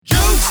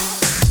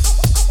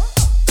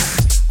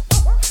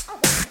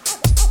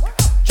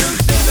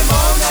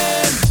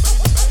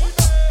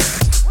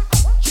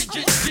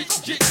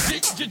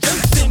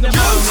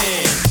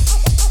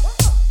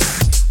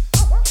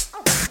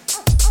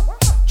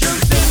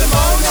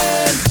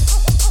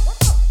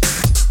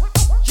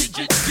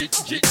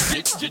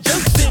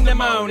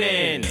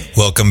Cronin.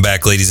 Welcome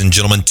back, ladies and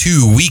gentlemen,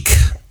 to week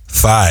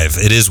 5.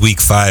 It is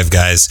week 5,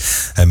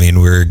 guys. I mean,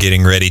 we're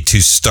getting ready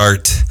to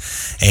start,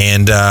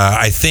 and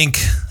I think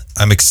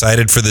I'm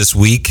excited for this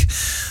week.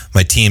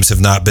 My teams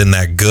have not been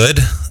that good.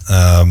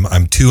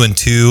 I'm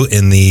 2-2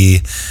 in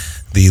the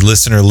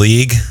listener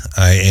league.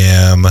 I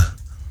am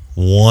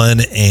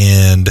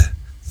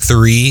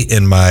 1-3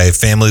 in my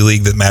family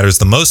league that matters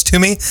the most to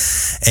me,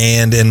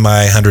 and in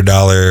my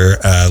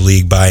 $100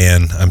 league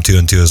buy-in, I'm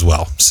 2-2 as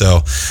well. So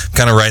I'm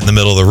kind of right in the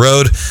middle of the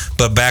road.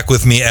 But back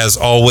with me, as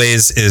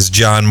always, is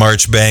John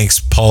Marchbanks,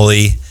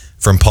 Paulie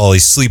from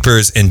Paulie's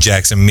Sleepers, and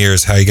Jackson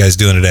Mears. How you guys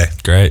doing today?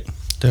 Great.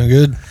 Doing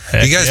good.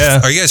 Are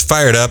you guys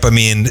fired up? I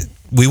mean,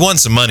 we won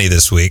some money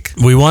this week.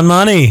 We won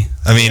money.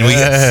 I mean,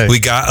 we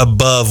got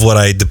above what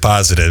I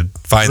deposited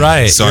finally.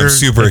 Right. So I'm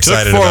super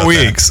excited about 4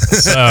 weeks.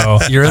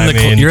 that. So You're in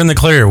the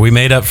clear. We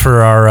made up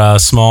for our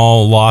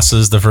small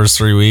losses the first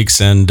 3 weeks,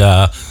 and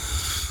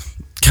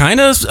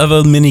kind of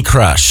a mini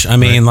crush. I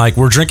mean, like,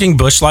 we're drinking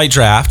Busch Light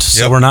Draft,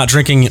 so we're not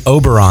drinking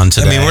Oberon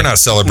today. I mean, we're not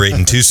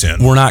celebrating too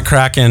soon. We're not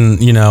cracking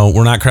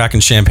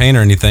champagne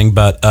or anything,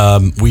 but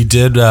we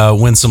did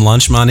win some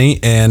lunch money,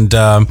 and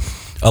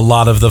a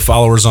lot of the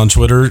followers on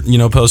Twitter,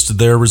 posted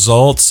their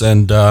results,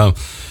 and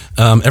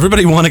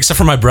everybody won except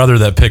for my brother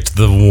that picked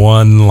the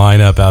one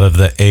lineup out of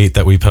the 8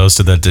 that we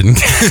posted that didn't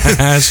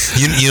cash.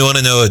 You want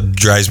to know what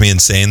drives me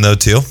insane, though,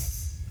 too?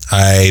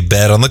 I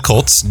bet on the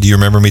Colts. Do you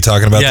remember me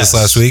talking about this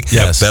last week?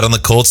 Yes. Bet on the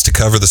Colts to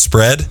cover the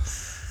spread,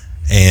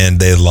 and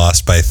they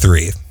lost by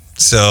 3.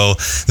 So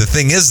the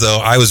thing is, though,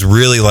 I was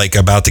really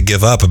about to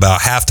give up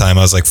about halftime.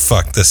 I was like,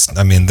 fuck this.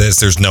 I mean,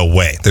 there's no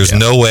way. There's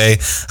no way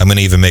I'm going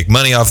to even make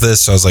money off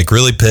this. So I was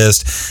really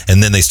pissed.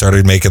 And then they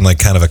started making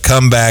kind of a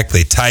comeback.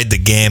 They tied the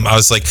game. I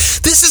was like,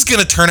 this is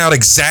going to turn out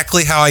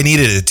exactly how I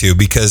needed it to,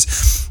 because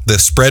the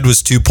spread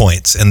was 2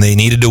 points and they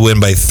needed to win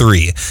by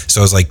 3.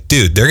 So I was like,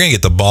 dude, they're going to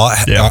get the ball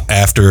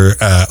after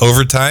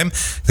overtime.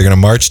 They're going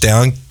to march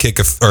down, kick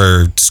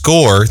or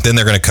score. Then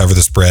they're going to cover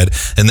the spread.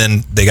 And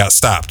then they got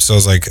stopped. So I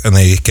was like, and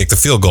they kicked the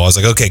field goal. I was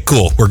like, okay,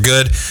 cool. We're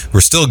good. We're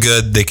still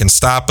good. They can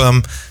stop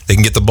them. They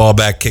can get the ball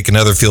back, kick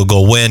another field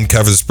goal, win,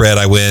 cover the spread.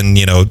 I win,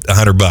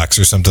 $100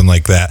 or something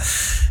like that.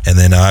 And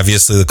then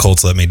obviously the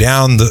Colts let me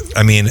down.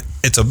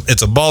 It's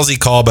a ballsy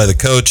call by the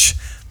coach.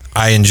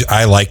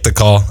 I like the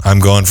call. I'm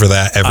going for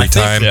that every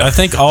time. I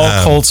think all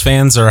Colts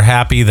fans are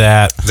happy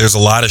that there's a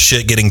lot of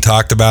shit getting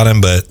talked about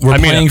him, but we're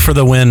playing for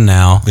the win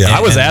now. Yeah.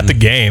 I was at the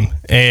game,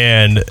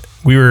 and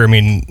we were,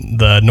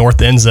 the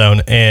north end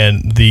zone,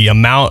 and the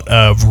amount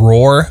of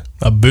roar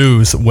of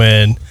boos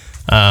when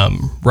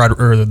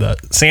the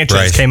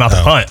Sanchez came out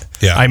the punt.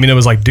 Yeah. It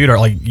was like, dude,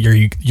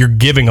 you're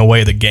giving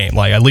away the game.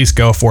 At least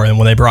go for it. And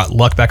when they brought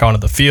Luck back onto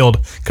the field,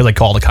 because they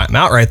called a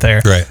timeout right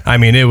there. Right.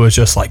 It was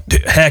just like,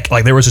 dude, heck,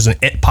 there was just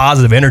a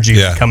positive energy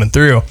coming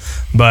through.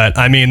 But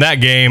that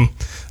game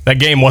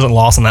wasn't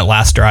lost on that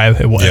last drive.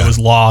 It was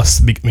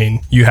lost.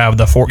 You have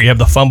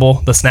the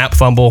fumble, the snap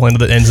fumble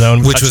into the end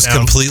zone, which was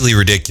completely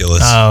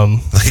ridiculous.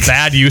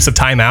 Bad use of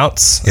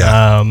timeouts.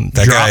 Yeah.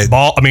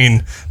 Ball.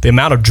 The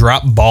amount of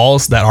drop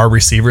balls that our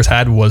receivers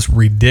had was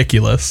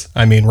ridiculous.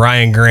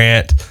 Ryan Grant,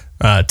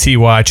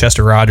 T.Y.,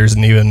 Chester Rogers,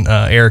 and even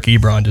Eric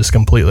Ebron just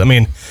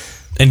completely.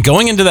 And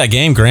going into that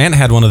game, Grant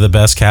had one of the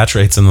best catch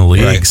rates in the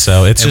league. Right.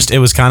 So it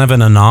was kind of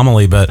an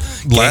anomaly, but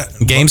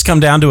games come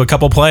down to a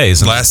couple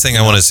plays. Last thing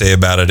I want to say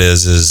about it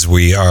is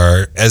we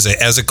are,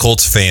 as a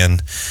Colts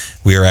fan,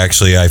 we are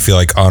actually, I feel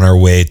like, on our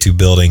way to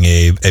building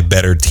a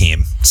better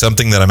team.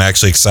 Something that I'm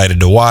actually excited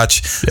to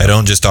watch. Yeah. I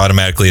don't just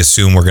automatically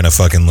assume we're going to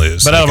fucking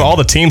lose. But out of all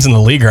the teams in the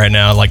league right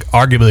now,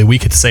 arguably we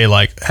could say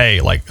hey,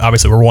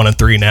 obviously we're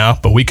 1-3 now,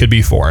 but we could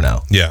be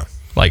 4-0. Yeah.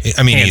 Hands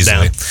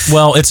easily. down.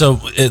 Well,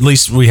 at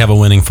least we have a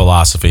winning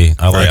philosophy.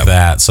 I like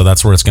that. So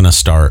that's where it's going to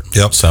start.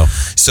 Yep. So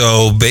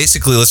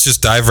basically, let's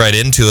just dive right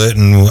into it,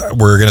 and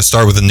we're going to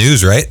start with the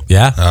news, right?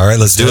 Yeah. All right,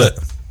 let's do it.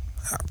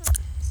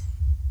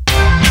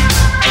 Hey,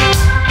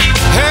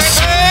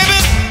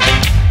 baby,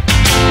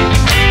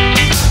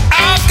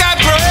 I've got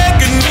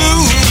breaking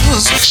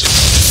news.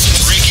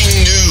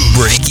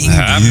 Breaking news.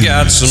 I've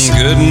got some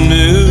good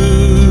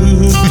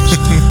news.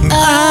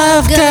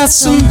 I've got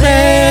some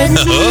bad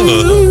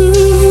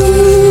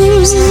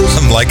news.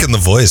 I'm liking the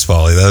voice,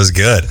 Paulie. That was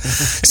good.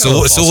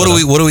 So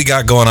what do we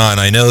got going on?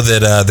 I know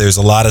that there's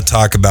a lot of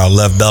talk about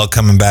Lev Bell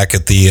coming back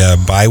at the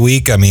bye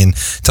week. Tell me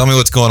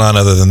what's going on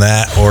other than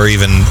that, or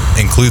even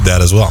include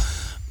that as well.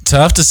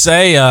 Tough to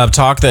say.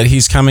 Talk that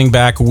he's coming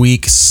back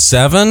week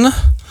 7.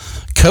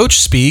 Coach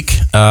speak.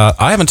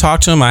 I haven't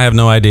talked to him. I have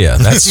no idea.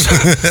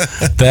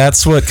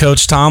 That's what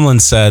Coach Tomlin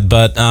said.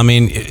 But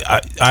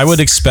I would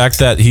expect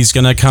that he's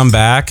going to come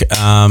back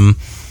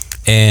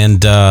and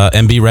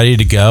be ready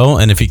to go.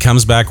 And if he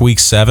comes back week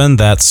 7,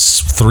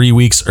 that's 3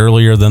 weeks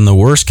earlier than the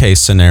worst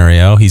case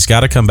scenario. He's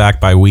got to come back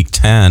by week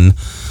 10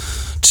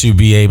 to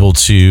be able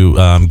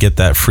to get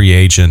that free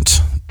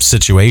agent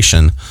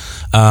situation.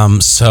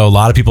 So a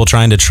lot of people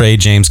trying to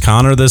trade James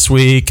Conner this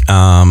week.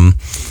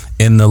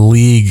 In the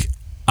league,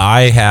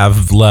 I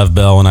have Lev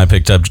Bell and I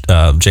picked up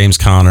James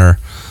Conner.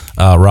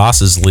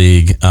 Ross's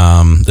league.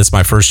 It's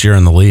my first year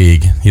in the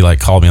league. He like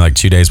called me like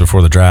 2 days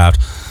before the draft.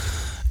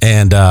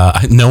 And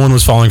no one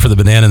was falling for the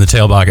banana in the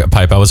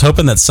tailpipe. I was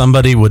hoping that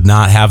somebody would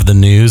not have the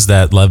news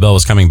that Lev Bell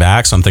was coming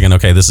back. So I'm thinking,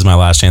 okay, this is my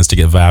last chance to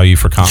get value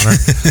for Connor.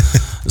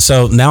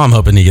 So now I'm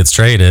hoping he gets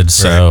traded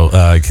so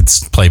I could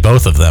play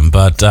both of them.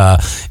 But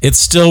it's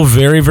still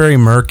very, very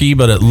murky,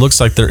 but it looks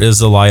like there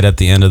is a light at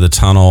the end of the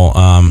tunnel.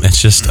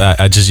 It's just,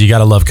 you got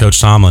to love Coach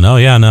Tomlin. Oh,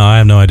 yeah, no, I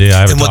have no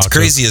idea. And what's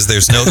crazy is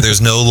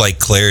there's no like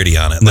clarity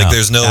on it. Like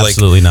there's no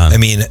absolutely none. I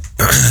mean,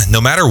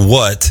 no matter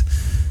what,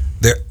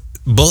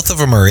 both of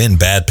them are in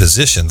bad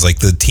positions. Like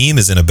the team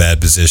is in a bad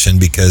position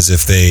because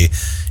if they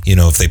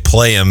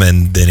play him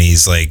and then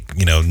he's like,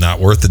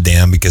 not worth a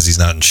damn because he's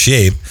not in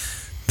shape,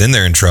 then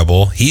they're in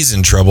trouble. He's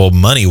in trouble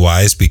money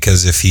wise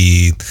because if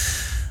he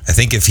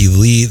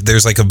leave,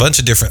 there's like a bunch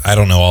of different, I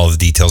don't know all of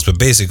the details, but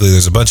basically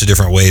there's a bunch of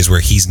different ways where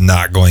he's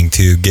not going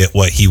to get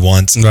what he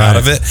wants out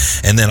of it.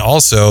 And then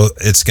also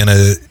it's going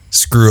to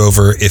screw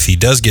over if he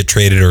does get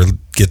traded or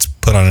gets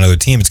put on another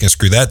team. It's going to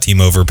screw that team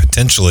over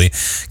potentially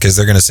because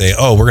they're going to say,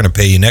 oh, we're going to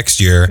pay you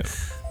next year.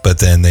 But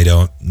then they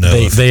don't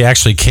know. They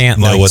actually can't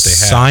know what they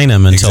sign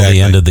him until the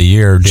end of the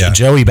year. Yeah.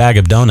 Joey Bag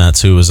of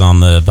Donuts, who was on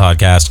the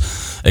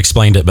podcast,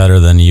 explained it better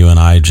than you and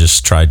I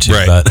just tried to.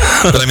 Right. But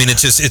I mean,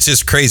 it's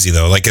just crazy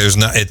though. Like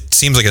it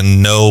seems like a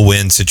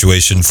no-win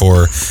situation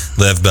for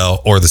Lev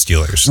Bell or the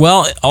Steelers.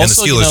 Well, also, and the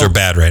Steelers are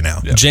bad right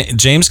now.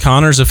 James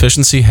Conner's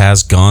efficiency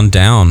has gone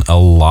down a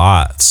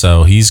lot.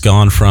 So he's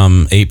gone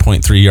from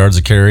 8.3 yards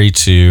a carry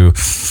to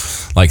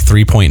like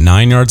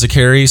 3.9 yards a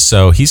carry.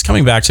 So he's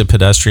coming back to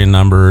pedestrian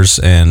numbers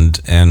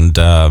and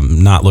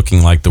not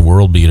looking like the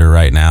world beater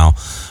right now.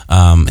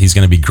 He's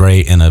going to be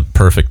great in a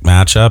perfect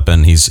matchup,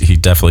 and he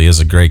definitely is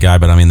a great guy.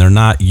 But I mean, they're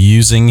not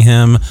using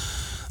him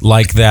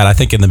like that. I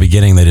think in the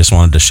beginning they just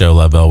wanted to show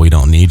Lev Bell we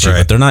don't need you,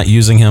 but they're not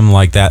using him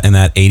like that in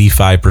that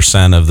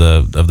 85% of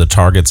the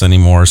targets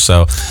anymore.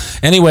 So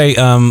anyway,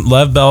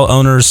 Lev Bell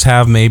owners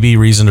have maybe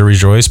reason to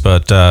rejoice,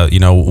 but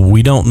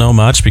we don't know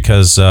much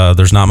because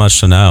there's not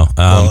much to know.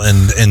 Well,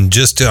 and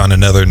just on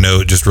another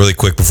note, just really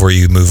quick before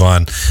you move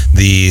on,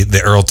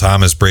 the Earl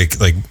Thomas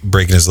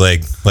breaking his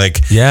leg,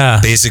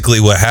 basically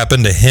what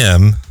happened to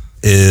him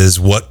is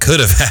what could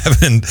have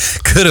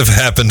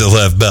happened to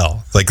Lev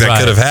Bell. Like that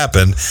could have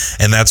happened,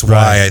 and that's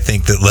why I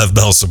think that Lev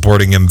Bell's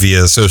supporting him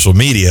via social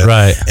media.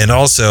 Right. And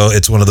also,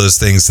 it's one of those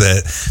things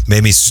that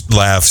made me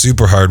laugh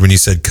super hard when you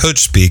said coach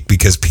speak,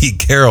 because Pete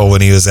Carroll, when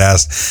he was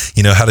asked,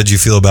 how did you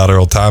feel about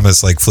Earl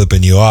Thomas like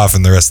flipping you off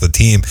and the rest of the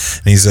team,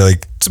 and he's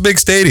like, it's a big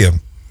stadium.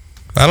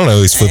 I don't know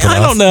who he's flipping off. I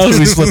don't know who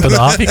he's flipping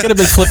off. He could have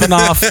been flipping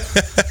off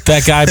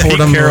that guy. Pete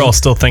Carroll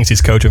still thinks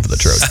he's coaching for the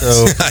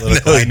Trojans. I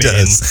know he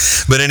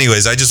does. But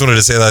anyways, I just wanted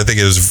to say that I think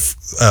it was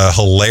a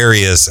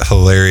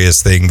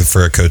hilarious thing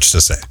for a coach to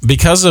say.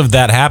 Because of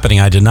that happening,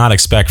 I did not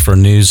expect for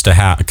news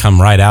to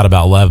come right out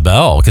about Lev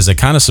Bell because it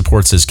kind of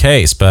supports his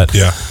case. But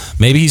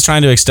maybe he's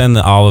trying to extend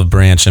the olive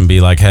branch and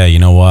be like, hey, you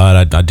know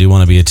what? I do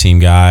want to be a team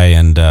guy,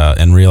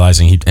 and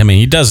realizing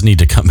he does need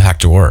to come back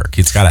to work.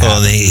 He's got to.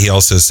 Well, and he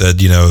also said,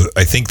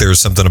 I think there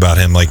was something about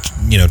him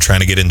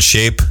trying to get in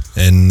shape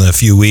in a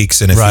few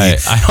weeks, and I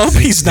hope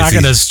he's not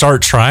going to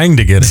start trying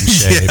to get in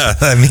shape. Yeah,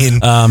 I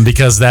mean,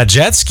 because that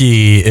jet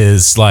ski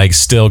is like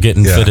still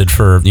getting fitted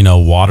for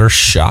water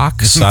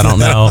shocks. I don't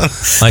know.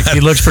 Like he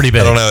looks pretty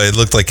big. I don't know. It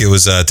looked like it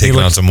was taking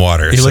on some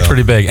water. He looked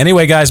pretty big.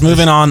 Anyway, guys,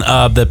 moving on.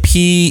 The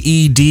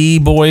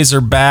PED boys are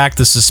back.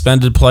 The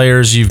suspended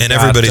players.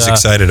 Everybody's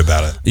excited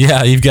about it.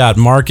 Yeah, you've got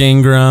Mark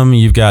Ingram,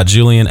 you've got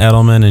Julian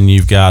Edelman, and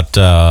you've got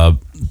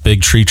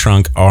Big Tree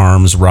Trunk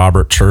Arms,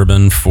 Robert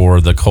Turbin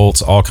for the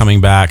Colts, all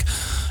coming back.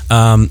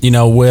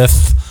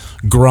 With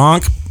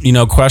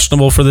Gronk,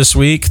 questionable for this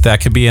week,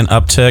 that could be an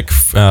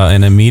uptick,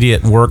 an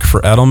immediate work for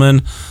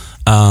Edelman.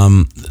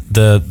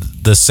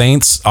 The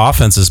Saints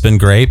offense has been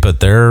great, but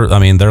they're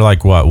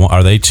like, what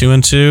are they,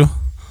 2-2?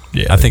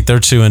 Yeah, I think they're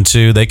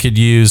 2-2. They could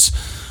use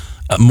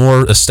a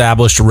more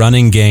established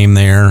running game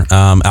there.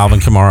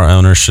 Alvin Kamara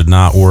owners should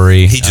not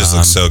worry. He just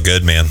looks so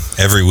good, man.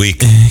 Every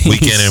week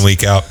in and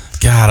week out.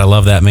 God, I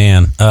love that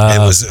man.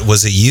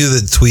 Was it you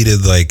that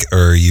tweeted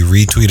or you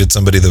retweeted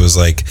somebody that was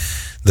like,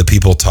 the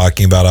people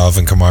talking about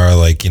Alvin Kamara,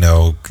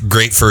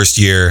 great first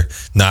year,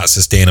 not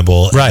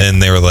sustainable. Right.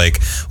 And they were like,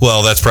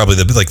 well, that's probably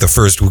the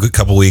first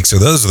couple weeks, or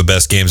those are the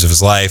best games of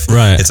his life.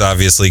 Right. It's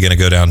obviously going to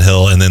go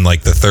downhill. And then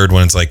the third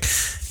one, it's like,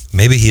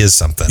 maybe he is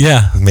something.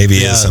 Yeah. Maybe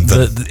he is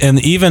something.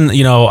 And even,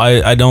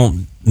 I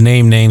don't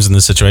name names in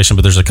this situation,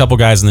 but there's a couple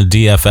guys in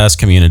the DFS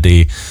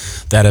community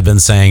that have been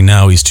saying,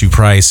 no, he's too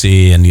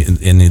pricey and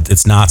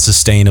it's not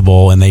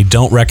sustainable, and they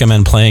don't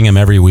recommend playing him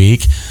every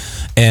week.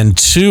 And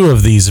two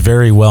of these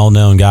very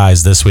well-known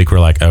guys this week were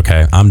like,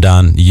 okay, I'm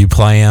done. You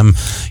play him.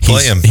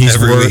 Play him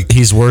every week.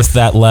 He's worth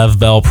that Lev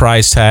Bell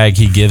price tag.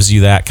 He gives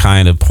you that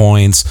kind of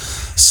points.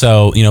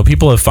 So,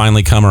 people have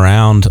finally come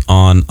around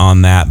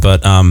on that.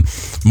 But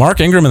Mark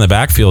Ingram in the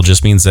backfield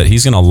just means that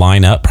he's going to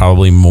line up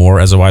probably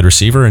more as a wide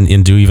receiver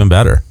and do even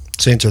better.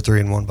 Saints are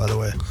 3-1, by the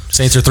way.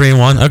 Saints are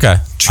 3-1. Okay,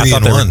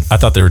 3-1. I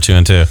thought they were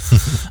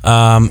 2-2.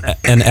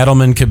 And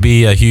Edelman could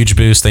be a huge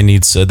boost. They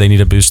need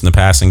a boost in the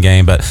passing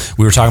game. But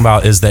we were talking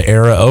about, is the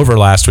era over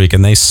last week,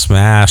 and they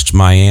smashed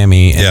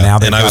Miami. And now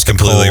and I was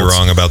completely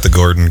wrong about the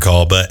Gordon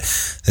call, but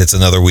it's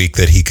another week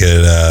that he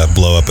could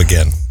blow up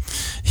again.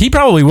 He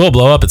probably will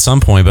blow up at some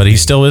point, but he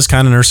still is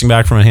kind of nursing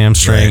back from a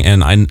hamstring,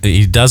 right. and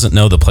he doesn't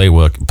know the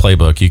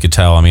playbook. You could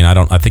tell. I mean,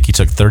 I think he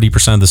took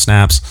 30% of the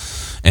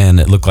snaps, and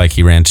it looked like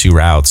he ran 2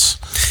 routes.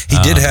 He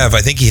did have,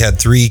 I think he had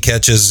 3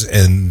 catches,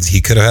 and he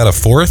could have had a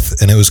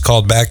 4th, and it was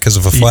called back because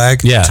of a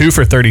flag. Yeah, 2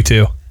 for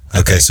 32.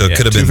 Okay, so it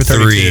could have 2 been for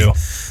 32.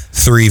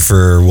 3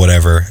 for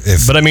whatever.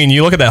 But I mean,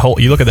 you look at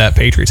that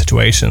Patriot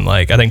situation.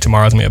 Like, I think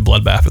tomorrow's gonna be a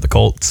bloodbath for the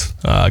Colts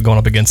going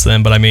up against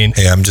them. But I mean,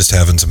 hey, I'm just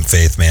having some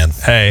faith, man.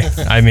 Hey,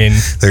 I mean,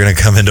 they're gonna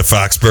come into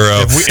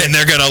Foxborough and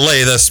they're gonna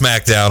lay the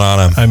smack down on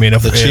them. I mean,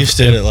 if The Chiefs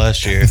did it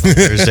last year,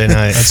 Thursday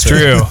night. That's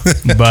true,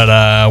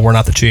 but we're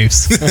not the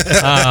Chiefs.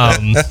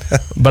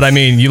 But I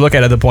mean, you look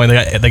at it at the point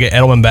they get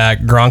Edelman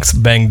back, Gronk's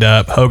banged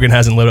up, Hogan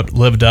hasn't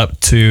lived up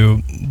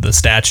to the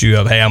statue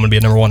of, hey, I'm gonna be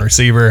a number 1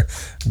 receiver.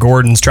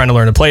 Gordon's trying to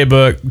learn a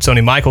playbook.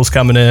 Sony Michael's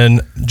coming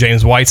in.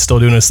 James White's still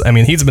doing this. I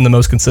mean, he's been the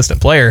most consistent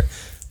player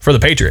for the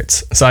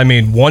Patriots. So, I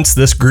mean, once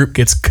this group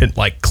gets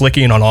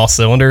clicking on all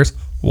cylinders,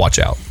 watch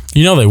out.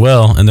 You know they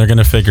will, and they're going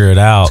to figure it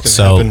out. It's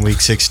going to happen week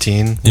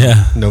 16.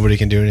 Yeah. Nobody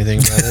can do anything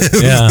about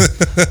it.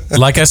 Yeah.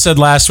 Like I said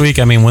last week,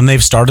 I mean, when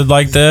they've started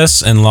like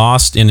this and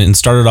lost and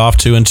started off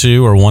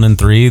 2-2 or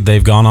 1-3,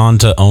 they've gone on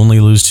to only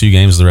lose 2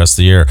 games the rest of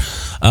the year.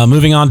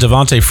 Moving on,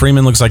 Devontae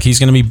Freeman looks like he's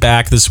going to be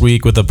back this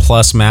week with a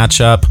plus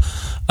matchup.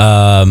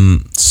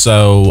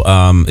 So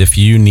if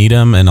you need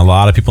him, and a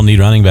lot of people need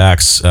running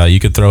backs, you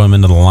could throw him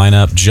into the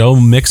lineup. Joe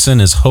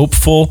Mixon is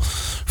hopeful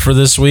for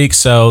this week.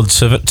 So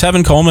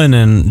Tevin Coleman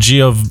and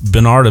Gio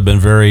Bernard have been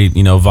very,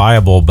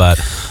 viable, but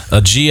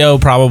Gio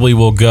probably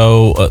will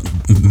go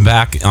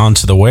back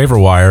onto the waiver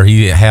wire.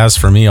 He has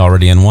for me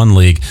already in 1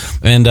 league.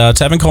 And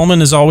Tevin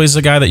Coleman is always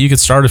a guy that you could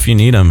start if you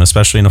need him,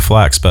 especially in a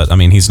flex. But I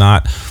mean, he's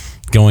not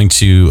going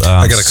to.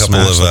 I got a couple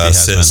of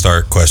sit and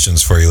start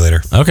questions for you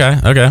later. Okay.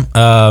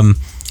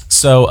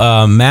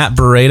 So Matt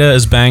Breida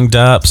is banged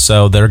up,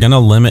 so they're going to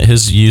limit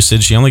his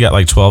usage. He only got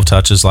like 12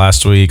 touches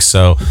last week,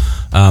 so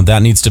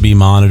that needs to be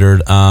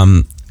monitored.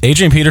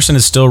 Adrian Peterson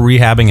is still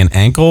rehabbing an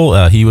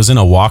ankle. He was in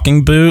a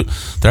walking boot.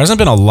 There hasn't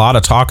been a lot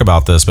of talk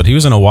about this, but he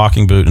was in a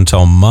walking boot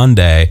until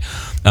Monday.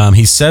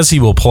 He says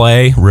he will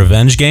play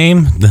revenge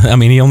game. I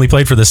mean, he only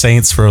played for the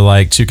Saints for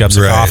like 2 cups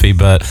of coffee,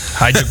 but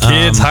hide your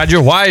kids, hide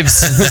your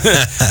wives.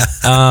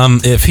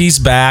 If he's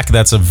back,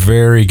 that's a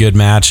very good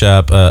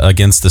matchup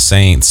against the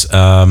Saints.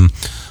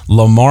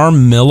 Lamar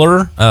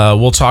Miller,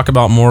 we'll talk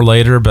about more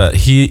later, but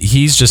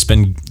he's just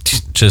been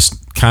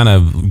kind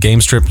of game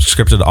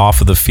scripted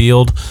off of the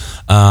field,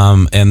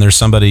 and there's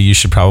somebody you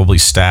should probably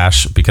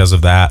stash because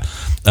of that.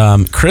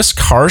 Chris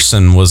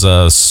Carson was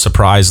a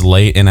surprise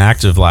late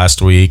inactive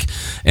last week,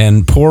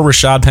 and poor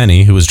Rashad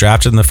Penny, who was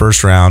drafted in the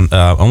first round,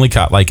 only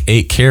caught like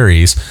 8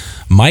 carries.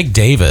 Mike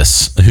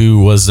Davis,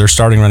 who was their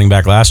starting running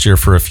back last year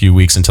for a few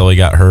weeks until he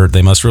got hurt,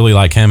 they must really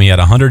like him. He had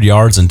 100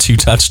 yards and 2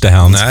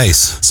 touchdowns.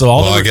 Nice. So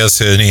I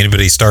guess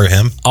anybody start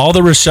him? All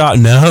the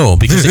Rashad, no,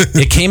 because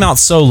it came out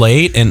so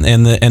late, and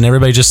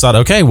everybody just thought,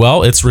 okay,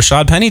 well, it's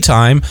Rashad Penny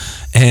time,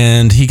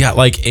 and he got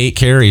like 8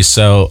 carries.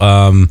 So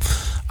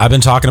I've been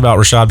talking about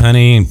Rashad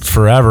Penny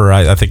forever.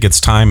 I think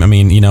it's time. I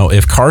mean,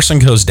 if Carson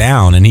goes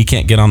down and he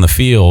can't get on the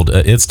field,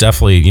 it's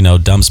definitely,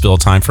 dump spill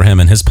time for him,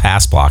 and his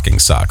pass blocking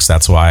sucks.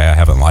 That's why I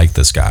haven't liked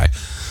this guy.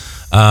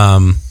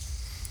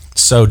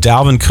 So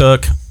Dalvin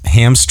Cook,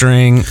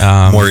 hamstring.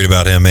 I'm worried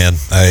about him, man.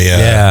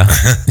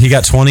 He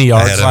got 20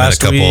 yards I had him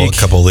last in week. a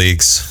couple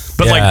leagues.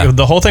 But like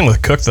the whole thing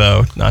with Cook,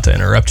 though, not to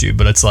interrupt you,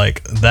 but it's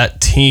like that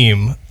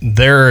team,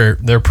 their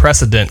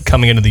precedent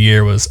coming into the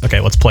year was, okay,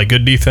 let's play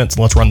good defense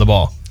and let's run the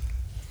ball.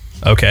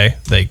 Okay,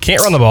 they can't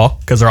run the ball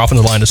because their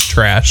offensive line is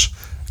trash.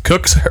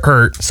 Cook's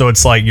hurt, so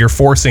it's like you're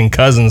forcing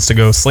Cousins to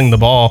go sling the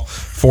ball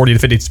 40 to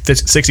 50,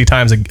 60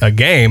 times a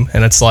game,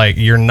 and it's like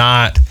you're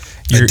not.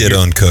 I did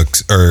own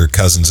Cooks or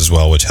Cousins as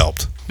well, which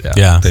helped.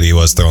 Yeah. That he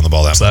was throwing the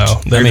ball that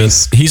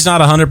much. He's not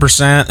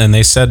 100%, and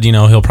they said,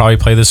 he'll probably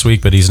play this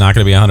week, but he's not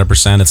going to be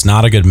 100%. It's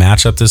not a good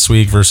matchup this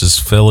week versus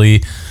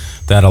Philly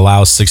that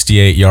allows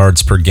 68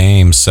 yards per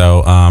game.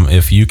 So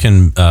if you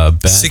can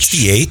bench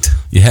 68?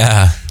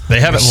 Yeah. They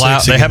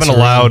haven't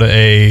allowed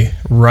a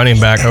running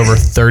back over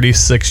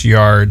 36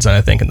 yards,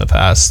 I think, in the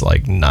past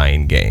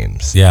 9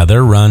 games. Yeah,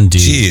 their run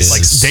deep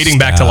is dating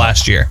back to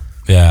last year.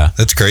 Yeah.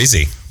 That's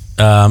crazy.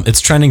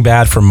 It's trending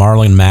bad for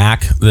Marlon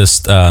Mack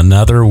this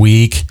another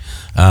week.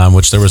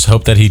 which there was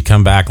hope that he'd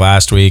come back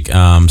last week.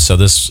 So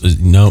this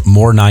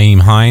more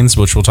Nyheim Hines,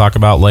 which we'll talk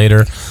about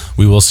later.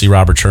 We will see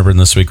Robert Turbin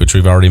this week, which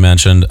we've already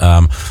mentioned.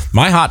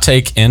 My hot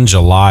take in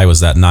July was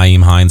that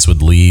Nyheim Hines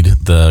would lead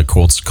the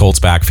Colts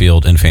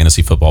backfield in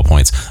fantasy football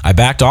points. I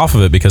backed off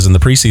of it because in the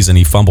preseason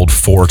he fumbled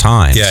 4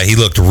 times. Yeah, he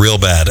looked real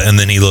bad, and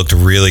then he looked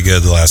really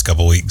good the last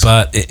couple weeks.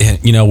 But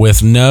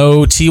with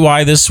no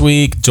Ty this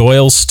week,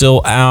 Doyle's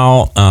still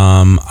out.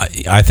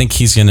 I think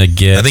he's going to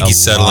get. I think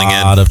he's settling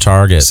in. A lot of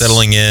targets.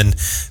 Settling in,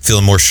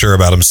 feeling more sure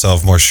about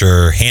himself, more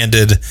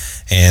sure-handed,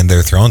 and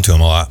they're throwing to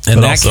him a lot.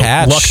 And that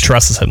catch, Luck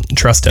trusts him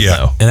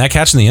though. And that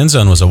catch in the end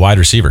zone was a wide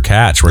receiver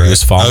catch where he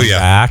was falling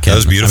back. That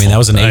was beautiful. I mean, that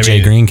was an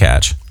AJ Green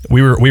catch.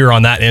 We were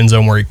on that end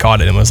zone where he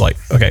caught it and was like,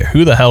 okay,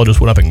 who the hell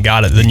just went up and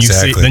got it? Then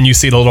you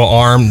see the little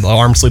arm, the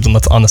arm sleeves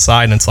on the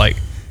side, and it's like,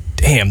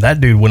 damn, that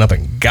dude went up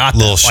and got that.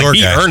 Little short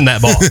he guy. earned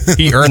that ball.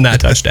 He earned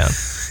that touchdown.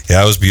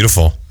 Yeah, it was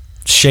beautiful.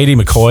 Shady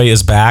McCoy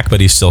is back,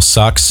 but he still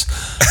sucks.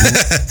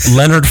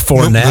 Leonard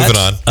Fournette. Moving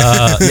on.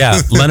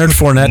 Leonard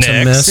Fournette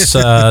to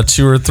miss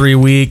 2 or 3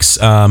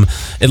 weeks.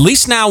 At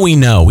least now we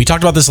know. We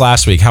talked about this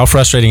last week, how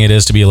frustrating it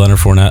is to be a Leonard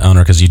Fournette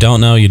owner because you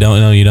don't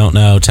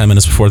know. 10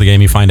 minutes before the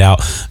game, you find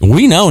out.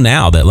 We know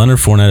now that Leonard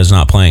Fournette is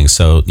not playing.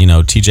 So,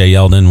 TJ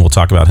Yeldon, we'll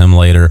talk about him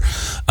later.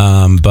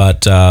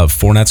 But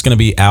Fournette's going to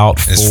be out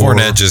Is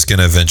Fournette just going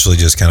to eventually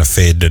just kind of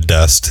fade to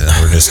dust and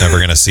we're just never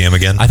going to see him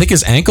again? I think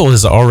his ankle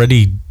is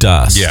already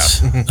dust. Yeah.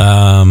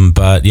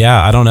 But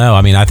yeah, I don't know.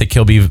 I mean, I think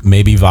he'll be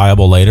maybe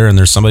viable later, and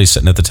there's somebody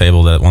sitting at the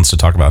table that wants to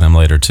talk about him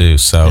later too.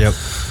 So,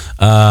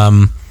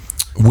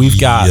 we've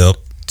got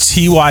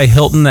T.Y.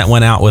 Hilton that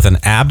went out with an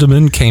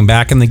abdomen, came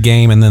back in the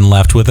game, and then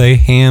left with a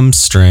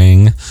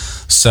hamstring.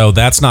 So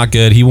that's not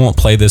good. He won't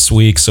play this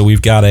week. So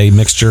we've got a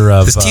mixture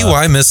of. Does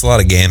T.Y. miss a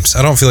lot of games?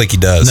 I don't feel like he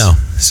does. No.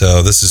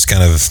 So this is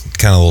kind of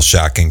a little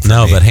shocking for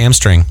me. But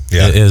hamstring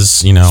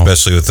is,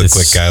 especially with a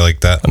quick guy like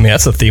that. I mean,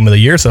 that's the theme of the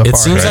year so far. It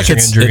seems like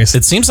injuries.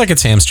 it seems like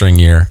it's hamstring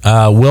year.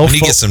 We need to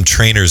get some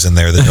trainers in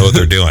there that know what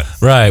they're doing.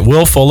 Right.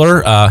 Will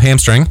Fuller,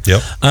 hamstring.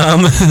 Yep.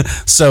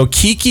 So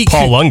Kiki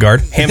Paul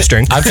Lundgaard,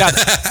 hamstring.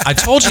 I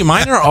told you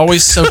mine are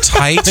always so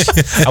tight.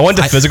 I went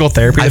to physical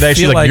therapy today.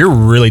 She's like, you're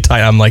really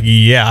tight. I'm like,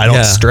 yeah, I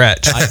don't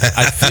stretch.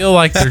 I feel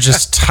like they're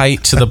just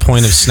tight to the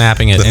point of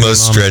snapping at the any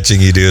most moment.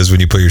 Stretching you do is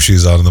when you put your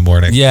shoes on in the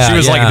morning. Yeah. She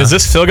was like, does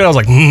this feel good? I was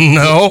like,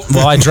 no.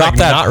 Well, I dropped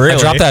that. Not really. I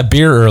dropped that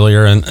beer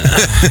earlier, and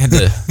I had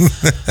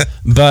to.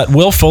 But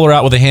Will Fuller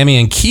out with a hammy,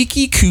 and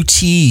Kiki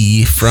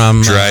Kuti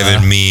from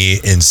driving me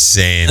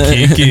insane.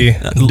 Kiki,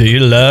 do you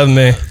love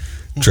me?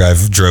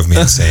 Drove me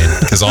insane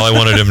because all I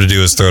wanted him to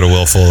do was throw to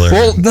Will Fuller.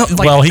 Well,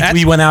 no,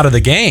 he went out of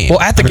the game. Well,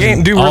 at the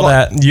game, dude, all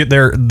that.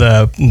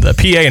 The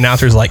PA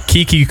announcer's like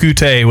Kiki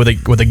Kute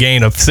with a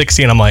gain of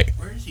 60, and I'm like,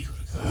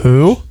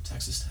 who?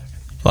 Texas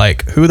Tech.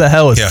 Like, who the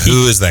hell is? Yeah,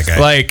 who is that guy?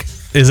 Like,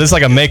 is this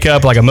like a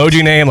makeup, like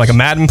emoji name, like a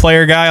Madden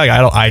player guy? Like,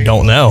 I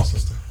don't know.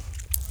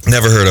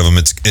 Never heard of him.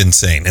 It's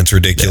insane. It's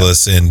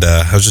ridiculous, and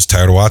I was just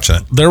tired of watching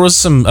it. There was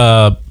some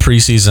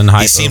preseason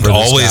hype. He seemed over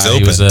this always guy.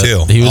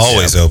 open too. He was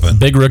always open.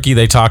 Big rookie.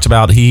 They talked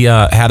about. He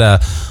had a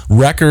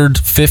record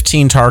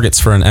 15 targets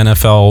for an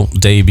NFL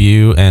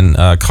debut and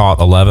caught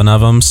 11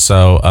 of them.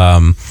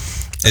 So.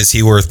 Is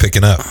he worth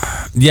picking up?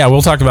 Yeah,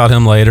 we'll talk about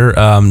him later.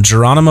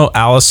 Geronimo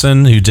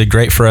Allison, who did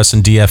great for us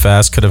in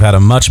DFS, could have had a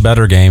much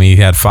better game. He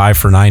had 5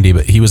 for 90,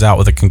 but he was out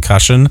with a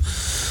concussion.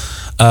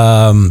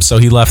 So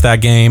he left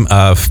that game.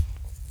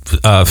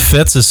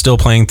 Fitz is still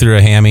playing through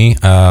a hammy.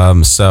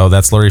 So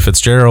that's Larry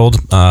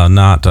Fitzgerald,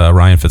 not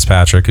Ryan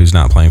Fitzpatrick, who's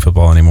not playing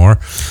football anymore.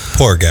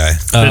 Poor guy.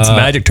 Fitz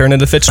magic turned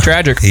into Fitz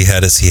tragic. He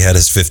had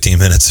his 15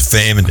 minutes of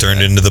fame and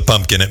turned into the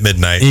pumpkin at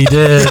midnight. He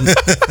did.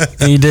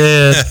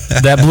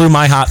 That blew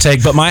my hot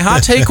take. But my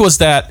hot take was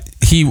that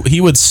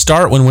he would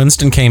start when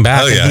Winston came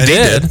back. Oh yeah, and he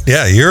did.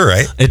 Yeah, you're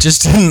right. It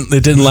just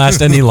didn't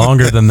last any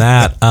longer than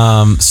that.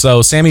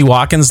 So Sammy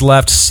Watkins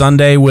left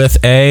Sunday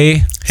with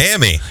a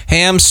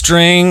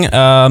hamstring.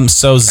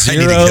 So 0.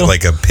 I need to get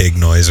like a pig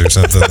noise or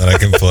something that I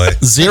can play.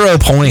 0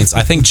 points.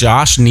 I think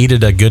Josh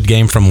needed a good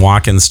game from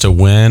Watkins to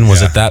win.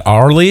 Was it that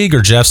our league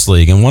or Jeff's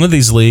league? In one of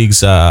these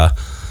leagues.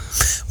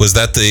 Was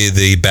that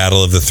the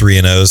battle of the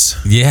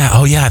 3-0s? Yeah.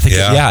 Oh yeah. I think.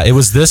 Yeah. It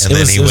was this. And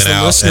then he went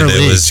out, and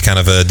it was kind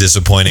of a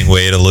disappointing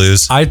way to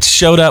lose. I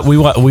showed up. We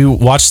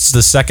watched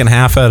the second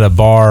half at a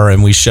bar,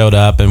 and we showed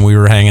up, and we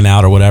were hanging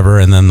out or whatever.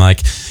 And then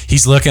like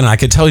he's looking. I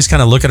could tell he's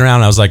kind of looking around.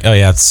 And I was like, oh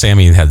yeah,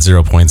 Sammy had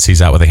 0 points.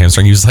 He's out with a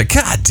hamstring. He was like,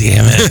 God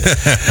damn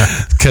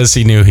it, because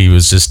he knew he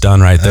was just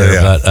done right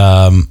there.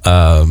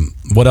 But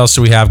what else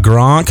do we have?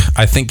 Gronk.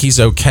 I think he's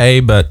okay,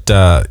 but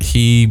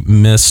he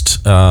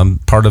missed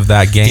part of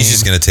that game. He's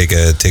just going to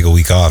take a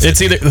week off.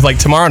 It's either like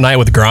tomorrow night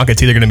with Gronk.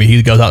 It's either going to be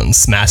he goes out and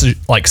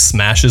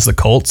smashes the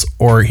Colts,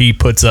 or he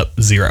puts up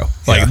 0.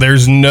 Like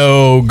there's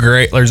no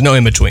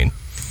in between.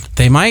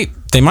 They might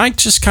They might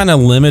just kind of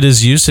limit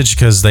his usage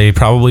because they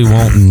probably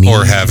won't need,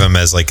 or have him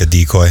as like a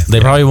decoy. They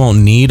probably won't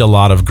need a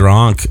lot of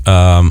Gronk.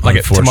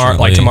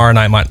 Tomorrow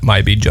night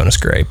might be Jonas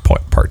Gray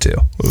part 2.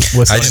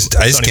 I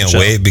just can't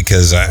wait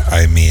because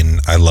I mean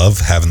I love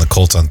having the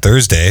Colts on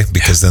Thursday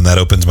because then that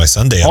opens my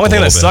Sunday. The only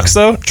thing that sucks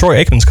though,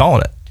 Troy Aikman's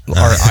calling it.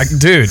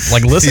 Dude,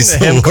 like listening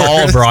to him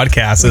call a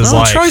broadcast is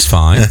like Troy's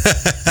fine.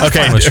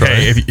 Okay.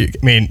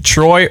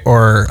 Troy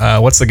or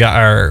what's the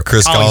guy or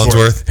Chris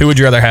Collinsworth? Who would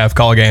you rather have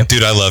call a game?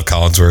 Dude, I love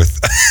Collinsworth.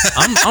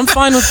 I'm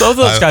fine with both of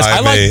those guys.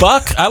 I like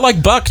Buck. I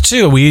like Buck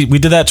too. We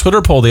did that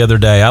Twitter poll the other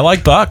day. I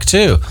like Buck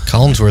too.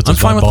 Collinsworth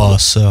is my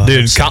boss. So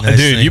dude,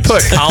 you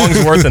put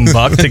Collinsworth and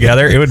Buck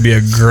together, it would be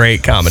a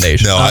great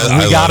combination. No,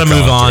 we got to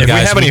move on,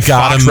 guys. If we have any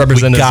Fox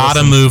representatives, we got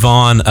to move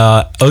on.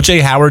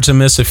 OJ Howard to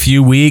miss a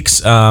few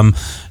weeks.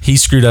 He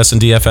screwed us in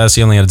DFS.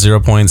 He only had 0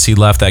 points. He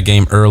left that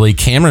game early.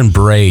 Cameron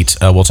Brate,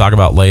 we'll talk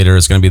about later,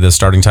 is going to be the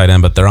starting tight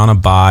end, but they're on a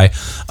bye.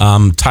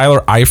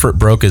 Tyler Eifert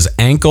broke his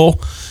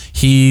ankle.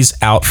 He's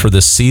out for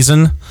the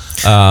season.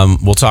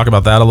 We'll talk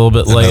about that a little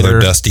bit later.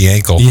 Another dusty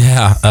ankle.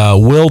 Yeah.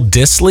 Will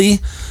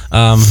Dissly,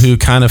 who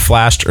kind of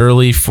flashed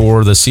early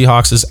for the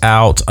Seahawks, is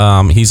out.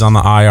 He's on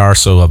the IR,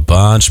 so a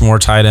bunch more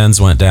tight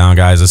ends went down,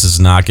 guys. This is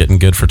not getting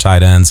good for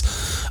tight ends.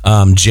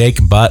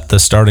 Jake Butt, the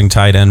starting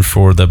tight end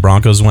for the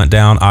Broncos, went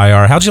down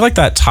IR. How'd you like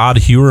that Todd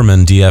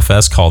Hewerman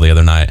DFS call the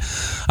other night?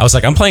 I was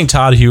like, I'm playing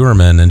Todd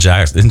Hewerman, and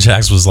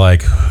Jax was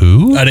like,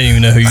 who? I didn't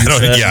even know who you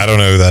said. Yeah, I don't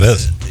know who that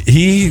is.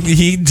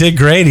 He did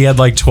great. He had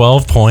like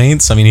 12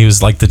 points. I mean, he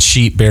was like the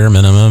cheap bare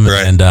minimum,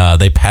 right. And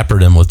they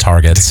peppered him with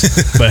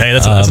targets. But hey,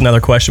 that's another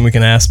question we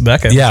can ask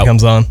Becca if she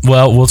comes on.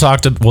 Well, we'll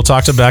talk to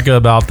Becca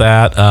about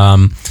that.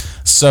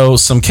 So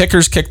some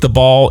kickers kicked the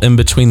ball in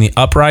between the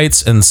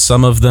uprights, and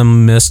some of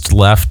them missed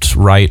left,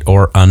 right,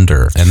 or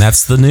under, and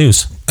that's the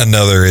news.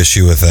 Another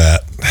issue with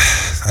that.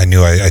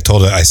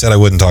 I said I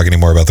wouldn't talk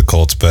anymore about the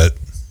Colts, but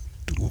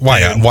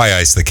why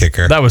ice the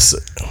kicker?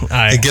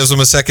 It gives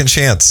them a second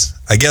chance,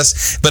 I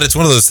guess. But it's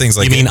one of those things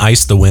like, you mean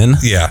ice the win?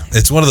 Yeah,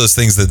 it's one of those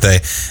things that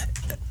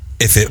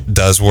if it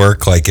does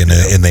work, like and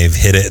they've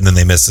hit it and then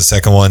they miss the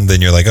second one, then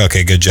you're like,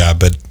 okay, good job.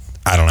 But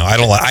I don't know.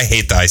 I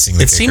hate the icing.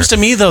 It seems to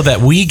me though that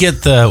we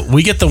get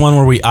the one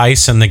where we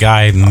ice and the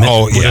guy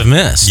would have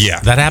missed. Yeah,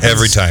 that happens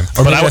every time.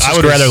 But I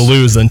would rather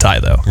lose than tie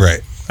though.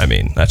 Right. I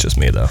mean, that's just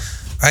me though.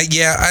 I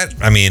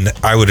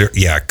would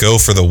go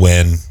for the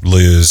win,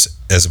 lose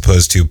as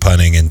opposed to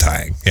punting and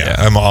tying. Yeah,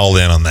 I'm all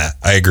in on that.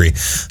 I agree,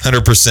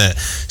 100%.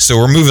 So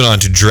we're moving on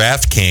to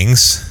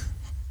DraftKings,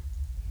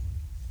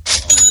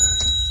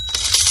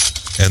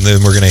 and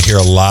then we're going to hear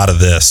a lot of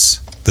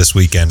this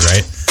weekend,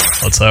 right?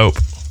 Let's hope.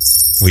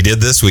 We did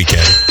this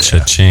weekend.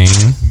 Cha-ching.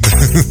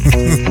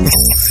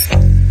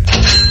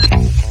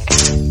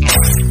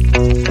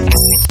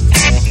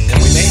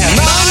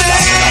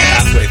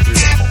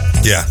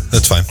 Yeah,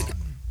 that's fine.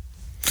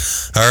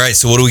 All right,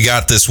 so what do we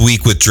got this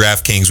week with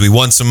DraftKings? We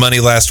won some money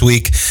last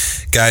week.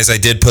 Guys, I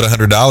did put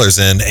 $100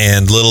 in,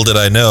 and little did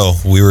I know,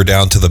 we were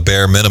down to the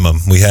bare minimum.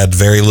 We had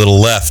very little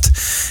left,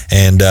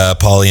 and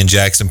Paulie and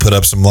Jackson put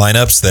up some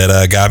lineups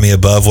that got me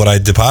above what I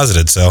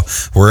deposited. So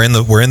we're in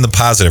the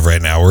positive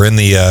right now. We're in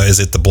the is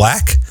it the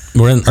black?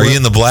 Are you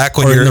in the black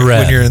when you're in the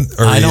red?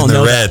 I don't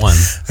know that one.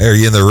 Are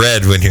you in the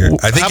red when you're?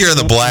 I think you're in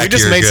the black. We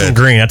just made some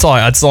green. That's all.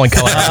 That's the only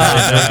color.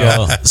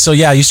 So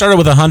yeah, you started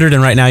with 100,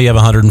 and right now you have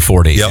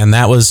 140, and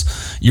that was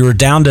you were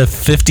down to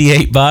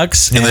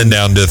 $58, and then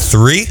down to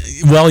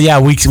 $3. Well, yeah,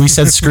 we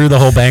said screw the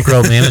whole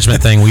bankroll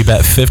management thing. We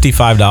bet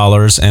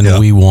 $55, and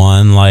we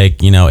won like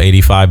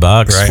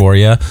 $85 for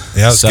you. Yeah,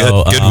 it was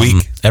good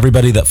week.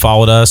 Everybody that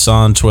followed us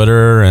on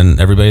Twitter and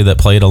everybody that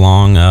played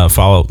along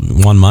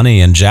won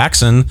money, and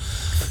Jackson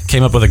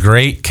came up with a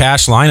great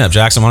cash lineup.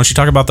 Jackson, why don't you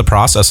talk about the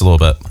process a little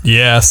bit?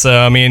 Yeah, so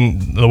I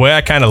mean, the way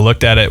I kind of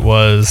looked at it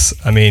was,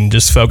 I mean,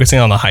 just focusing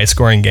on the high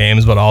scoring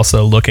games, but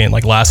also looking at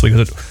like last week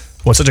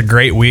was such a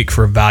great week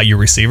for value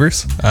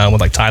receivers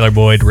with like Tyler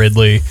Boyd,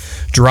 Ridley,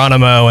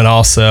 Geronimo, and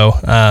also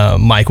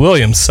Mike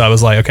Williams. So I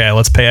was like, okay,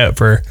 let's pay out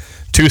for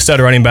 2 stud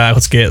running back.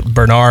 Let's get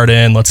Bernard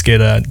in. Let's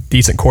get a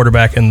decent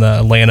quarterback in the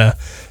Atlanta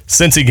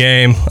Cincy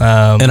game.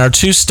 And our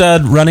 2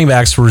 stud running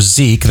backs were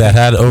Zeke, that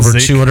had over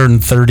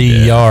 230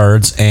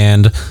 yards,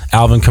 and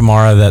Alvin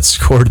Kamara, that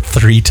scored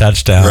 3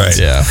 touchdowns. Right.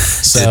 Yeah.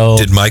 So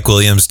did Mike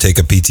Williams take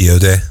a PTO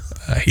day?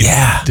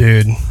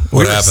 Dude.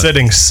 We were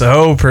sitting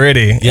so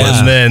pretty. Yeah.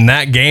 And then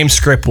that game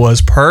script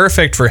was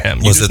perfect for him.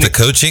 Was it the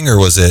coaching or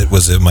was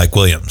it Mike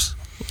Williams?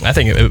 I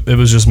think it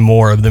was just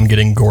more of them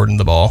getting Gordon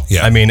the ball.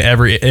 Yeah. I mean,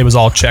 it was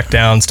all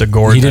checkdowns to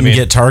Gordon. He didn't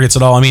get targets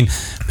at all. I mean,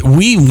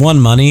 we won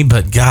money,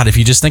 but God, if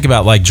you just think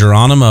about like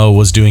Geronimo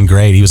was doing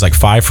great. He was like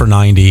 5 for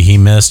 90. He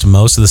missed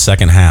most of the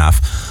second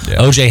half. Yeah.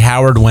 OJ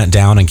Howard went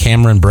down, and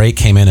Cameron Brate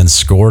came in and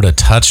scored a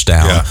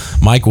touchdown. Yeah.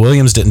 Mike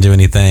Williams didn't do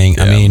anything.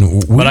 Yeah. I mean,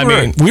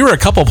 we were a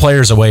couple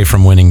players away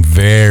from winning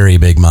very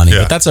big money,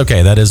 but that's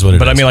okay. That is what it is.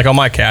 But I mean, like on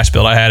my cash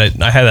build, I had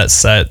that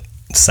set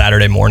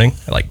Saturday morning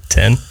at like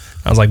 10.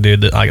 I was like, dude,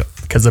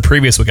 because the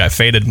previous week I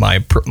faded my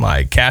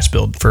cash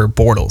build for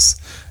Bortles,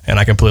 and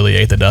I completely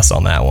ate the dust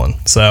on that one.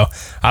 So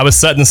I was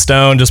set in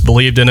stone, just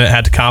believed in it,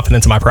 had the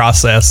confidence in my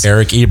process.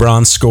 Eric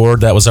Ebron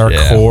scored. That was our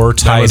core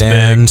tight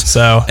end.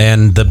 So,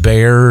 and the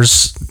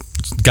Bears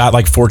got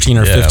like 14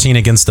 or 15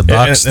 against the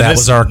Bucks. And that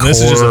was our core.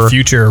 This is just a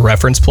future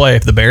reference play.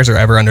 If the Bears are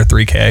ever under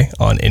 3K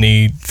on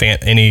any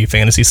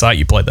fantasy site,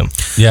 you play them.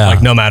 Yeah,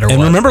 like no matter what.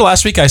 And remember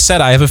last week I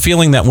said I have a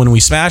feeling that when we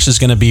smash is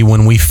going to be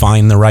when we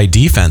find the right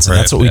defense, and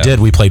that's what we did.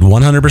 We played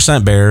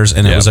 100% Bears,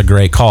 and it was a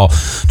great call.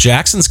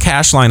 Jackson's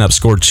cash lineup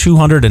scored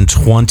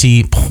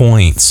 220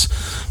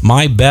 points.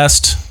 My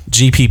best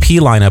GPP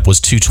lineup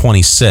was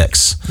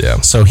 226.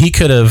 Yeah. So he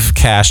could have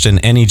cashed in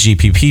any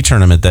GPP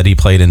tournament that he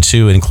played in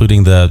too,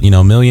 including the,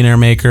 Millionaire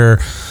Maker,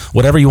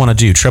 whatever you want to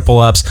do, triple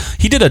ups.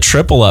 He did a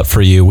triple up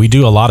for you. We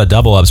do a lot of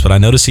double ups, but I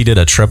noticed he did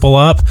a triple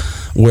up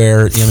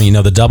where,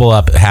 the double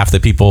up, half the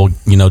people,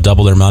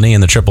 double their money,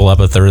 and the triple up,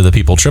 a third of the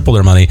people triple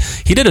their money.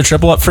 He did a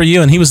triple up for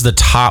you, and he was the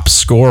top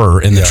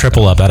scorer in the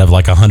triple up out of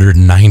like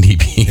 190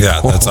 people.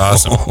 Yeah, that's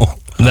awesome.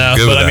 No,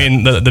 but I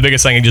mean, the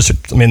biggest thing,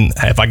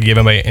 if I could give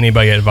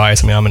anybody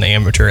advice, I'm an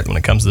amateur when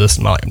it comes to this.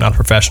 I'm not a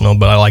professional,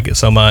 but I like it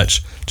so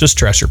much. Just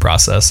trust your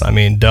process.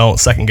 Don't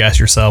second guess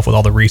yourself with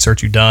all the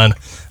research you've done.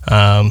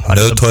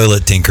 No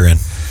toilet tinkering.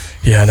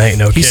 Yeah, ain't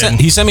no kidding.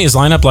 He sent me his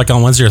lineup like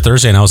on Wednesday or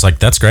Thursday, and I was like,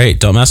 "That's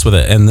great. Don't mess with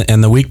it."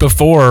 And the week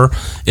before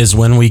is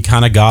when we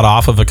kind of got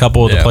off of a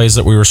couple of the plays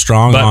that we were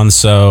strong on.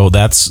 So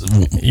that's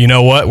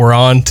what we're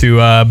on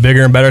to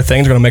bigger and better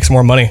things. We're gonna make some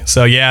more money.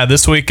 So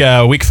this week,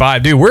 week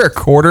 5, dude, we're a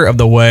quarter of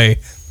the way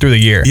through the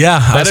year. Yeah,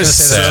 that is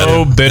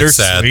so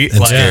bittersweet.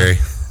 It's scary.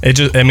 It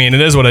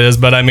is what it is.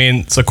 But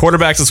so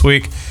quarterbacks this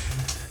week.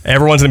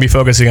 Everyone's gonna be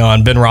focusing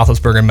on Ben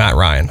Roethlisberger and Matt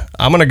Ryan.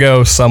 I'm gonna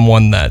go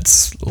someone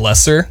that's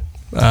lesser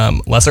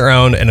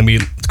owned, and it'll be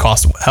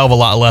cost a hell of a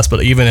lot less,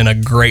 but even in a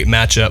great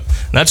matchup.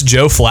 And that's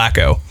Joe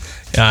Flacco.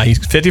 He's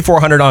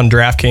 5,400 on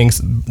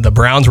DraftKings. The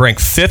Browns rank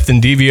 5th in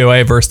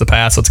DVOA versus the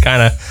pass, so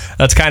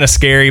that's kind of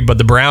scary. But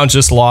the Browns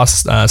just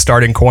lost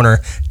starting corner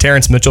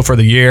Terrence Mitchell for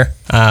the year.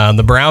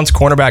 The Browns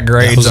cornerback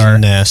grades was a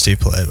nasty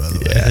play, by the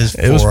way.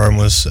 His forearm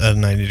was at a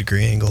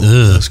 90-degree angle.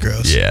 It was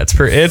gross. Yeah,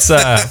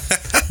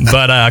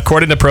 but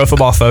according to Pro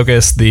Football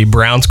Focus, the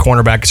Browns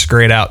cornerbacks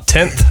grade out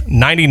 10th,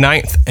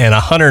 99th, and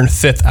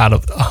 105th out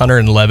of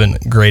 111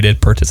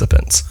 graded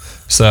participants.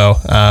 So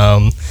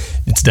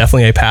it's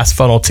definitely a pass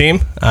funnel team.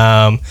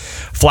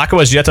 Flacco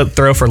has yet to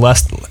throw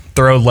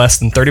less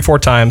than 34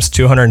 times,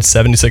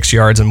 276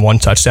 yards, and 1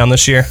 touchdown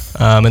this year.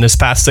 In his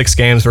past 6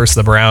 games versus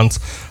the Browns,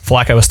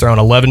 Flacco has thrown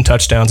 11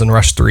 touchdowns and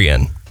rushed 3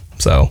 in.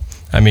 So,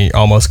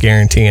 almost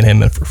guaranteeing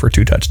him for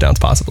 2 touchdowns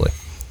possibly.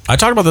 I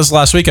talked about this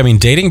last week.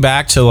 Dating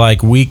back to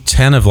like week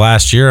 10 of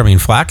last year,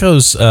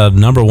 Flacco's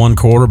number 1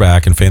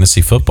 quarterback in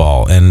fantasy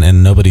football,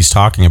 and nobody's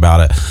talking about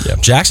it.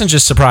 Yep. Jackson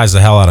just surprised the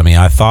hell out of me.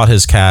 I thought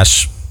his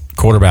cash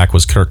quarterback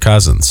was Kirk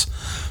Cousins.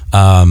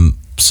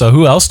 So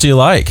who else do you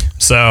like?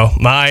 So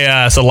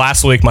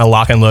last week my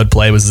lock and load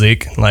play was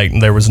Zeke. Like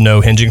there was no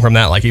hinging from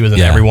that. Like he was in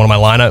every one of my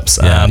lineups.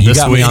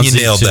 This week you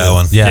nailed that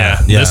one.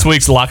 Yeah. This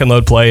week's lock and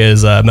load play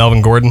is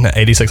Melvin Gordon at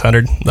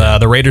 8,600.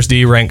 The Raiders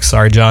D ranks,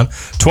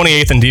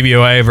 28th in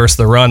DVOA versus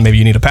the run. Maybe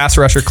you need a pass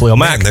rusher, Khalil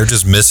Mack. They're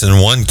just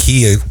missing one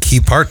key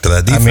part to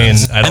that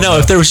defense. I know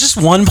if there was just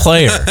one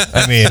player,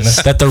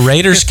 that the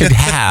Raiders could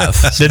have,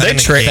 did they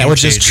trade that would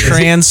just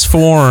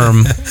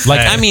transform?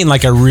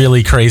 Like a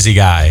really crazy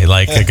guy,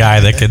 like a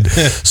guy that could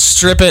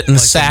strip it and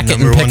sack it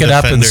and pick it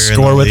up and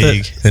score with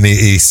it. And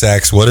he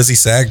sacks. What does he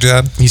sack,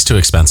 John? He's too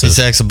expensive. He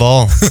sacks a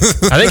ball.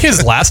 I think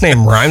his last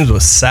name rhymes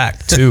with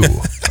sack too.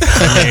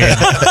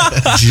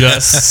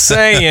 Just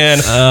saying.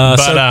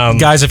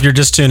 Guys, if you're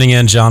just tuning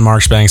in, John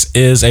Marksbanks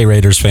is a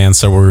Raiders fan,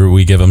 so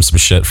we give him some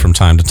shit from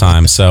time to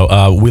time.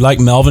 So we like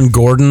Melvin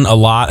Gordon a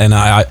lot, and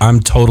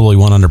I'm totally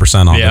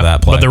 100% onto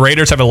that play. But the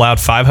Raiders have allowed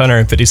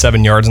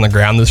 557 yards on the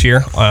ground this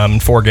year in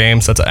 4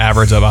 games. That's an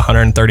average of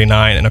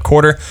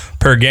 139.25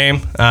 per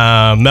game.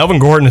 Melvin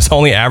Gordon is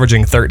only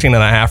averaging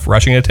 13.5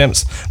 rushing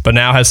attempts, but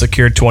now has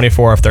secured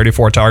 24 of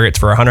 34 targets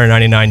for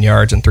 199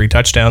 yards and 3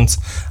 touchdowns.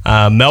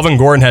 Melvin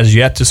Gordon has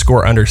yet to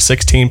score under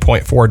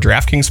 16.4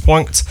 DraftKings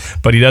points,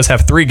 but he does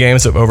have 3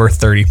 games of over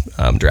 30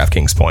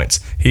 DraftKings points.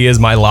 He is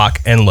my lock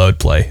and load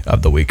play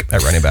of the week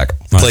at running back.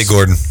 Nice. Play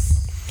Gordon.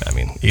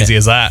 Easy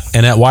as that.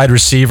 And at wide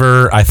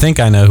receiver, I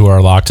think I know who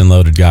our locked and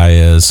loaded guy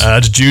is.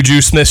 It's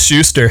Juju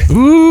Smith-Schuster.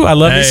 Ooh, I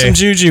love me some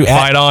Juju.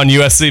 Fight on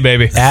USC,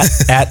 baby.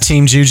 At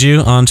Team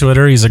Juju on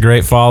Twitter. He's a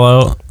great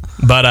follow.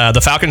 But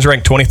the Falcons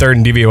ranked 23rd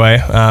in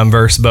DVOA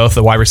versus both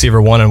the wide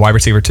receiver 1 and wide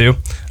receiver 2.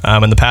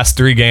 In the past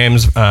 3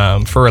 games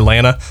for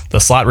Atlanta, the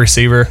slot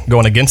receiver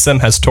going against them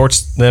has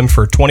torched them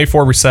for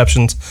 24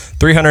 receptions,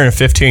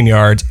 315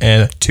 yards,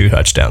 and 2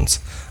 touchdowns.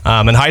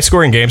 In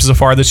high-scoring games so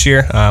far this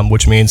year,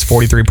 which means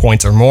 43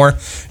 points or more,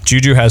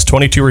 Juju has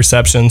 22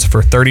 receptions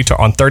for 30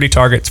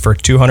 targets for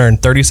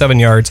 237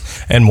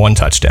 yards and 1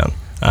 touchdown.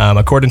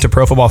 According to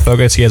Pro Football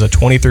Focus, he has a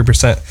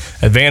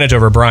 23% advantage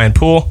over Brian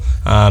Poole.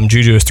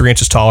 Juju is 3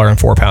 inches taller and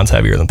 4 pounds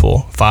heavier than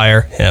Poole.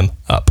 Fire him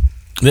up.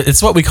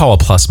 It's what we call a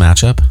plus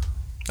matchup.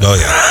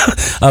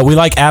 Oh yeah. We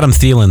like Adam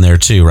Thielen there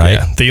too, right?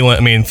 Yeah, Thielen.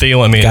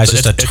 I mean, guy's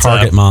just a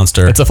target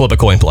monster. It's a flip a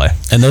coin play.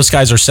 And those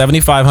guys are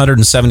 7,500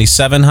 and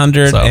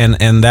 7,700, So-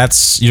 and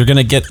that's you're going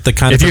to get the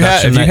kind of If you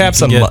production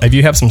if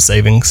you have some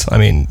savings, I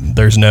mean,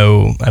 there's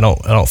no. I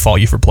don't fault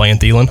you for playing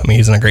Thielen. I mean,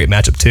 he's in a great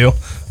matchup too.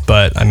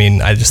 But I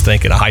mean, I just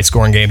think in a high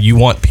scoring game, you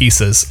want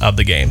pieces of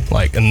the game.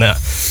 Like, and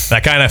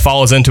that kind of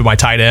follows into my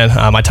tight end.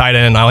 My tight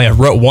end, I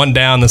only wrote one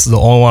down. This is the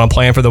only one I'm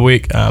playing for the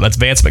week. That's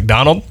Vance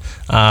McDonald.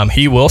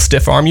 He will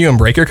stiff arm you and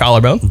break your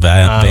collarbone.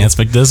 Vance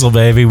McDizzle,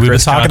 baby. We've been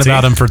talking Conte.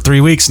 about him for 3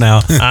 weeks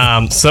now.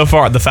 So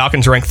far, the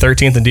Falcons rank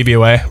 13th in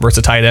DVOA versus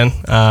a tight end.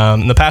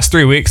 In the past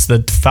 3 weeks,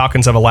 the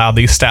Falcons have allowed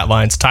these stat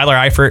lines. Tyler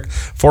Eifert,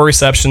 4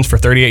 receptions for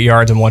 38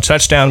 yards and 1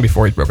 touchdown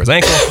before he broke his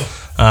ankle.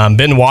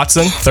 Ben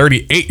Watson,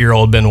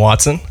 38-year-old Ben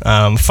Watson,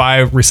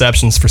 5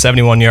 receptions for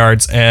 71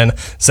 yards. And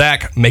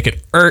Zach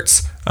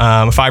Ertz,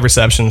 5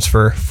 receptions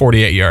for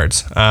 48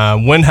 yards.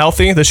 When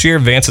healthy this year,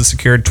 Vance has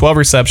secured 12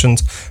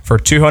 receptions for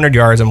 200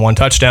 yards and 1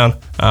 touchdown.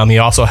 He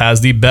also has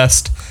the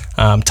best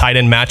tight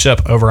end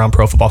matchup over on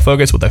Pro Football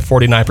Focus with a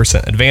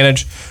 49%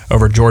 advantage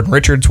over Jordan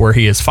Richards, where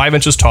he is 5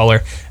 inches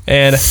taller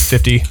and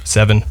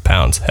 57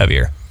 pounds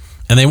heavier.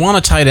 And they want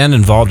a tight end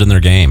involved in their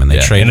game, and they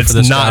trade and for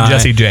this not guy.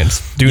 Jesse James.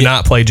 Do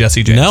not play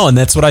Jesse James. No, and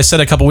that's what I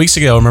said a couple weeks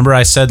ago. Remember,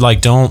 I said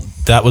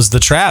that was the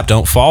trap.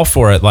 Don't fall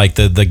for it. Like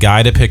the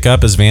guy to pick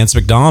up is Vance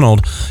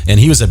McDonald, and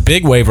he was a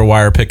big waiver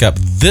wire pickup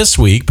this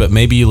week. But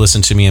maybe you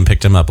listened to me and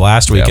picked him up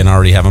last week and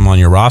already have him on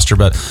your roster.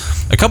 But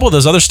a couple of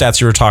those other stats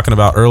you were talking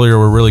about earlier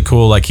were really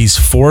cool. Like he's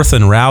fourth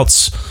in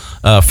routes.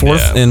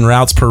 In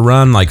routes per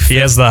run, like he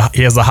has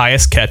the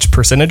highest catch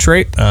percentage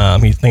rate.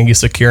 He's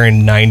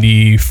securing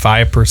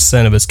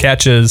 95% of his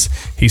catches.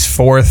 He's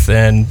 4th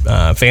in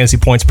fantasy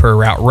points per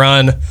route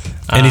run,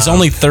 and he's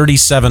only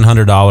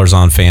 $3,700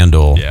 on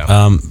FanDuel.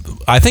 Yeah.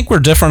 I think we're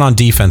different on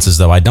defenses,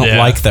 though. I don't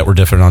like that we're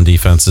different on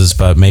defenses,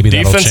 but maybe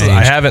that'll change.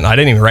 I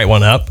didn't even write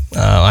one up.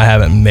 I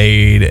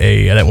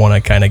didn't want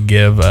to kind of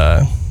give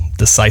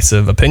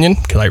decisive opinion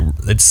because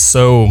it's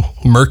so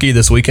murky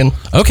this weekend.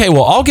 Okay,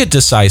 well, I'll get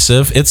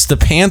decisive. It's the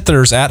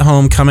Panthers at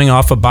home coming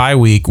off a bye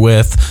week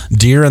with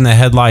deer in the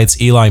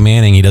headlights Eli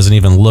Manning. He doesn't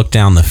even look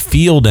down the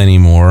field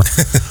anymore.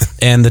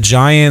 And the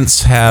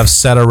Giants have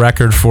set a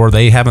record for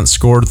they haven't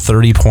scored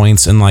 30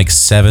 points in like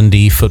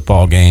 70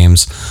 football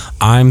games.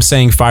 I'm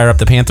saying fire up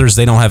the Panthers.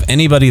 They don't have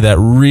anybody that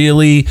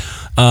really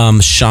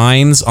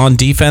shines on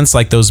defense,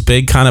 like those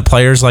big kind of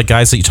players, like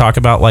guys that you talk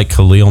about, like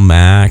Khalil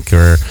Mack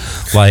or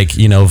like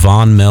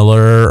Von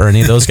Miller or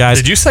any of those guys.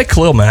 Did you say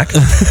Khalil Mack?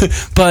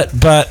 but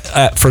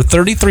for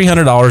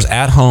 $3,300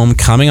 at home,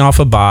 coming off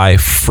a bye,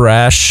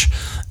 fresh.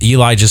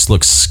 Eli just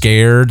looks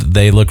scared.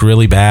 They look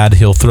really bad.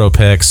 He'll throw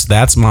picks.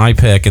 That's my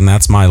pick, and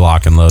that's my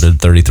lock and loaded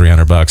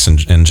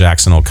 $3,300, and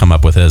Jackson will come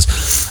up with his.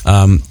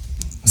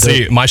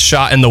 See, my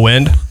shot in the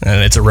wind,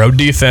 and it's a road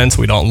defense.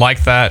 We don't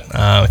like that.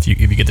 If you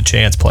get the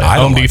chance, play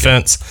home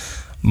defense.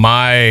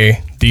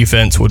 My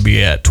defense would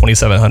be at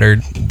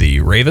 2,700. The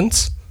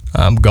Ravens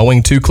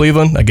going to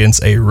Cleveland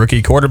against a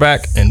rookie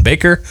quarterback in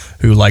Baker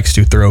who likes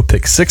to throw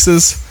pick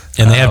sixes.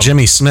 And they have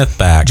Jimmy Smith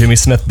back.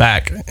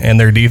 And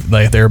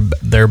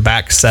their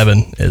back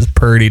 7 is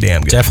pretty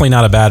damn good. Definitely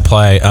not a bad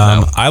play.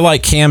 I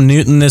like Cam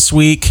Newton this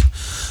week.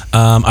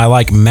 I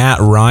like Matt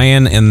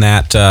Ryan in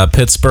that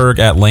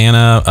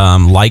Pittsburgh-Atlanta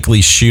likely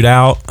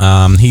shootout.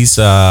 He's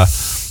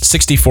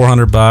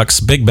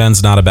 $6,400. Big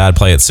Ben's not a bad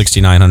play at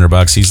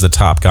 $6,900. He's the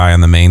top guy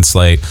on the main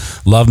slate.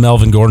 Love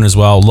Melvin Gordon as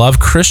well.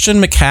 Love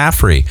Christian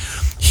McCaffrey.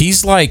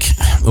 He's like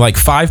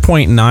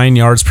 5.9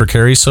 yards per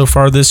carry so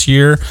far this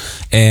year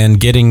and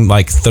getting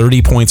like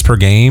 30 points per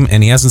game,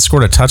 and he hasn't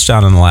scored a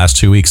touchdown in the last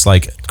 2 weeks.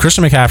 Like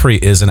Christian McCaffrey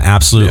is an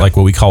absolute like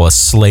what we call a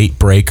slate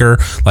breaker.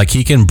 Like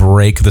he can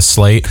break the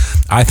slate.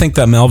 I think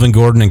that Melvin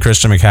Gordon and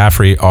Christian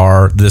McCaffrey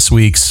are this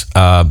week's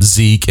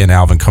Zeke and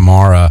Alvin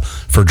Kamara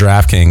for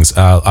DraftKings.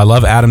 I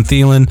love Adam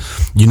Thielen.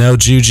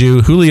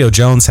 Juju. Julio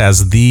Jones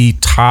has the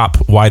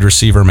top wide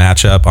receiver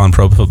matchup on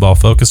Pro Football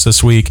Focus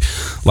this week.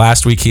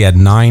 Last week he had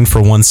 9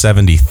 for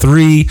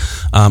 173.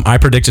 I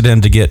predicted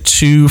him to get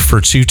 2 for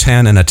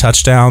 210 and a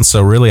touchdown.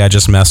 So really, I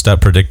just messed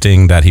up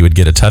predicting that he would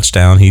get a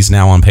touchdown. He's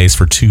now on pace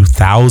for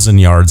 2,000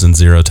 yards and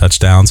 0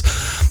 touchdowns.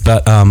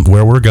 But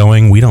where we're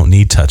going, we don't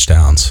need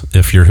touchdowns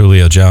if you're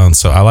Julio Jones.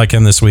 So I like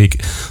him this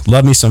week.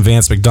 Love me some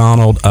Vance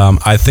McDonald.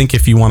 I think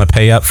if you want to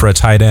pay up for a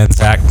tight end,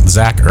 Zach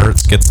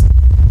Ertz gets.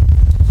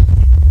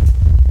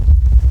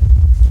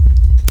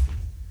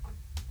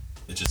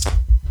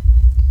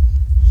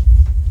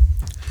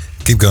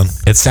 Keep going.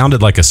 It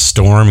sounded like a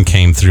storm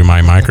came through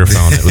my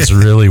microphone. It was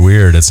really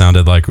weird. It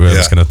sounded like it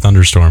was going to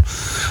thunderstorm.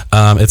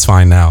 It's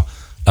fine now.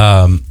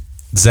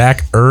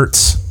 Zach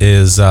Ertz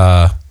is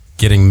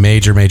getting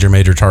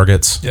major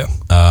targets. Yeah.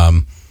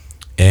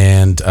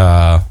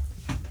 The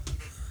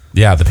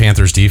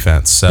Panthers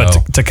defense. So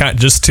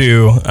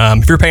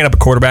if you're paying up a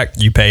quarterback,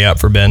 you pay up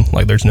for Ben.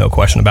 Like there's no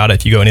question about it.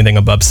 If you go anything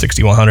above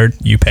 6,100,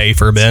 you pay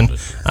for Ben.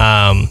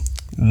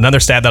 Another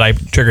stat that I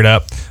triggered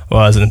up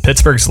was in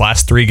Pittsburgh's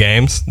last 3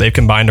 games, they've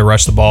combined to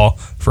rush the ball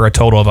for a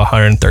total of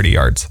 130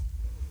 yards.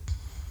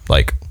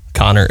 Like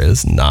Connor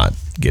is not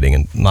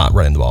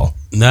running the ball.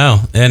 No,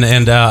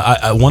 and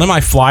one of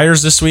my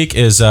flyers this week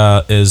is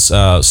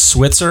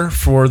Switzer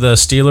for the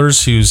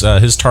Steelers, who's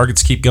his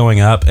targets keep going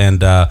up,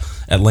 and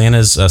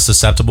Atlanta's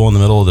susceptible in the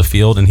middle of the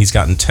field, and he's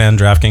gotten 10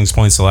 DraftKings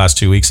points the last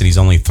 2 weeks, and he's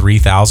only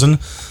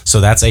 3,000.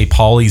 So that's a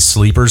Paulie's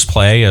sleepers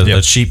play,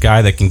 a cheap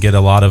guy that can get a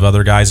lot of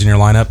other guys in your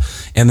lineup.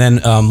 And then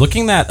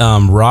looking at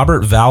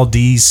Robert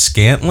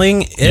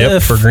Valdez-Scantling,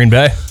 for Green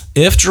Bay.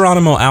 If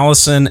Geronimo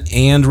Allison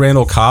and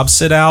Randall Cobb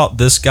sit out,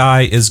 this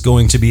guy is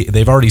going to be,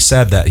 they've already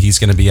said that he's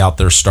going to be out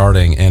there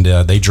starting, and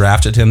they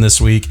drafted him this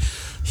week.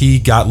 He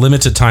got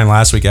limited time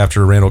last week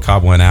after Randall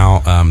Cobb went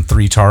out,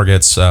 3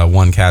 targets,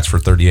 1 catch for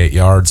 38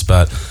 yards.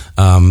 But,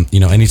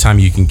 anytime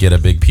you can get a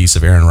big piece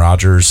of Aaron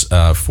Rodgers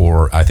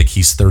for, I think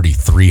he's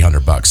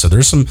 $3,300. So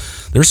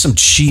there's some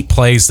cheap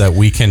plays that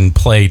we can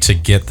play to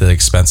get the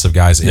expensive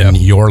guys in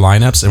your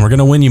lineups. And we're going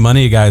to win you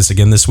money, guys.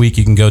 Again, this week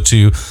you can go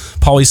to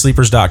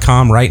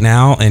paulysleepers.com right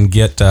now and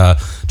get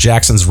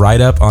Jackson's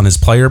write-up on his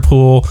player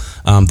pool.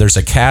 There's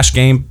a cash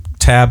game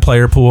tab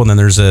player pool, and then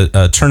there's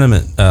a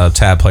tournament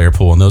tab player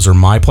pool, and those are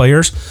my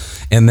players.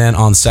 And then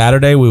on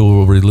Saturday we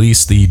will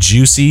release the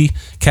juicy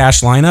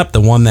cash lineup,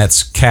 the one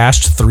that's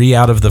cashed 3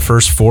 out of the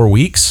first 4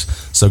 weeks.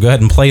 So go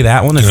ahead and play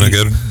that one. Doing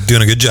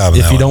a good job.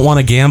 If you don't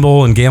want to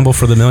gamble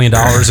for the $1 million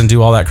and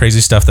do all that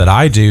crazy stuff that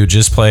I do,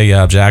 just play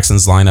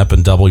Jackson's lineup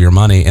and double your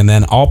money. And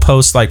then I'll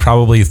post like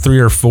probably 3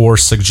 or 4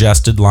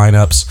 suggested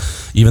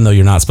lineups, even though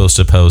you're not supposed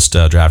to post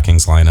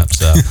DraftKings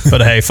lineups.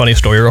 But hey, funny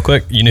story real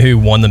quick. You know who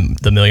won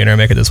the Millionaire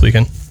Maker this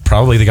weekend?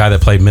 Probably the guy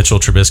that played Mitchell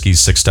Trubisky's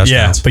 6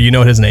 touchdowns. Yeah, but you know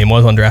what his name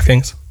was on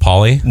DraftKings?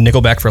 Paulie?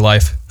 Nickelback for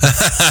life.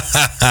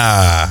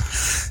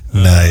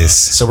 Nice.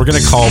 So we're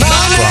gonna call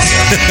Bronco.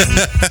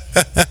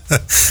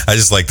 I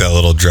just like that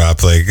little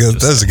drop. Like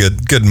that's a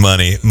good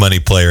money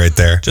play right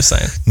there. Just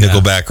saying.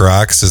 Nickelback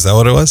rocks. Is that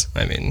what it was?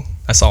 I mean,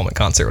 I saw him at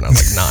concert when I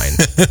was like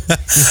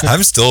 9.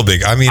 I'm still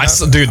big. I mean,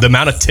 dude, the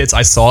amount of tits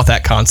I saw at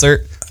that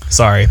concert.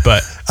 Sorry,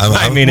 but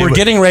we're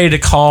getting ready to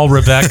call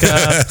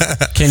Rebecca.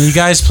 Can you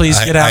guys please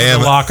get out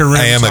of the locker room?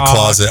 I am a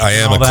closet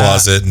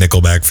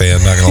Nickelback fan.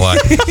 I'm not gonna lie.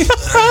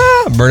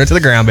 Burn it to the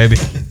ground, baby.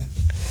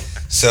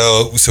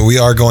 So we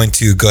are going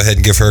to go ahead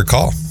and give her a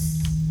call.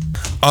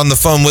 On the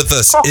phone with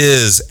us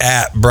is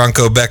at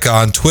Bronco Becca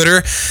on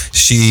Twitter.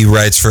 She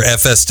writes for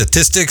FS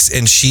Statistics,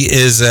 and she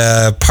is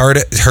her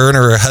and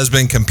her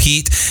husband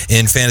compete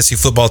in fantasy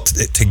football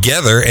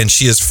together, and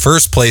she is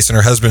first place and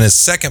her husband is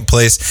second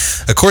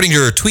place. According to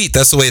her tweet,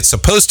 that's the way it's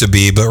supposed to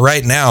be, but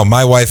right now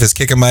my wife is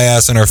kicking my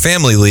ass in our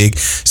family league.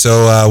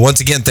 So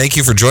once again, thank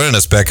you for joining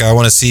us, Becca.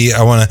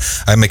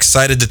 I'm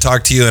excited to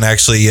talk to you and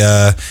actually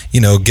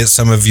get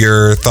some of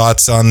your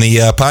thoughts on the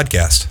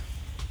podcast.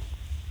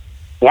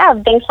 Yeah,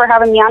 thanks for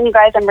having me on, you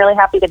guys. I'm really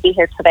happy to be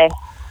here today.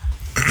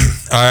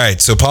 All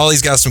right, so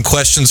Paulie's got some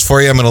questions for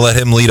you. I'm going to let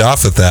him lead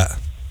off with that.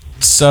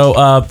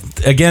 So,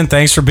 again,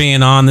 thanks for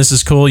being on. This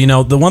is cool.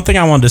 The one thing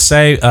I wanted to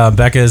say,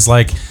 Becca, is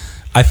I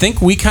think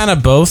we kind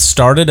of both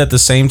started at the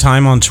same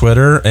time on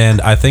Twitter,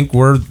 and I think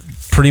we're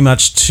pretty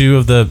much 2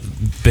 of the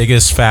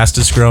biggest,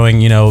 fastest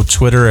growing,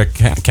 Twitter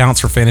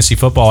accounts for fantasy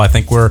football. I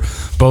think we're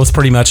both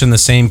pretty much in the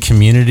same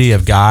community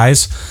of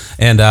guys.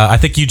 And I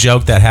think you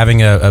joked that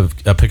having a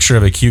picture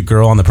of a cute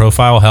girl on the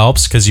profile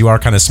helps because you are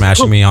kind of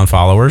smashing me on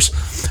followers.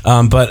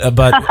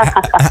 But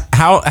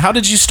how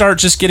did you start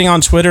just getting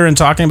on Twitter and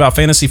talking about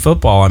fantasy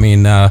football? I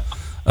mean,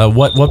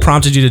 what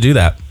prompted you to do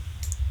that?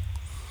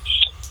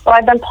 Well,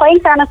 I've been playing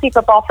fantasy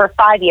football for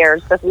 5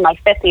 years. This is my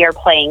 5th year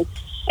playing.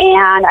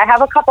 And I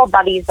have a couple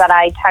buddies that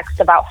I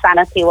text about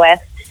fantasy with.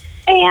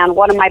 And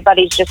one of my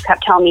buddies just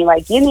kept telling me,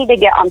 you need to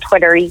get on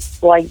Twitter. You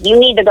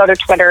need to go to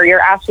Twitter.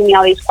 You're asking me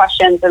all these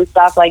questions and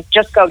stuff.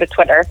 Just go to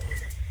Twitter.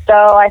 So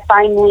I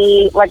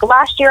finally,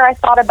 last year I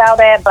thought about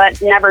it,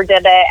 but never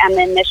did it. And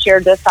then this year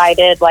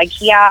decided,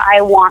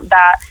 I want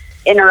that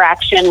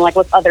interaction,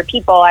 with other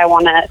people. I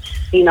want to,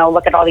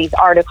 look at all these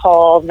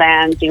articles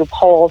and do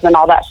polls and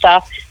all that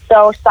stuff.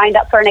 So signed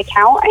up for an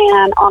account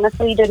and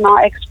honestly did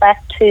not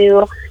expect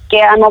to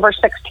I'm over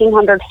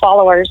 1,600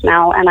 followers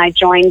now, and I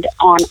joined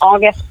on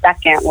August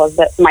 2nd was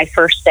my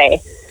first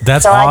day.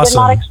 That's so awesome. I did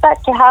not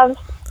expect to have...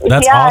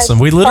 That's awesome.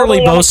 We literally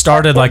totally both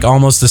started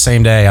almost the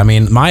same day. I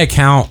mean, my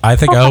account, I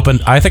think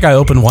I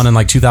opened one in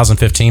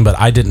 2015, but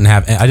I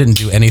didn't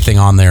do anything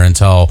on there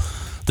until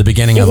the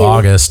beginning of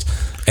August.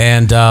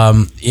 And,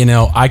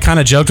 I kind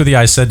of joked with you.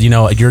 I said,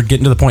 you're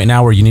getting to the point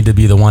now where you need to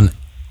be the one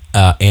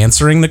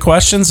answering the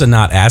questions and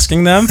not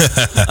asking them,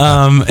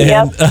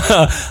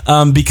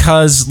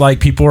 because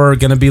people are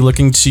going to be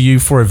looking to you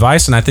for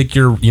advice, and I think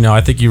you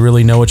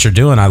really know what you're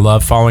doing. I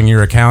love following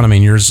your account. I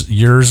mean, yours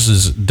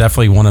is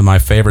definitely one of my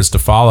favorites to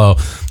follow.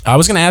 I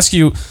was going to ask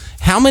you,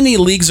 how many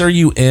leagues are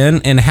you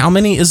in, and how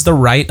many is the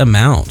right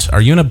amount?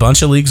 Are you in a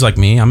bunch of leagues like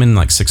me? I'm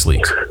in 6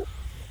 leagues.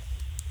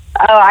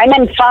 Oh, I'm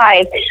in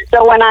 5.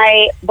 So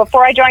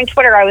before I joined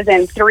Twitter, I was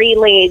in 3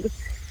 leagues.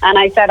 And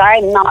I said,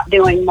 I'm not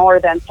doing more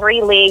than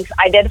 3 leagues.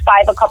 I did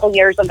 5 a couple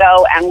years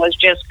ago and was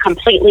just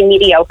completely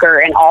mediocre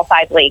in all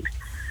 5 leagues.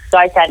 So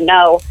I said,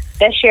 no,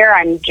 this year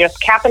I'm just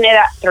capping it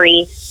at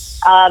 3.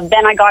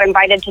 Then I got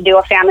invited to do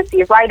a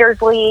fantasy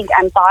writers league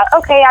and thought,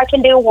 okay, I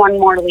can do one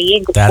more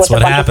league That's with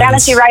what a bunch happens. of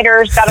fantasy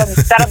writers.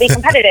 That'll be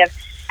competitive.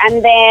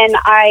 And then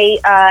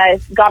I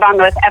got on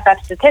with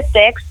FF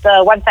Statistics,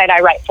 the website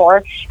I write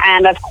for,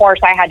 and of course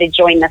I had to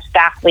join the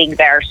staff league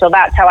there. So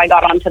that's how I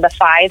got onto the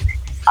 5.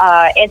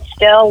 It's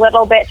still a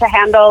little bit to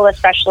handle,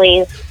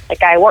 especially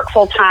like I work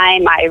full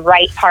time, I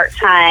write part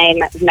time.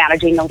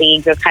 Managing the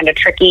leagues is kind of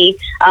tricky.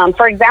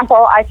 For example,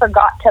 I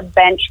forgot to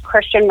bench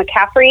Christian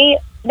McCaffrey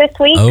this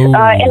week in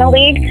a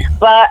league,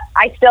 but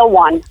I still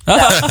won.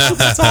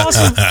 That's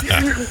awesome.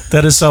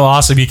 That is so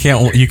awesome. You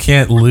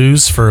can't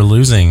lose for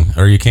losing,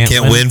 or you can't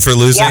win for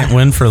losing. Can't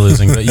win for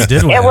losing, but you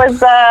did win. It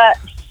was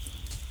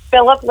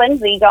Philip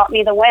Lindsay got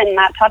me the win.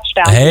 That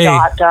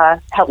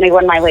touchdown helped me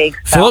win my league.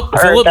 Philip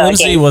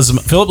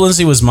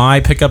Lindsay was my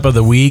pickup of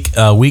the week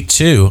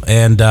 2,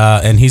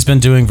 and he's been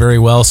doing very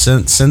well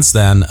since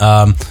then.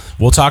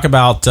 We'll talk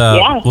about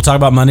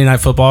Monday Night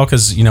Football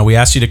because we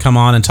asked you to come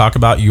on and talk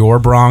about your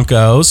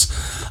Broncos,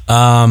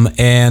 and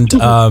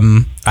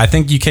I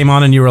think you came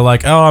on and you were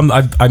like,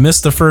 I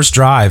missed the first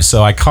drive,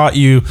 so I caught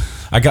you.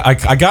 I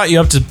got you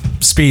up to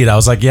speed. I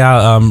was like,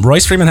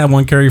 Royce Freeman had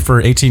 1 carry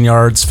for 18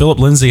 yards. Philip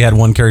Lindsay had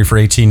 1 carry for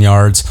 18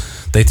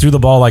 yards. They threw the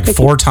ball like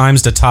 4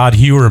 times to Todd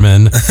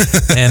Hewerman,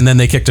 and then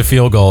they kicked a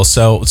field goal.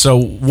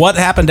 So what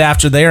happened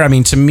after there? I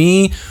mean, to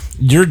me,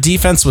 your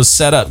defense was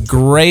set up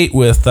great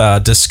with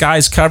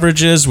disguise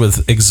coverages,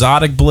 with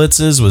exotic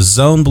blitzes, with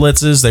zone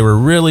blitzes. They were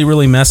really,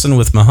 really messing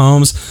with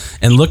Mahomes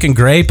and looking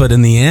great. But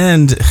in the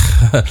end,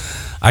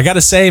 I got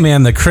to say,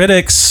 man, the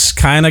critics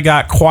kind of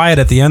got quiet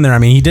at the end there. I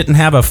mean, he didn't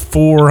have a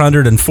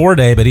 404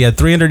 day, but he had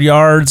 300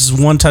 yards,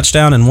 1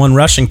 touchdown, and 1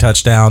 rushing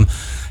touchdown.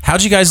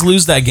 How'd you guys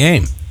lose that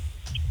game?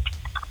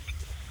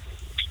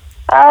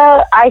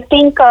 I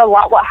think a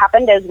lot what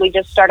happened is we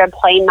just started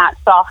playing that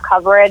soft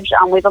coverage.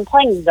 We've been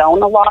playing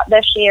zone a lot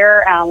this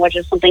year, which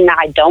is something that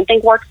I don't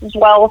think works as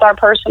well with our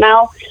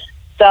personnel.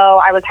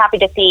 So I was happy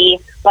to see,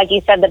 like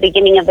you said, the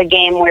beginning of the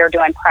game, we were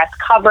doing press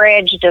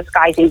coverage,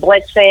 disguising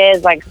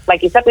blitzes.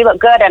 Like you said, we look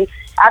good. And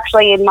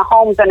actually,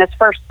 Mahomes in his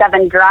first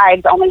 7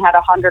 drives only had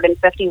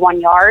 151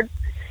 yards.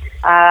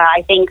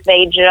 I think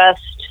they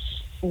just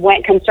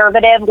went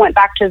conservative, went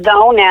back to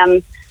zone,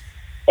 and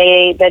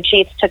the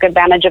Chiefs took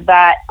advantage of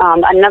that.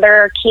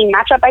 Another key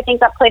matchup I think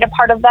that played a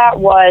part of that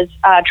was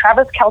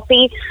Travis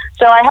Kelce.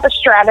 So I have a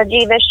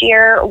strategy this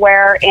year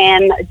where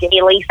in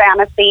daily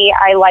fantasy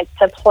I like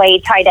to play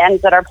tight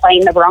ends that are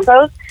playing the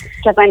Broncos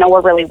because I know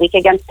we're really weak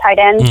against tight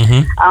ends.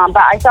 Mm-hmm.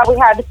 But I thought we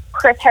had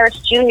Chris Harris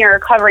Jr.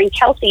 covering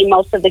Kelce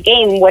most of the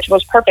game, which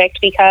was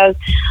perfect because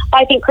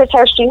I think Chris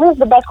Harris Jr. is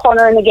the best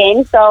corner in the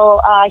game.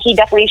 So he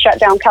definitely shut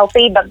down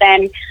Kelce, but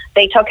then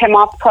they took him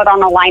off, put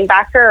on a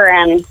linebacker,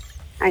 and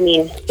I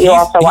mean,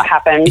 what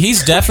happened.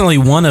 He's definitely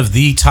one of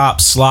the top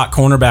slot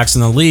cornerbacks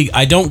in the league.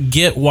 I don't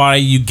get why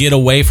you get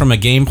away from a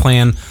game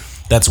plan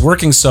that's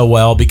working so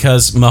well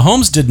because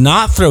Mahomes did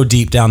not throw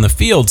deep down the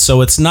field,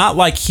 so it's not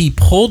like he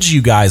pulled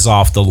you guys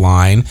off the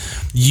line.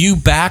 You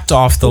backed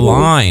off the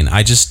line.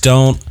 I just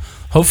don't.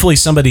 Hopefully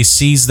somebody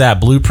sees that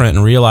blueprint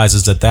and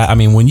realizes that I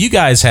mean, when you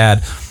guys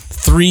had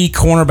 3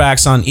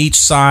 cornerbacks on each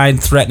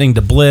side threatening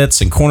to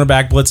blitz and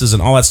cornerback blitzes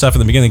and all that stuff in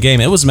the beginning of the game,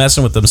 it was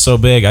messing with them so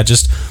big.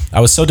 I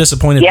was so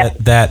disappointed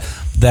that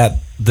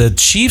the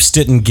Chiefs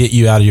didn't get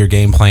you out of your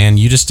game plan.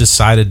 You just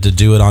decided to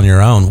do it on your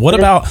own. What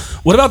about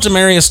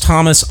Demaryius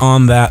Thomas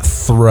on that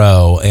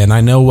throw? And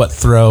I know what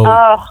throw.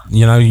 I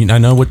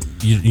know what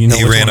you know.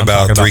 He ran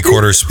about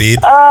 3/4 speed.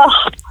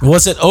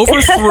 Was it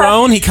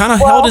overthrown? He kind of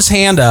held his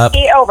hand up.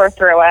 He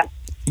overthrew it.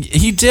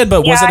 He did,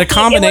 but was it a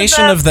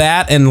combination of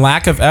that and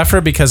lack of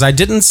effort? Because I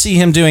didn't see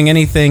him doing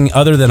anything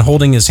other than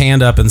holding his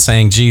hand up and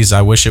saying, geez,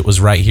 I wish it was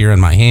right here in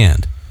my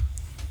hand.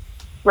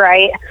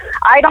 Right.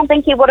 I don't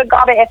think he would have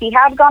got it if he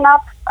had gone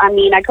up. I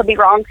mean, I could be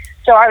wrong.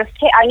 So I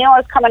knew I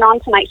was coming on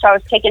tonight, so I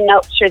was taking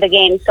notes through the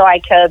game so I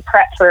could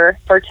prep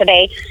for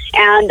today.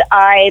 And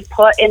I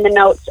put in the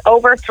notes,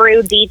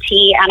 overthrew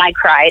DT, and I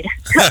cried.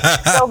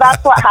 So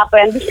that's what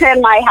happened in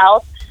my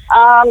house.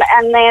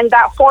 And then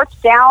that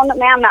 4th down,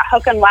 man, that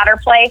hook and ladder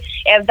play,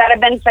 if that had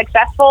been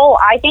successful,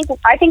 I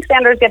think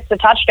Sanders gets the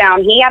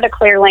touchdown. He had a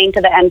clear lane to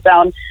the end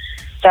zone.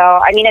 So,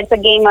 I mean, it's a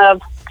game of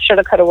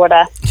shoulda, coulda,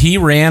 woulda. He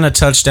ran a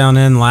touchdown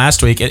in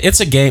last week. It's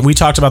a game. We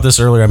talked about this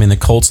earlier. I mean, the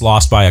Colts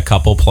lost by a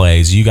couple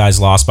plays. You guys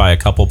lost by a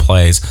couple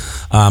plays.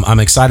 I'm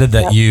excited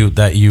that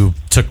you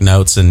took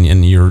notes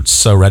and you're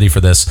so ready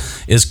for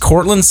this. Is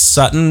Cortland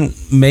Sutton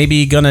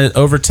maybe going to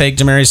overtake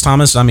Demaryius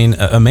Thomas? I mean,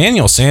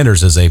 Emmanuel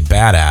Sanders is a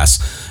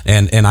badass,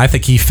 and I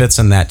think he fits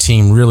in that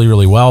team really,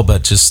 really well.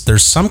 But just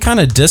there's some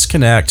kind of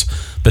disconnect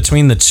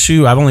between the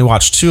two. I've only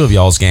watched 2 of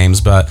y'all's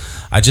games, but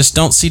I just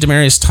don't see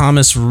Demaryius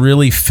Thomas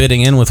really fitting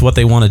in with what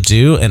they want to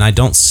do, and I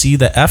don't see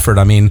the effort.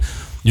 I mean,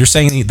 you're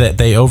saying that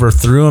they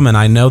overthrew him, and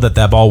I know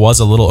that ball was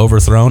a little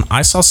overthrown.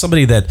 I saw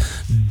somebody that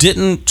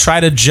didn't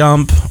try to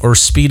jump or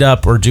speed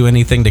up or do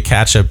anything to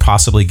catch a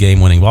possibly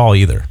game-winning ball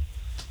either.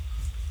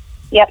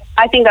 Yep,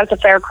 I think that's a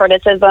fair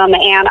criticism,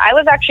 and I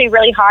was actually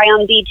really high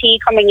on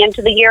DT coming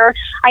into the year.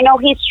 I know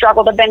he's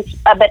struggled a bit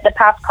the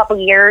past couple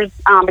of years.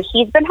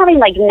 He's been having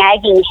like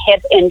nagging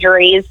hip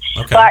injuries,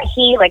 but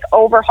he like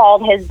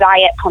overhauled his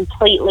diet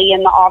completely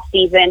in the off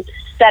season.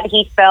 Said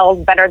he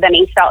feels better than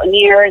he's felt in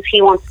years.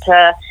 He wants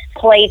to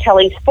play till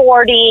he's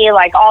 40,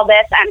 like all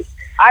this, and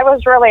I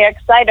was really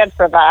excited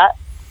for that.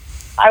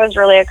 I was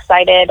really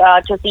excited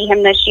to see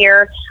him this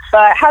year.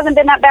 But hasn't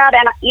been that bad.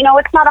 And, you know,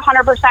 it's not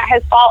 100%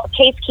 his fault.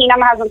 Case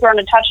Keenum hasn't thrown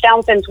a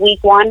touchdown since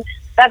week 1.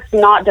 That's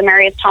not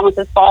Demaryius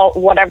Thomas's fault,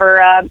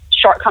 whatever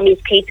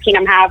shortcomings Case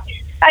Keenum have.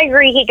 I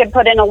agree he could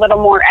put in a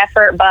little more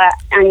effort, but,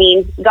 I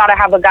mean, got to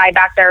have a guy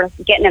back there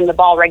getting him the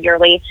ball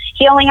regularly.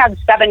 He only had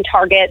 7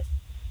 targets.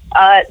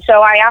 So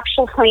I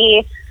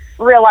actually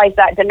realized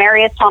that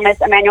Demaryius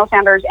Thomas, Emmanuel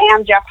Sanders,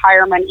 and Jeff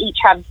Hireman each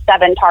had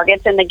 7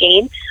 targets in the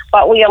game,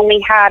 but we only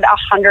had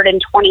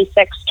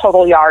 126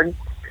 total yards.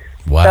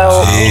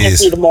 Wow. So we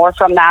just need more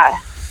from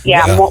that.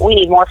 We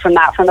need more from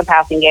that from the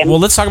passing game. Well,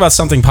 let's talk about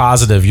something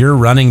positive. Your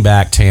running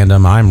back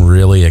tandem, I'm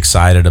really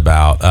excited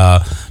about.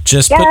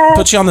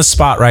 Put you on the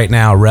spot right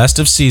now. Rest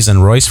of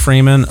season, Royce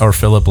Freeman or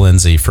Phillip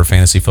Lindsay for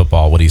fantasy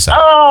football? What do you say?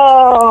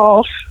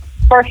 Oh,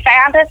 for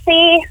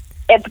fantasy,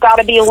 it's got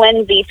to be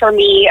Lindsay for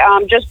me.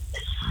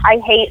 I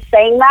hate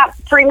saying that.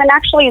 Freeman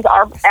actually is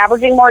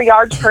averaging more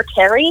yards per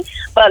carry,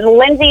 but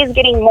Lindsay is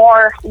getting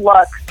more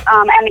looks.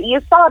 And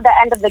you saw at the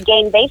end of the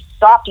game, they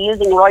stopped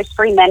using Royce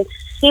Freeman.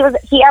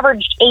 He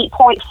averaged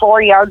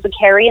 8.4 yards a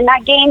carry in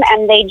that game,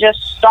 and they just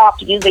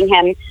stopped using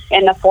him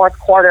in the fourth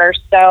quarter.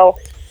 So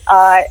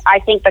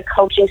I think the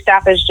coaching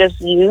staff is just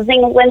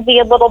using Lindsay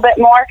a little bit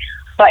more.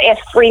 But if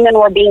Freeman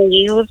were being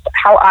used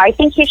how I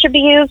think he should be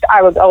used,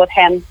 I would go with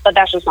him. But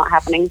that's just not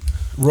happening.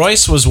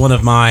 Royce was one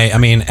of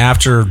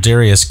after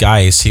Darius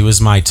Geis, he was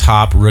my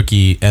top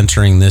rookie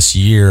entering this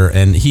year,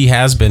 and he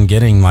has been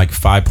getting like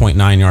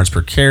 5.9 yards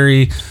per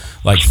carry,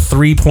 like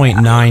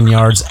 3.9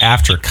 yards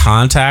after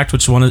contact,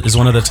 which is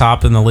one of the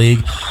top in the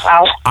league.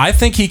 Wow. I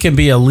think he can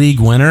be a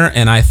league winner,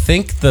 and I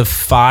think the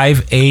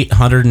 5'8",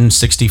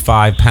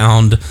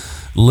 165-pound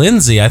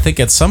Lindsay, I think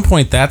at some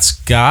point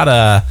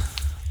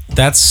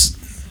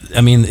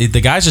the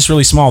guy's just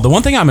really small. The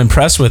one thing I'm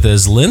impressed with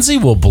is Lindsay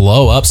will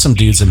blow up some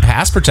dudes in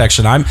pass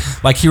protection.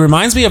 He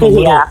reminds me of a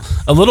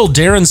little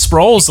Darren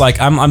Sproles. Like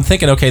I'm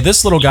thinking, okay,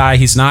 this little guy,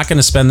 he's not going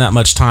to spend that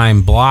much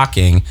time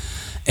blocking.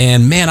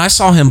 And man, I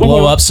saw him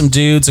blow up some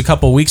dudes a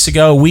couple weeks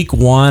ago. Week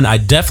 1, I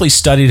definitely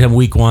studied him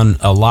week 1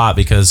 a lot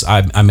because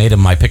I made him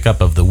my pickup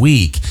of the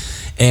week.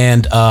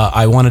 And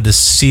I wanted to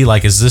see,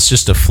 like, is this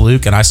just a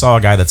fluke? And I saw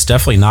a guy that's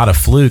definitely not a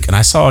fluke. And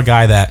I saw a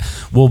guy that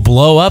will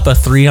blow up a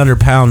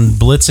 300-pound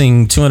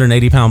blitzing,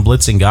 280-pound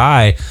blitzing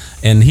guy,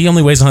 and he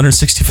only weighs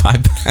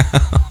 165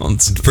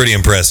 pounds. It's pretty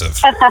impressive.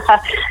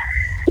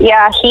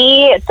 Yeah,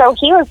 he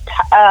was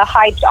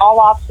hyped all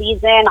off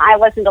season. I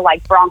listened to,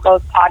 like,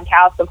 Broncos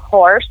podcasts, of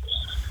course,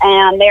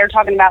 and they were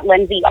talking about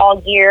Lindsay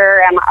all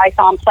year, and I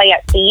saw him play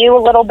at CU a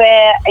little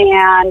bit,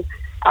 and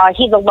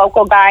he's a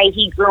local guy.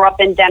 He grew up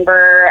in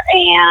Denver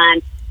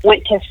and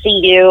went to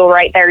CU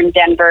right there in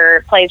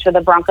Denver, plays for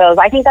the Broncos.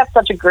 I think that's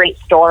such a great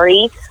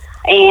story.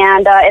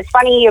 And it's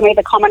funny you made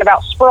the comment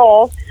about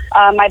Sproles.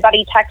 My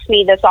buddy texted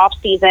me this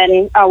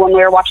offseason when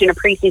we were watching a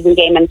preseason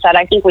game and said,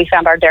 I think we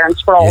found our Darren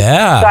Sproles.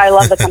 Yeah. So I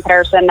love the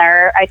comparison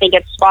there. I think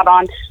it's spot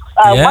on.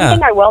 One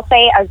thing I will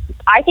say is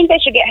I think they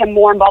should get him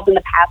more involved in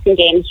the passing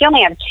game. He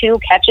only had 2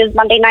 catches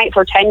Monday night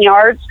for 10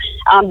 yards.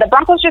 The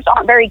Broncos just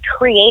aren't very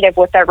creative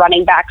with their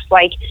running backs.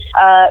 Like,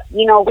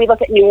 we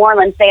look at New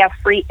Orleans, they have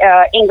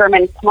Ingram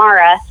and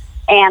Kamara,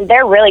 and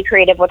they're really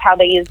creative with how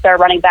they use their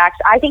running backs.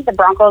 I think the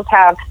Broncos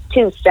have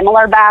 2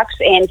 similar backs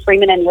in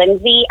Freeman and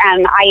Lindsay,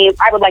 and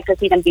I would like to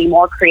see them be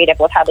more creative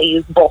with how they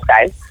use both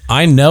guys.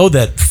 I know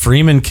that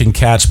Freeman can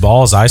catch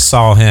balls. I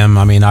saw him,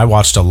 I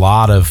watched a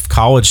lot of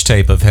college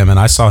tape of him, and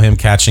I saw him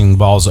catching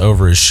balls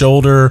over his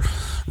shoulder,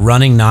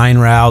 running 9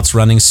 routes,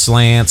 running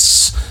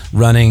slants,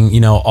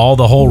 running, all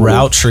the whole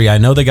route tree. I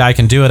know the guy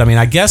can do it.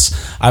 I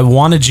guess I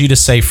wanted you to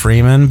say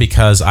Freeman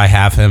because I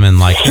have him in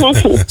like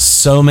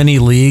so many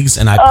leagues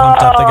and I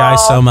pumped up the guy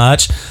so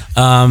much.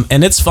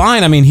 And it's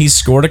fine. He's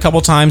scored a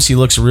couple times. He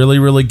looks really,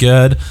 really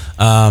good.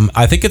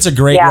 I think it's a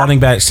great running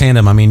back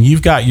tandem.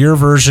 You've got your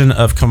version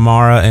of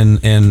Kamara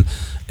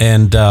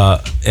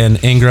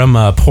and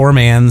Ingram, poor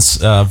man's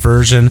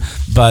version,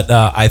 but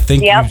I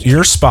think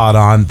you're spot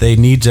on. They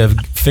need to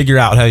figure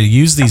out how to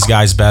use these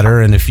guys better,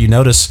 and if you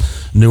notice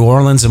New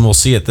Orleans, and we'll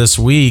see it this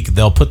week,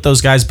 they'll put those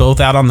guys both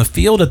out on the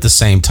field at the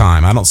same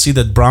time. I don't see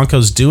the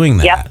Broncos doing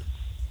that. Yep.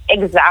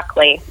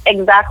 Exactly.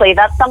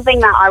 That's something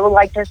that I would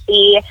like to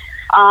see.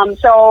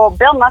 So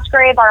Bill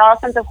Musgrave, our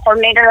offensive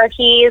coordinator,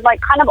 he's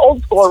like kind of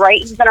old school, right?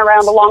 He's been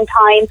around a long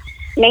time.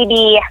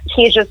 Maybe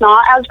he's just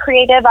not as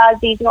creative as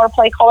these newer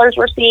play callers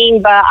we're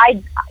seeing, but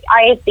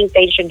I think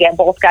they should get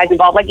both guys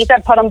involved. Like you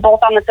said, put them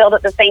both on the field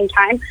at the same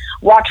time.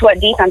 Watch what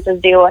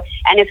defenses do.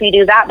 And if you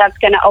do that, that's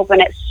going to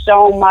open it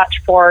so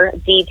much for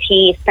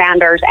DT,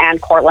 Sanders,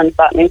 and Cortland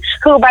Sutton,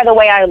 who, by the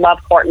way, I love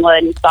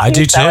Cortland Sutton. I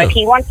do too. So if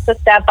he wants to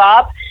step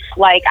up,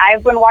 Like,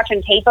 I've been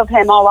watching tape of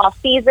him all off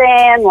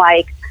season.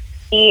 Like,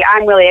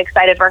 I'm really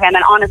excited for him.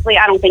 And honestly,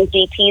 I don't think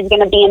GP is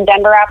going to be in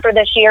Denver after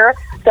this year.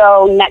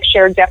 So next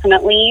year,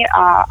 definitely,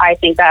 I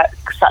think that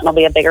Sutton will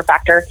be a bigger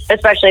factor,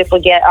 especially if we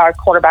get our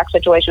quarterback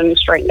situation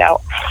straightened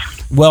out.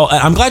 Well,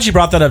 I'm glad you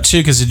brought that up,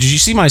 too, because did you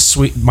see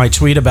my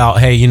tweet about,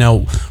 hey, you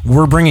know,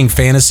 we're bringing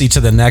fantasy to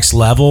the next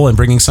level and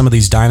bringing some of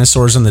these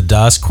dinosaurs in the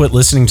dust. Quit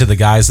listening to the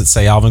guys that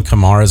say Alvin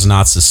Kamara is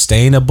not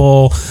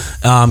sustainable.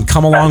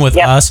 Come along with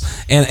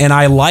us. And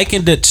I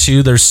likened it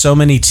to, there's so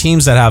many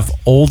teams that have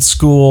old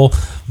school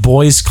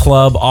boys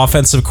club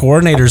offensive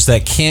coordinators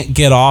that can't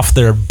get off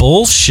their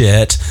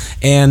bullshit.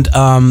 And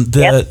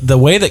the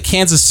way that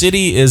Kansas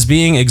City is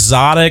being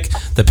exotic,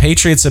 the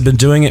Patriots have been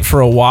doing it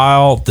for a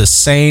while, the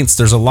Saints,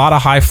 there's a lot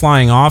of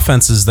high-flying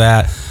offenses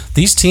that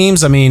these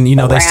teams, I mean, you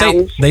know,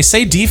 they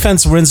say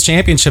defense wins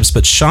championships,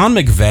 but Sean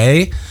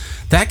McVay,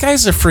 that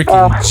guy's a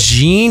freaking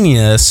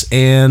genius,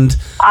 and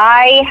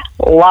I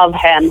love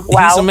him.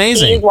 He's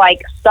amazing. He's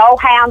like so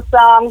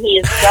handsome. He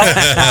is so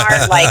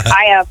smart. Like,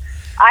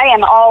 I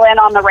am all in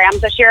on the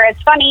Rams this year.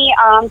 It's funny,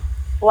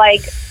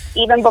 like,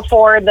 even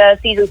before the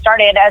season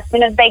started, as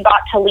soon as they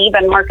got Talib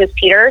and Marcus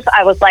Peters,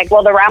 I was like,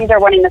 well, the Rams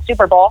are winning the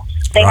Super Bowl.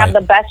 They have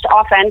the best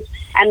offense.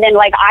 And then,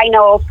 like, I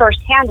know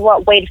firsthand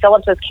what Wade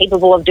Phillips is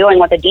capable of doing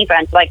with a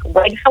defense. Like,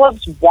 Wade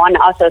Phillips won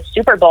us a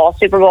Super Bowl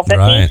 50.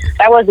 Right.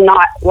 That was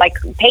not, like,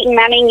 Peyton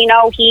Manning, you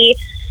know, he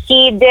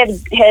did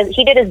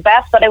his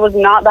best, but it was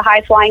not the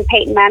high-flying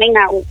Peyton Manning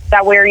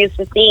that we're used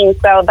to seeing.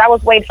 So that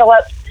was Wade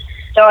Phillips.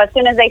 So as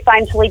soon as they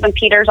signed Talib and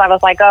Peters, I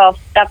was like, oh,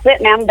 that's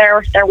it, man.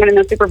 They're winning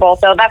the Super Bowl.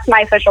 So that's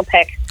my official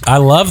pick. I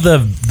love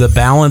the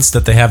balance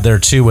that they have there,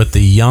 too, with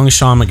the young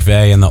Sean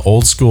McVay and the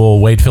old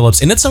school Wade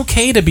Phillips. And it's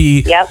okay to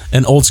be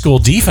an old school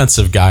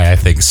defensive guy, I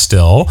think,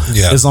 still,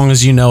 as long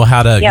as you know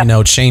how to, you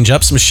know, change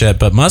up some shit.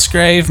 But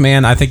Musgrave,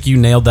 man, I think you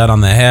nailed that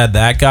on the head.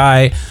 That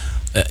guy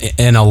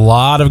and a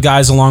lot of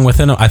guys along with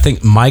him. I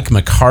think Mike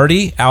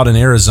McCarty out in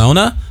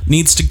Arizona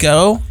needs to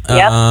go.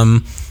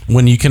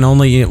 When you can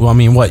only, well, I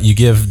mean, what, you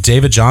give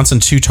David Johnson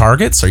 2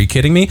 targets? Are you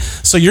kidding me?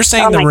 So you're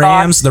saying the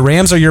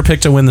Rams are your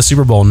pick to win the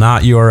Super Bowl,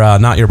 not your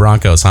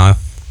Broncos, huh?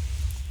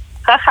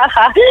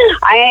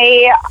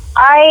 I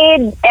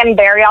am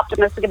very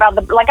optimistic about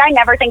I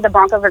never think the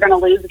Broncos are going to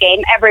lose a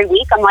game. Every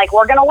week I'm like,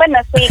 we're going to win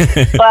this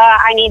week, but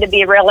I need to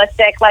be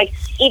realistic. Like,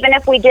 even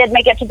if we did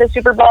make it to the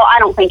Super Bowl, I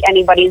don't think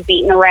anybody's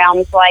beating the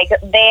Rams. Like,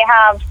 they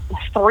have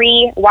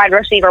 3 wide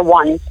receiver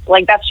ones.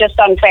 Like, that's just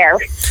unfair.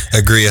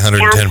 Agree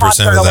 110% with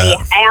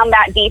that. And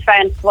that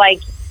defense,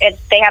 like,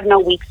 they have no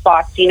weak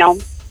spots, you know?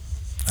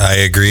 I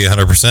agree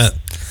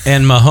 100%.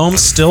 And Mahomes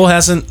still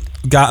hasn't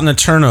gotten a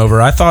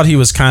turnover. I thought he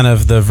was kind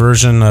of the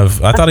version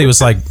of, I thought he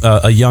was like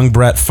a young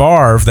Brett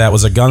Favre that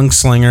was a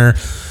gunslinger,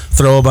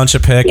 throw a bunch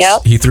of picks.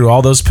 He threw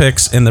all those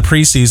picks in the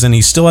preseason.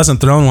 He still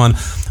hasn't thrown one.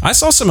 I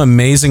saw some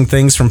amazing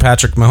things from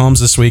Patrick Mahomes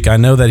this week. I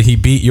know that he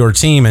beat your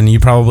team, and you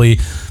probably,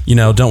 you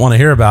know, don't want to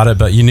hear about it,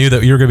 but you knew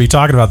that you were going to be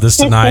talking about this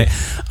tonight.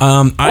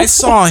 I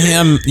saw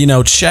him, you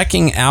know,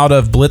 checking out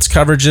of blitz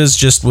coverages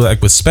just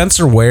with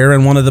Spencer Ware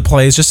in one of the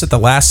plays. Just at the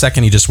last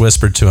second, he just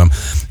whispered to him.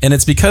 And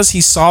it's because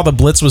he saw the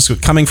blitz was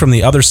coming from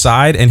the other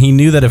side, and he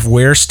knew that if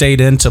Ware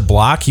stayed in to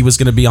block, he was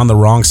going to be on the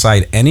wrong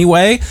side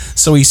anyway.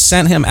 So he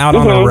sent him out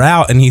on a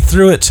route, and he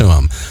threw it to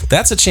him.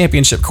 That's a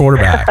championship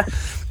quarterback.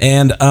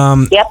 And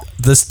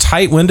this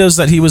tight windows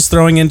that he was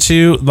throwing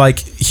into, like,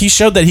 he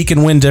showed that he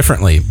can win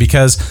differently,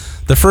 because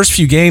the first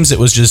few games it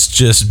was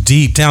just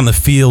deep down the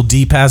field,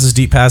 deep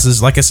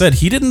passes. Like I said,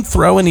 he didn't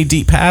throw any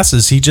deep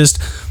passes. He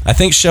just, I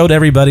think, showed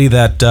everybody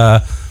that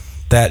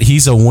that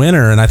he's a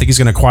winner, and I think he's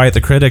going to quiet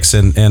the critics.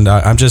 And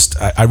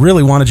I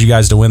really wanted you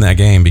guys to win that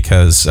game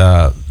because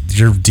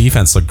your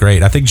defense looked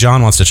great. I think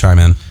John wants to chime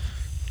in.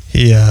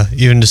 He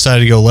even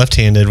decided to go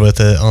left-handed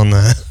with it on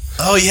the.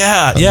 Oh,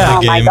 yeah.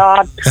 Oh, my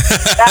God.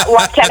 That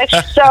left-handed.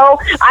 So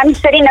I'm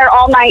sitting there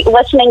all night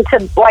listening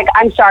to, like,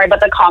 I'm sorry, but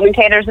the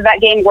commentators of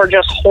that game were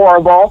just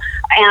horrible.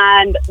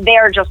 And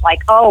they're just like,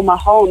 oh,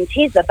 Mahomes,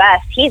 he's the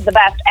best. He's the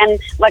best. And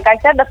like I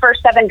said, the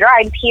first 7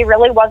 drives, he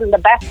really wasn't the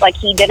best. Like,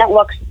 he didn't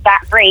look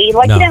that great.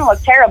 Like, he didn't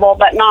look terrible,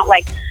 but not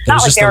like they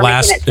were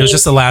making it. It was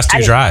just the last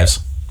 2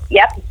 drives.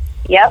 Yep.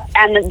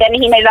 And then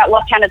he made that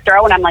left-handed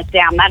throw, and I'm like,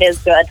 damn, that is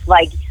good.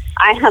 Like,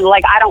 I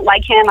don't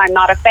like him. I'm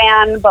not a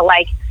fan, but,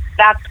 like,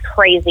 that's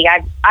crazy.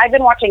 I've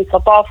been watching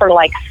football for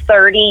like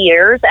 30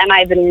 years, and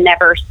I've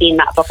never seen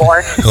that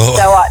before.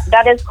 So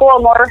that is cool.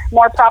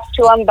 More props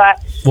to him.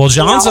 But well,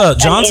 John's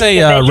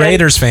a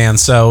Raiders fan,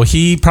 so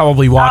he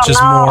probably watches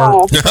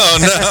more. Oh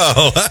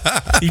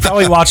no! He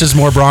probably watches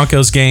more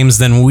Broncos games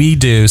than we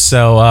do.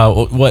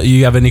 So, what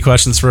you have any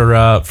questions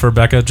for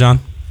Becca, John?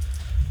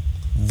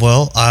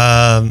 Well,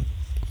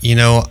 you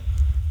know,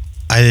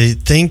 I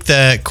think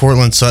that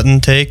Courtland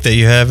Sutton take that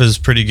you have is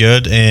pretty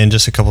good, and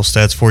just a couple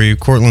stats for you.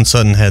 Courtland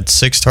Sutton had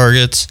 6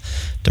 targets.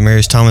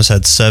 Demaryius Thomas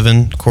had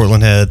 7.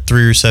 Courtland had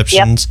 3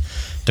 receptions.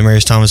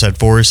 Demaryius Thomas had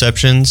 4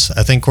 receptions.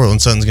 I think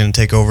Courtland Sutton's going to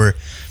take over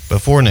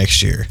before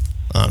next year,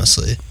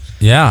 honestly.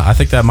 Yeah, I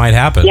think that might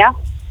happen. Yeah.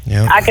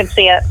 Yeah. I could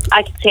see it.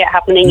 I could see it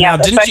happening. Now, Yeah,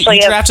 didn't especially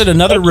you if drafted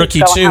another it keeps rookie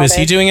going too? how Is it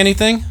he doing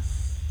anything?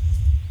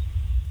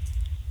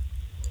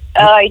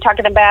 You're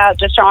talking about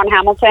Deshaun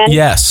Hamilton?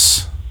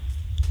 Yes.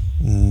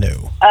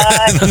 No.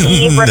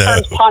 He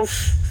returns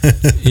punts.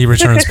 He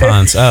returns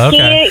punts. Oh,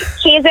 okay.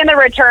 He's in the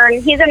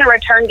return. He's in the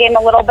return game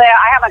a little bit.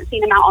 I haven't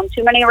seen him out on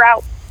too many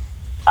routes.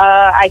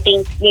 I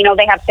think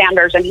they have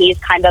Sanders, and he's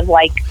kind of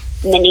like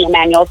mini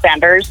Emmanuel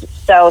Sanders.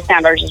 So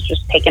Sanders is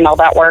just taking all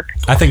that work.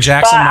 I think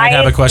Jackson But might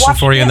have a question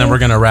for you, and then we're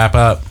going to wrap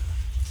up.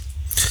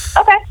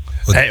 Okay.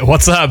 Hey,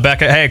 what's up,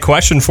 Becca? Hey, a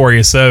question for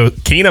you. So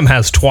Keenum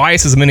has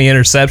twice as many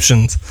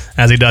interceptions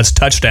as he does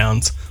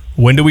touchdowns.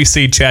 When do we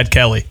see Chad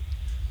Kelly?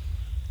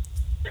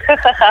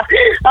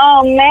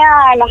 Oh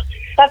man,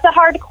 that's a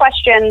hard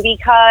question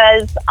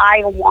because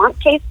I want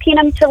Case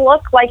Keenum to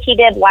look like he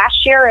did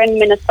last year in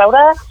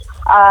Minnesota.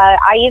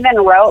 I even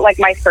wrote,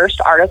 my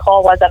first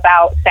article was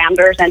about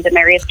Sanders and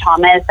Demaryius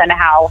Thomas and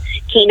how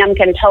Keenum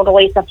can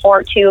totally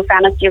support two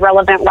fantasy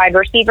relevant wide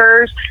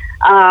receivers.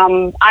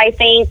 I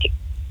think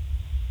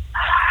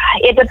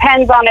it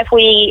depends on if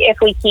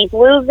we keep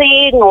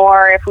losing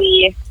or if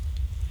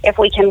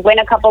we can win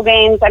a couple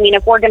games. I mean,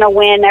 if we're going to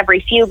win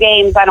every few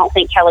games, I don't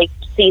think Kelly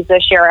sees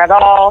this year at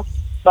all.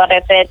 But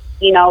if it's,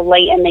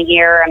 late in the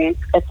year and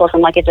it's looking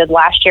like it did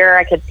last year,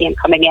 I could see him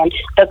coming in.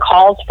 The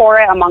calls for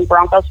it among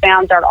Broncos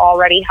fans are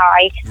already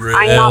high. Really?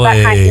 I'm not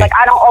that kind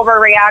I don't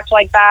overreact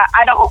like that.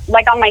 I don't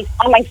on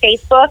my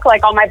Facebook,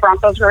 all my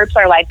Broncos groups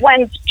are like,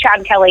 when's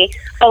Chad Kelly?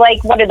 But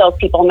what do those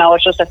people know?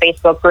 It's just a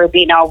Facebook group,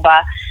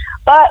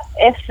 but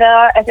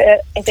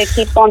if it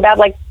keeps going bad,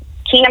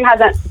 Keenum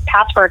hasn't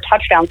passed for a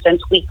touchdown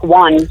since week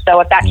 1. So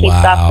if that keeps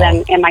up,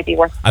 then it might be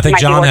worth. I think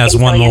John has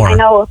one more. I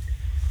know.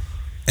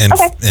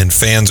 And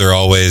fans are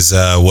always,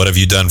 what have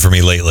you done for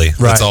me lately? Right.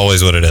 That's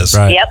always what it is.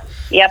 Right.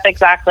 Yep,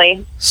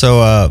 exactly.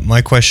 So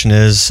my question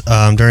is,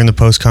 during the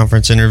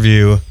post-conference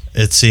interview,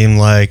 it seemed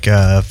like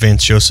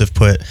Vance Joseph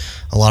put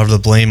a lot of the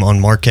blame on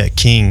Marquette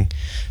King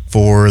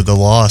for the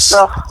loss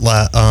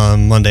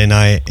on Monday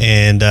night,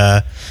 and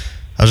I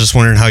was just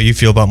wondering how you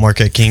feel about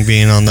Marquette King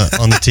being on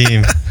the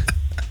team.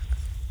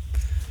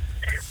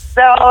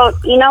 So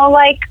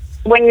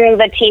when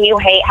the team you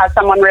hate has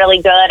someone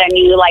really good and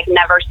you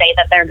never say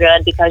that they're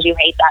good because you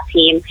hate that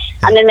team,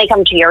 and then they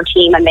come to your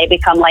team and they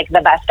become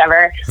the best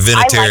ever. Vinatieri.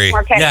 I like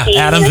Marquette King.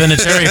 Adam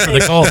Vinatieri for the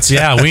Colts.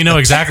 Yeah, we know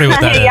exactly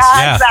what that is.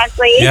 Yeah,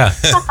 exactly. Yeah.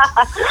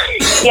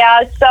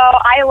 Yeah, so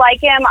I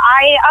like him.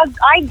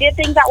 I did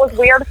think that was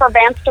weird for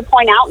Vance to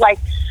point out,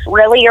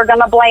 really, you're going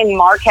to blame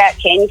Marquette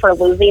King for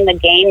losing the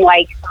game?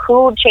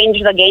 Who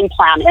changed the game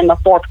plan in the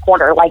fourth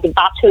quarter?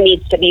 That's who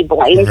needs to be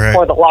blamed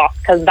for the loss,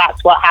 because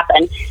that's what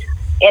happened.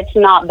 It's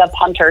not the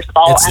punter's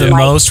fault. It's the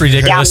most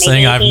ridiculous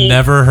thing. I've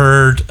never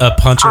heard a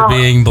punter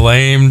being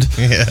blamed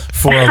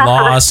for a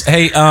loss.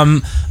 Hey,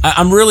 I'm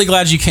really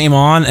glad you came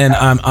on, and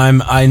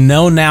I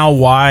know now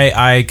why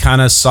I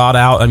kind of sought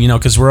out.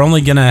 Because we're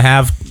only gonna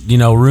have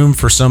room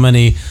for so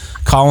many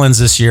call-ins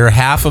this year.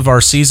 Half of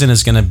our season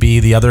is going to be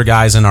the other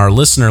guys in our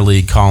listener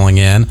league calling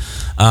in.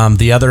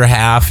 The other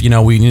half,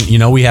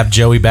 we have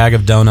Joey Bag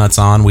of Donuts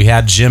on. We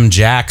had Jim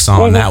Jacks on.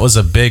 Mm-hmm. That was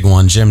a big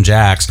one, Jim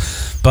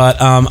Jacks. But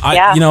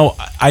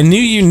I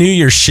knew you knew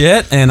your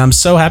shit, and I'm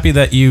so happy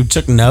that you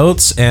took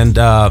notes and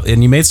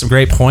you made some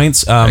great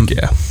points.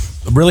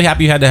 Really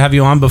happy to have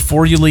you on.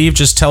 Before you leave,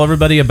 just tell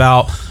everybody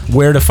about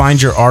where to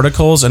find your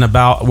articles and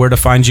about where to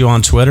find you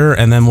on Twitter,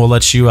 and then we'll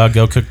let you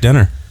go cook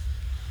dinner.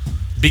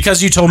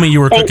 Because you told me you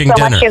were cooking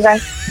dinner.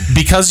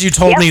 Because you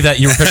told me that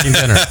you were cooking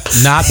dinner.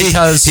 Not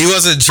because... He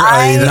wasn't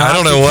trying. I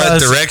don't know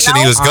what direction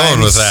he was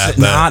going with that.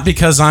 Not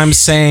because I'm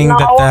saying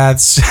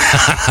that's...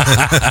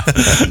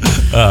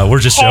 we're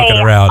just joking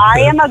around.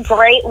 I am a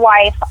great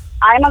wife.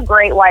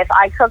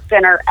 I cook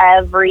dinner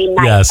every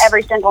night,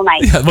 every single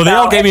night. Yeah, well, they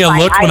all gave me a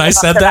look when I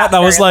said that, and I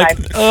was like,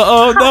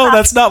 oh, no,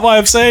 that's not why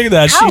I'm saying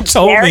that. She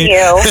told me.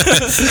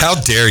 How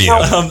dare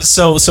you?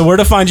 So where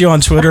to find you on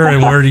Twitter,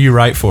 and where do you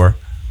write for?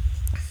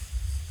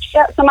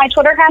 Yeah, so my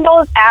Twitter handle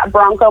is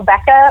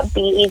 @BroncoBecca,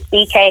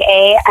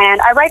 BECKA, and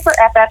I write for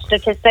FF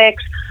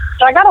Statistics.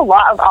 So I got a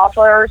lot of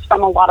offers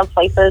from a lot of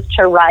places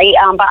to write,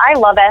 but I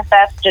love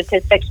FF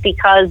Statistics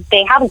because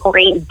they have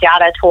great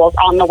data tools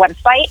on the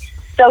website.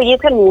 So you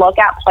can look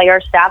at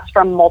player stats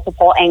from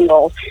multiple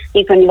angles.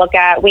 You can look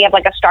at, we have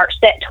a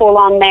start-sit tool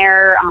on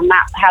there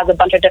that has a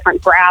bunch of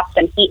different graphs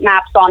and heat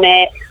maps on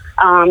it.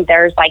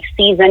 There's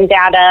season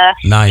data,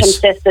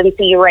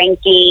 consistency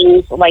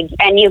rankings,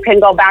 and you can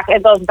go back.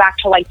 It goes back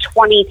to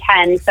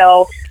 2010.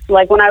 So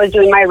when I was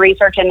doing my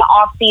research in the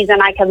off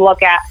season, I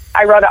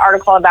wrote an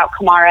article about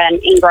Kamara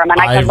and Ingram, and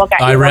I could look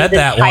at. I read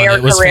that one.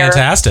 It was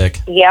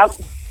fantastic. Yep.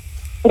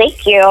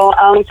 Thank you.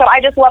 So I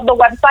just love the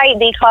website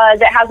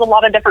because it has a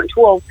lot of different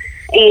tools.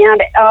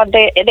 And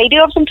they do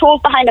have some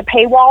tools behind a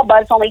paywall,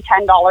 but it's only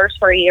 $10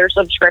 for a year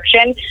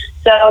subscription.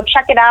 So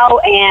check it out,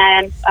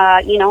 and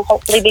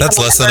hopefully become that's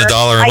less than $1 a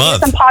month. I do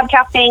some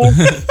podcasting.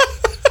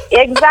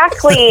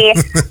 Exactly.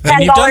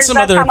 $10.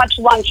 That's how much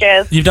lunch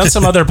is. You've done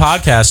some other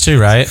podcasts too,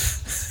 right?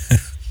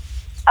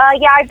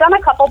 Yeah, I've done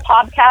a couple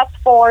podcasts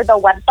for the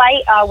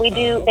website.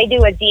 They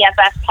do a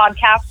DFS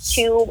podcast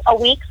 2 a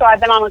week, so I've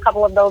been on a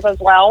couple of those as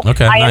well.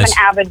 Okay, I am nice. an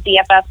avid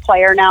DFS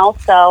player now,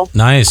 so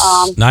Nice.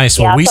 Well,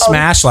 yeah, we so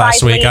smashed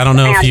last 5 week. I don't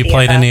know if leagues you and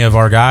played DFS. any of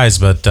our guys,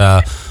 but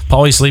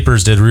Paulie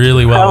Sleepers did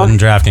really well in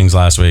DraftKings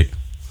last week.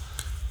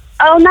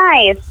 Oh,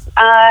 nice.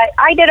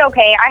 I did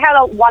okay. I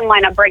had one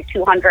lineup break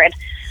 200,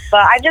 but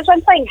I've just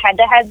been playing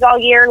head-to-heads all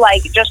year,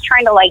 like just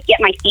trying to like get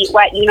my feet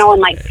wet,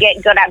 and like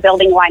get good at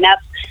building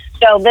lineups.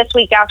 So this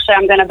week, actually,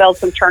 I'm going to build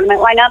some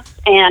tournament lineups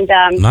and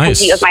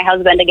compete with my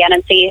husband again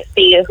and see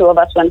who of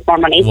us wins more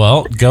money.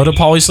 Well, go to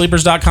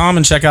polysleepers.com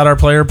and check out our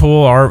player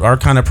pool. Our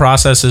kind of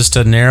process is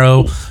to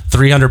narrow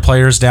 300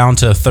 players down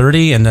to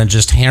 30 and then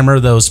just hammer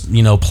those,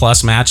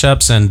 plus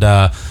matchups.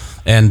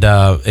 And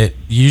it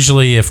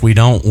usually, if we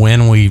don't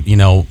win, we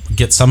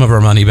get some of our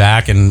money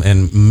back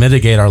and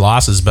mitigate our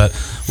losses. But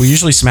we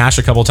usually smash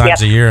a couple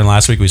times a year, and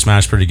last week we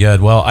smashed pretty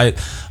good. Well, I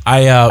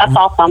That's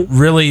awesome.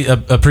 Really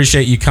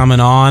appreciate you coming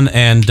on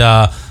and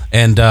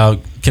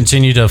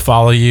continue to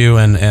follow you.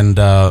 And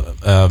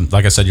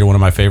like I said, you're one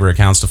of my favorite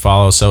accounts to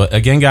follow. So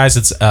again, guys,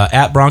 it's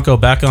at Bronco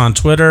Becca on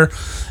Twitter.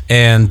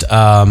 And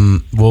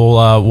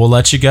we'll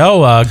let you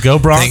go. Go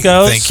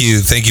Broncos!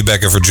 Thank you,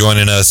 Becca, for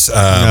joining us.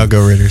 Now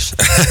go Raiders.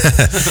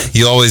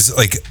 You always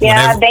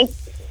Yeah,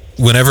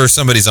 whenever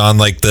somebody's on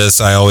like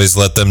this, I always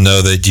let them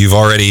know that you've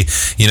already,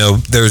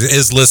 there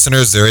is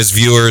listeners, there is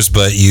viewers,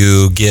 but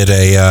you get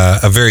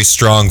a very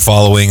strong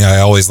following. I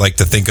always like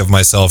to think of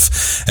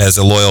myself as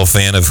a loyal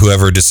fan of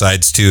whoever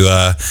decides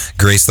to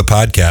grace the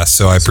podcast.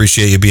 So I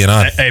appreciate you being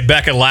on. Hey,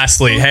 Becca,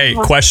 lastly,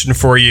 question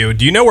for you.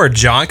 Do you know where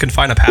John can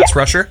find a pass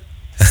rusher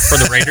for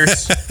the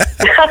Raiders?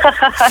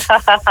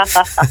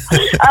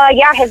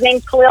 Yeah, his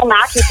name's Khalil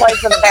Mack. He plays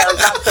for the Bears.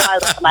 That's who I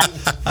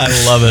recommend.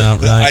 I love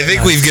it. I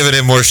think we've given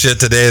him more shit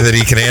today than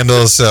he can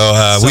handle.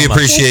 So we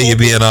appreciate you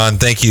being on.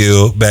 Thank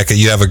you, Becca.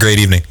 You have a great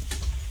evening.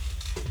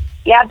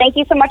 Yeah, thank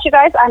you so much, you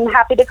guys. I'm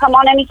happy to come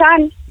on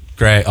anytime.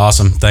 Great.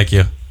 Awesome. Thank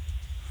you.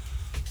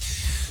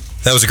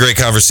 That was a great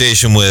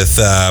conversation with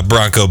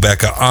Bronco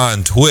Becca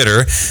on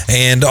Twitter.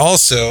 And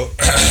also,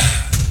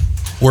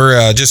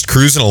 we're just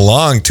cruising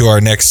along to our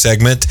next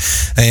segment.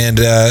 And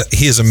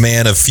he is a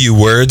man of few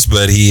words,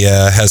 but he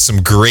has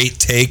some great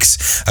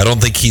takes. I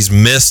don't think he's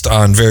missed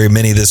on very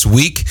many this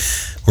week.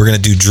 We're going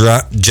to do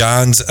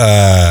John's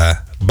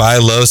buy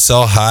low,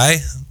 sell high.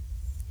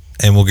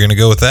 And we're going to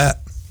go with that.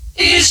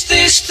 Is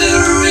this the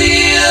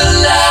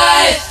real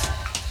life?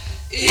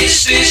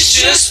 Is this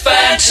just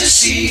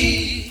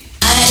fantasy?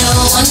 I don't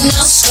want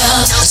no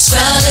scrub.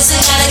 Scrub is a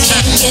guy that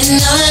can't get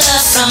no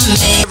love from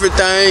me.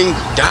 Everything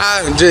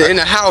died in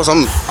the house.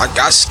 I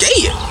got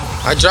scared.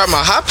 I dropped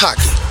my hot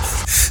pocket.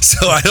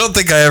 So I don't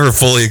think I ever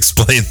fully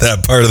explained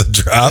that part of the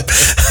drop.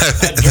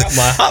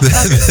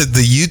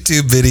 The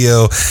YouTube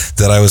video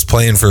that I was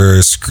playing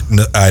for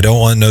I Don't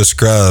Want No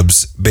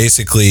Scrubs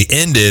basically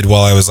ended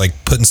while I was like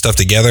putting stuff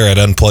together. I'd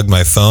unplugged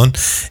my phone,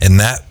 and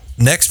that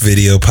next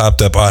video popped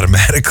up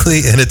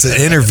automatically, and it's an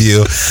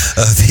interview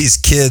of these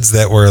kids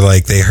that were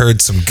like, they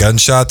heard some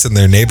gunshots in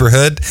their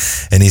neighborhood,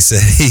 and he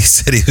said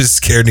he was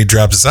scared and he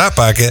dropped his hot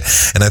pocket.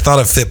 And I thought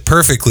it fit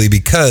perfectly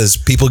because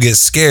people get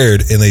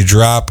scared and they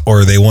drop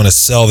or they want to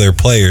sell their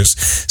players.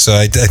 So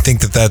I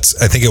think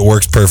it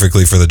works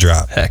perfectly for the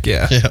drop. Heck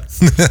yeah.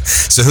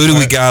 So who do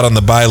we got on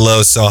the buy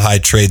low, sell high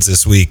trades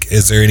this week?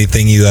 Is there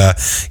anything you that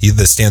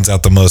stands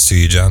out the most to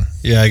you, John?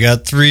 Yeah, I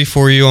got 3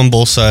 for you on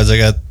both sides. I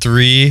got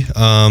 3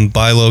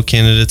 buy low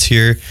candidates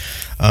here.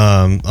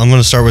 I'm going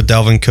to start with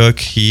Dalvin Cook.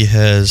 He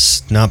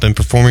has not been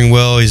performing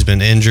well. He's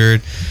been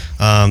injured,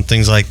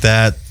 things like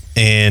that.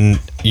 And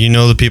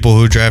the people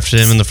who drafted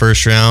him in the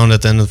first round,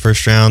 at the end of the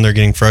first round, they're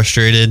getting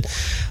frustrated.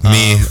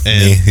 Me,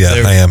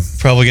 they're I am.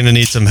 probably going to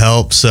need some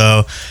help.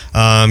 So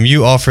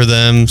you offer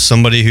them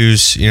somebody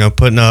who's,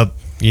 putting up,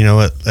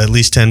 at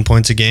least 10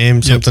 points a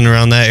game, something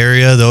around that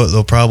area.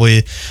 They'll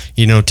probably,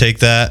 take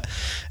that.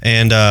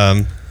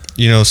 And,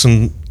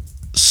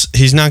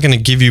 he's not going to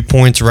give you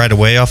points right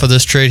away off of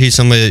this trade. He's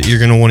somebody that you're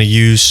going to want to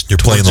use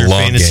playing the your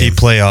long fantasy game.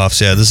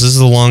 Playoffs. Yeah, this is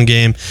the long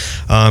game.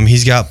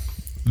 He's got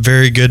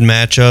very good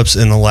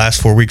matchups in the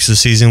last 4 weeks of the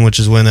season, which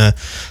is when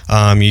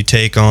you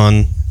take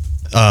on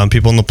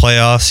people in the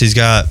playoffs. He's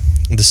got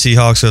the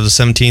Seahawks are the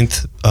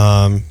 17th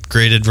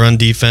graded run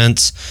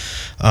defense.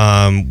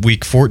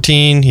 Week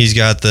 14, he's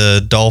got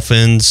the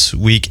Dolphins.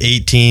 Week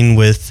 15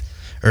 with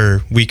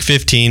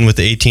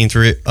the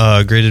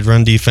 18th graded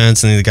run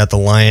defense, and then they got the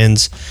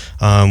Lions,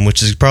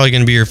 which is probably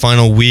going to be your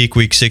final week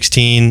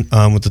 16,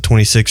 with the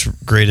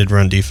 26th graded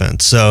run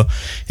defense. So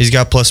he's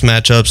got plus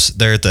matchups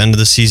there at the end of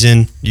the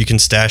season. You can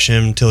stash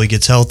him until he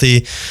gets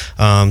healthy.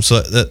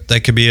 So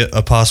that could be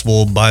a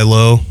possible buy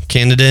low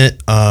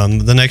candidate.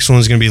 The next one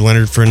is going to be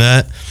Leonard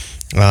Fournette.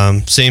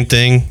 Same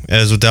thing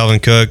as with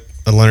Dalvin Cook.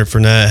 Leonard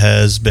Fournette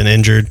has been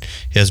injured.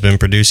 He hasn't been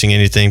producing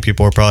anything.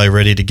 People are probably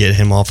ready to get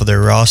him off of their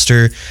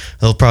roster.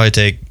 They'll probably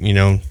take,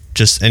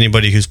 just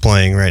anybody who's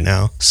playing right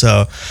now.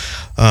 So,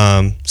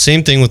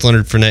 same thing with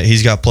Leonard Fournette.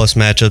 He's got plus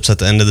matchups at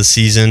the end of the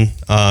season.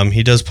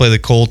 He does play the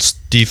Colts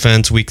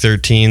defense week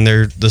 13.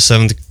 They're the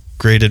 7th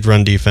graded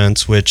run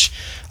defense, which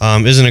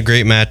isn't a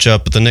great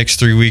matchup. But the next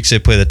 3 weeks, they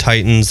play the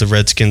Titans, the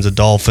Redskins, the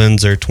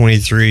Dolphins. They're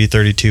 23,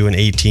 32, and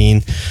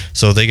 18.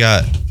 So they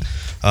got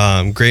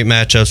great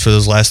matchups for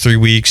those last 3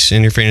 weeks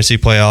in your fantasy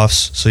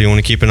playoffs. So you want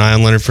to keep an eye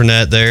on Leonard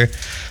Fournette there.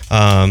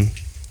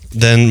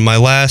 Then my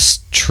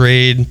last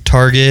trade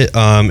target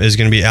is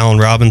going to be Allen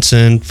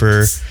Robinson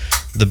for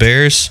the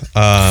Bears.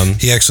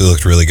 He actually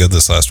looked really good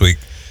this last week.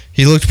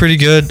 He looked pretty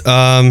good.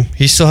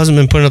 He still hasn't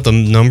been putting up the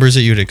numbers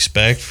that you'd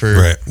expect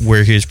for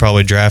where he was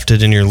probably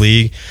drafted in your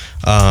league.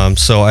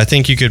 So I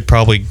think you could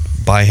probably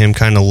buy him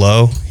kind of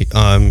low.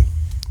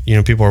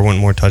 People are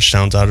wanting more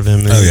touchdowns out of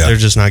him, and they're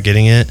just not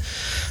getting it.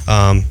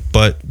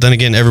 But then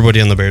again, everybody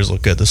on the Bears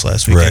looked good this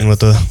last weekend with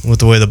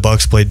the way the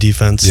Bucs played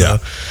defense. Yeah.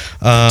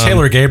 So,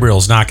 Taylor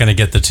Gabriel's not going to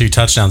get the 2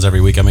 touchdowns every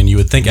week. I mean, you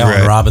would think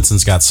Allen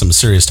Robinson's got some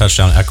serious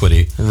touchdown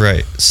equity.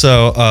 Right.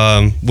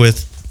 So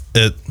with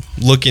it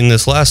looking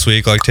this last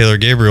week like Taylor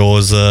Gabriel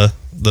was the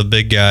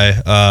big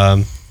guy,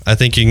 I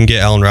think you can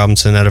get Allen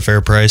Robinson at a fair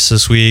price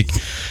this week.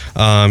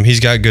 He's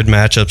got good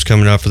matchups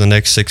coming up for the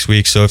next 6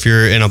 weeks. So if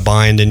you're in a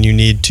bind and you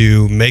need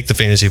to make the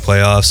fantasy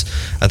playoffs,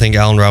 I think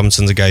Allen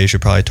Robinson's a guy you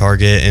should probably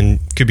target and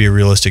could be a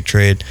realistic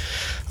trade.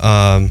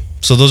 So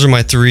those are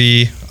my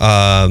 3,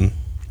 buy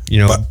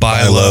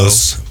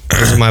lows.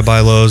 Those are my buy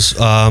lows.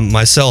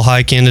 My sell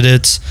high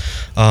candidates.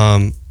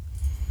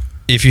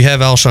 If you have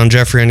Alshon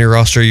Jeffrey on your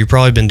roster, you've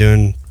probably been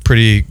doing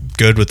pretty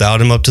good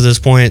without him up to this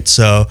point.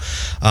 So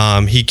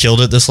he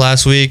killed it this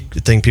last week. I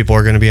think people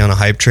are going to be on a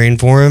hype train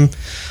for him.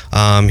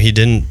 He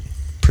didn't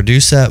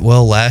produce that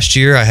well last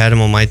year. I had him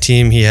on my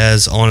team. He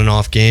has on and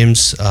off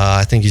games.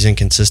 I think he's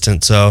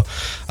inconsistent. So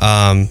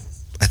I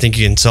think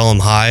you can sell him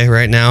high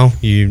right now.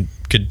 You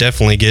could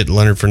definitely get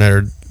Leonard Fournette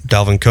or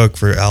Dalvin Cook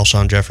for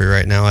Alshon Jeffrey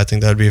right now. I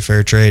think that would be a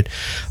fair trade.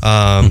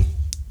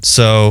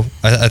 So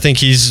I think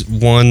he's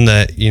one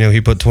that,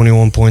 he put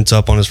 21 points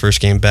up on his first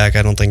game back.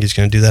 I don't think he's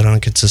going to do that on a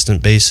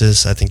consistent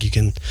basis. I think you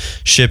can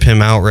ship him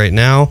out right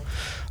now.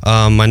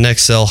 My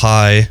next sell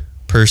high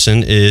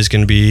person is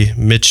going to be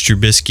Mitch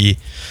Trubisky.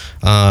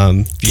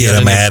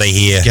 Get him out of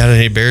here. Got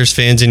any Bears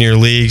fans in your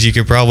leagues? You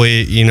could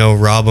probably,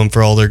 rob them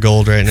for all their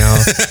gold right now.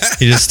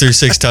 He just threw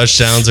 6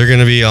 touchdowns. They're going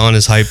to be on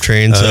his hype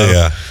train.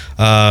 So,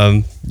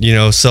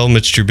 sell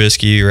Mitch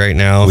Trubisky right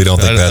now. We don't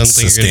think that's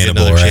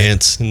sustainable, right?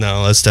 Chance.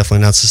 No, that's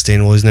definitely not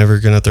sustainable. He's never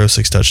going to throw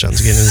 6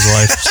 touchdowns again in his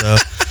life. So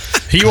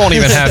he won't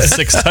even have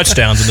 6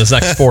 touchdowns in his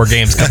next 4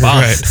 games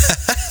combined. Right.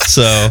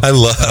 So I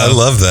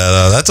love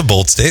that. That's a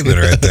bold statement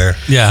right there.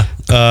 Yeah.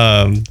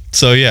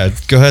 So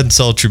go ahead and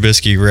sell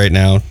Trubisky right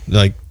now.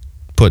 Like,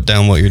 put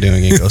down what you're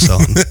doing and go sell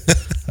him.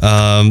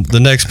 The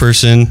next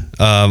person,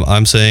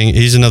 I'm saying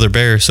he's another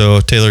Bear. So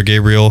Taylor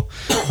Gabriel.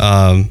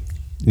 I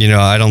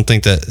don't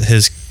think that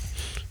his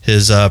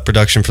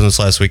production from this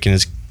last weekend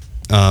is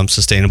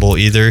sustainable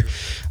either.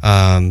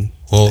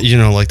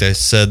 Like I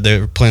said, they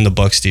were playing the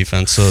Bucs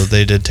defense, so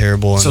they did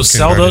terrible. So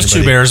sell those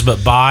 2 Bears,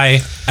 but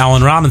buy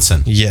Allen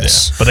Robinson.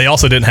 Yes. Yeah. But they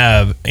also didn't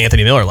have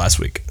Anthony Miller last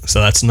week,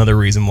 so that's another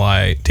reason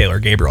why Taylor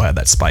Gabriel had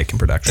that spike in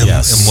production.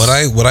 And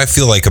what I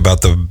feel like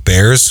about the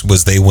Bears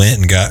was they went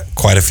and got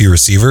quite a few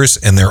receivers,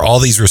 and there are all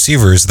these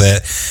receivers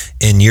that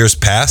in years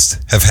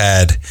past have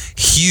had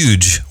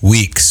huge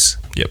weeks.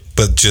 Yep.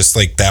 But just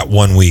like that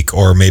 1 week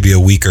or maybe a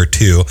week or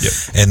 2. Yep.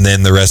 And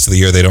then the rest of the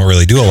year they don't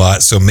really do a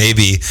lot. So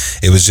maybe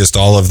it was just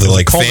all of the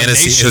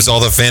fantasy. It was all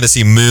the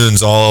fantasy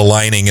moons all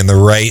aligning in the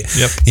right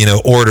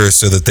order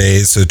so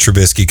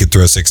Trubisky could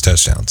throw 6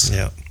 touchdowns.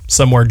 Yeah.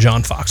 Somewhere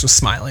John Fox was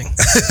smiling.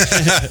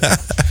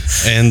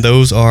 And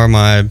those are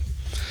my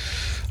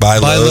buy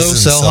lows and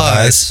sell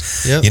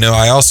highs. Yep.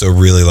 I also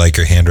really like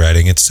your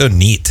handwriting. It's so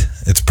neat.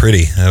 It's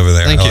pretty over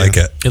there. Thank I you. like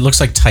it. It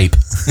looks like type.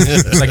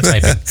 It's like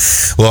typing.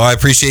 Well, I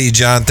appreciate you,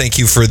 John. Thank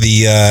you for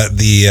the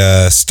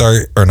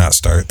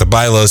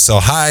buy lows, sell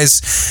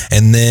highs,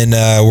 and then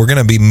we're going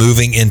to be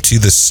moving into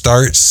the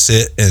start,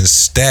 sit, and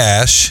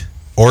stash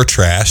or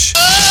trash.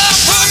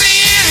 Put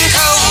me in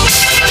cold.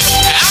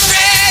 I'm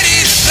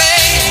ready to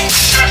play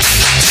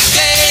the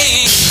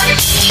game.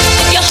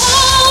 You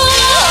hold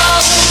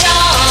on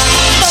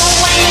for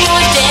one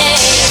more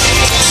day.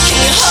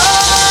 Can you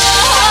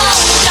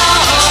hold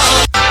on?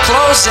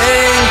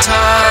 Closing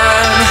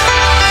time.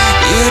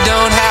 You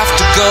don't have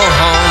to go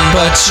home,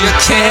 but you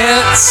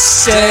can't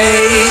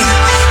stay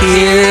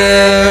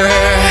here.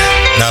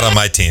 Not on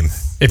my team.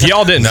 If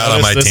y'all didn't Not know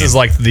on my this team. is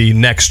like the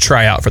next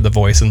tryout for The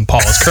Voice, and Paul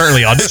is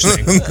currently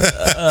auditioning.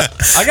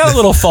 I got a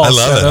little false. I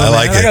love it. I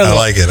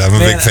like it. I'm a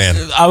big fan.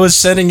 I was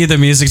sending you the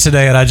music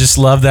today, and I just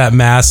love that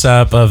mass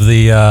up of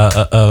the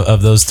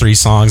of those 3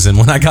 songs. And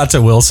when I got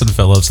to Wilson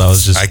Phillips, I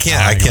was just I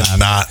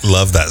cannot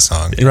love that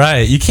song.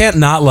 Right, you can't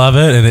not love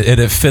it, and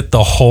it fit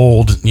the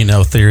hold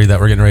theory that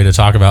we're getting ready to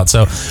talk about.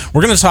 So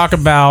we're going to talk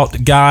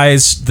about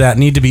guys that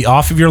need to be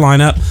off of your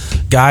lineup,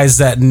 guys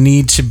that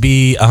need to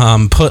be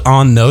put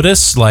on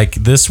notice, like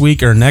this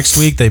week or next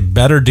week. They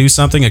better do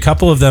something. A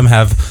couple of them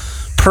have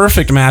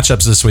perfect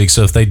matchups this week,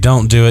 so if they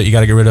don't do it, you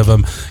got to get rid of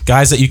them.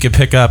 Guys that you can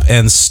pick up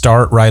and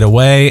start right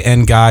away,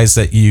 and guys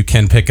that you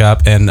can pick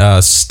up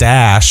and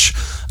stash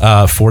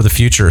for the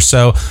future.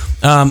 So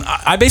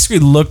I basically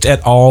looked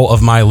at all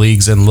of my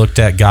leagues and looked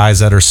at guys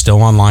that are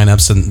still on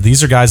lineups, and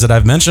these are guys that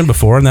I've mentioned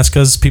before, and that's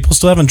because people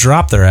still haven't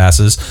dropped their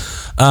asses.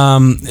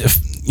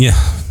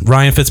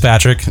 Ryan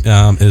Fitzpatrick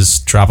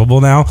is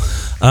droppable now,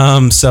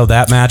 so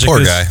that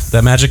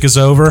magic is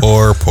over.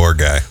 Poor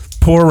guy.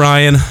 Poor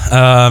Ryan.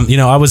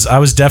 I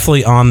was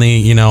definitely on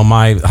the,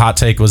 my hot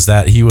take was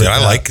that he would.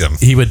 I like him.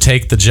 He would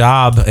take the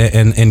job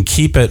and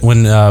keep it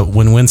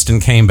when Winston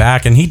came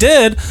back, and he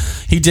did.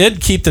 He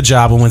did keep the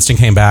job when Winston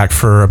came back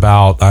for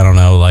about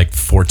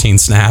 14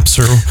 snaps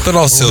or. But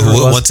also,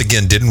 once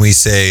again, didn't we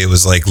say it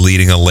was like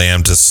leading a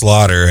lamb to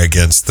slaughter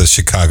against the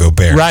Chicago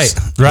Bears? Right.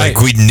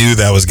 Like we knew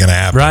that was going to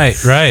happen. Right.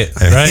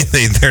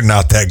 They're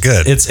not that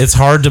good. It's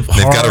hard to.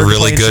 They've got a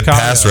really good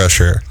pass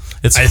rusher.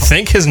 I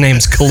think his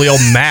name's Khalil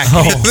Mack.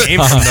 So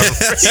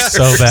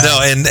bad. No,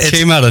 and it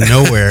came out of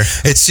nowhere.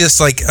 It's just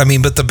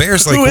but the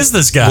Bears who is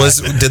this guy?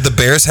 Did the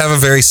Bears have a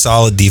very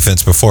solid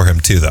defense before him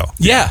too, though?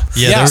 Yeah.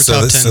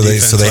 So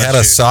they had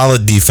a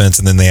solid defense,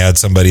 and then they had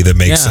somebody that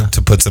makes it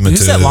to puts them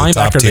into the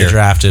top tier. They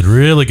drafted?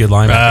 Really good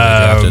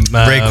linebacker they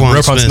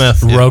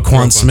drafted.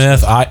 Roquan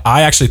Smith.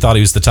 I actually thought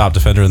he was the top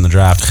defender in the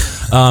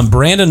draft.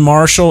 Brandon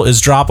Marshall is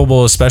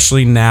droppable,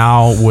 especially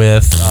now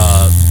with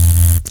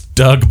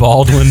Doug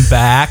Baldwin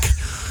back.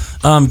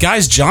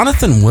 Guys,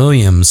 Jonathan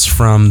Williams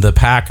from the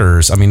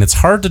Packers. I mean, it's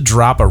hard to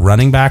drop a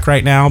running back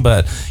right now,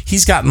 but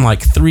he's gotten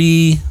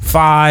 3,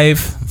 5,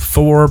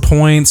 4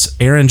 points.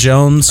 Aaron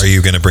Jones. Are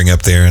you going to bring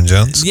up the Aaron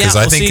Jones? Yeah,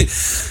 I think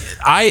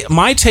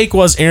my take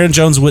was Aaron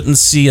Jones wouldn't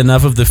see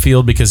enough of the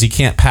field because he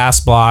can't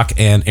pass block,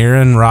 and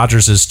Aaron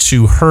Rodgers is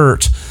too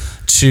hurt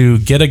to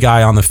get a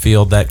guy on the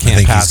field that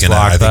can't pass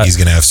block. I think he's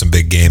going to have some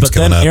big games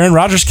coming up. Aaron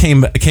Rodgers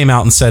came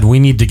out and said we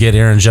need to get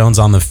Aaron Jones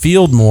on the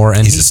field more,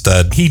 and he's a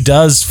stud. He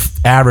does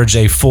average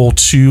a full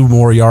 2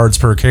 more yards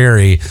per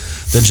carry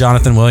than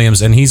Jonathan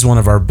Williams, and he's one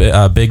of our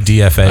big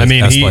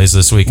DFS plays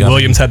this week.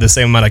 Williams had the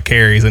same amount of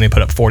carries, and he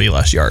put up 40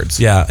 less yards.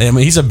 Yeah,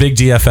 he's a big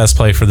DFS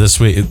play for this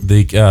week.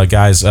 The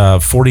guys,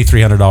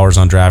 $4,300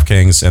 on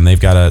DraftKings, and they've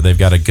got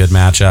a good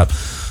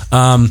matchup.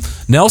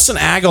 Nelson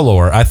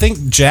Aguilar. I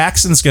think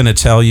Jackson's going to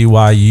tell you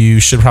why you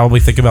should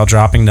probably think about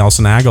dropping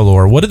Nelson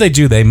Aguilar. What did they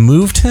do? They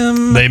moved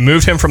him? They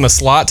moved him from the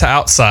slot to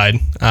outside.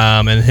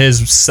 And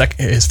his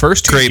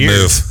first 2 great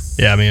years. Move.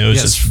 Yeah, I mean, it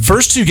was just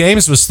first 2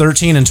 games was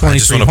 13 and 23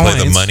 points. I just want to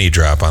play the money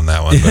drop on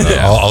that one, but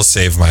I'll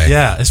save my.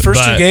 Yeah, his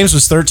first 2 games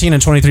was 13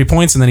 and 23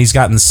 points, and then he's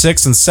gotten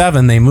 6 and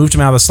 7. They moved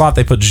him out of the slot.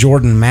 They put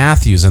Jordan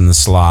Matthews in the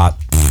slot.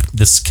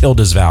 This killed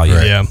his value.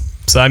 Right. Yeah.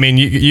 So, I mean,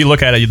 you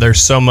look at it,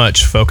 there's so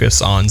much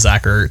focus on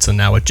Zach Ertz, and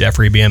now with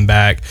Jeffrey being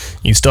back,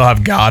 you still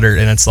have Goddard,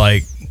 and it's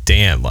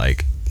damn,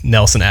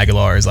 Nelson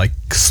Aguilar is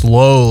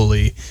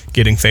slowly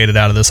getting faded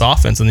out of this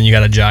offense, and then you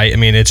got a giant. I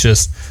mean, it's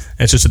just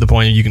to the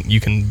point you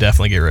can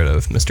definitely get rid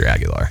of Mr.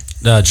 Aguilar.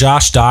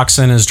 Josh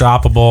Doxson is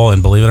droppable,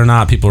 and believe it or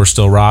not, people are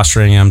still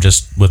rostering him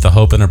just with a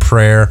hope and a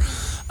prayer.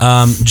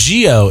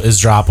 Gio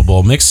is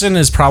droppable. Mixon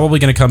is probably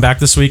going to come back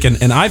this week,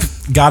 and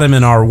I've got him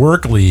in our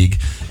work league,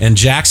 and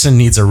Jackson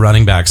needs a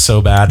running back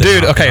so bad.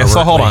 Dude, okay,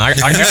 so hold on. I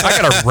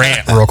got a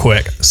rant real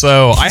quick.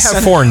 So I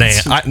have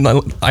Fournette.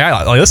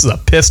 This is a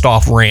pissed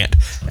off rant.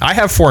 I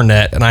have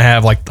Fournette, and I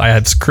had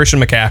Christian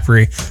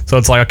McCaffrey. So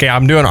it's okay,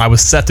 I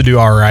was set to do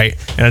all right,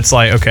 and it's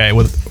okay,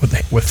 with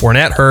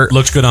Fournette hurt.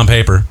 Looks good on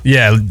paper.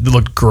 Yeah, it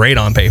looked great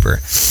on paper.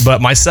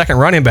 But my second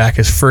running back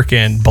is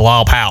freaking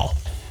Bilal Powell.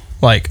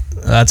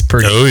 That's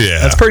pretty. Oh yeah,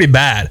 that's pretty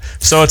bad.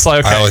 So it's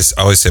okay. I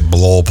always say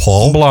blow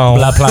pull. Blow.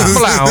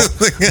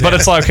 But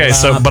it's okay.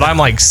 So, but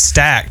I'm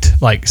stacked.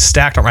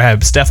 Stacked. I have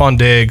Stephon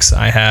Diggs.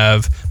 I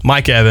have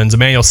Mike Evans,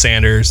 Emmanuel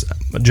Sanders,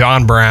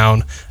 John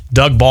Brown,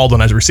 Doug Baldwin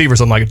as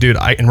receivers. I'm dude,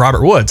 and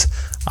Robert Woods.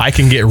 I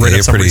can get rid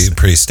of some.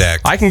 Pretty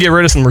stacked. I can get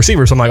rid of some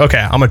receivers. I'm okay,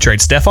 I'm gonna trade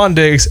Stephon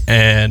Diggs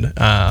and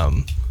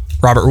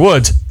Robert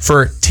Woods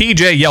for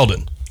TJ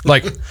Yeldon.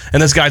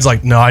 And this guy's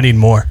no, I need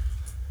more.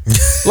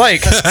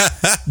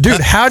 Dude,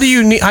 how do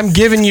you need? I'm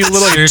giving you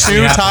literally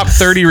 2 top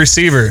 30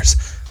 receivers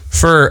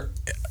for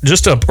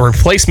just a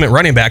replacement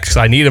running back because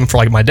I need him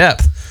for my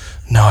depth.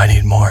 No, I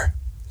need more.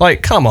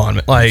 Come on,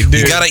 dude.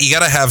 You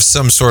gotta have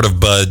some sort of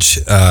budge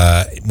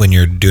when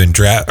you're doing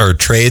draft or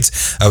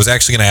trades. I was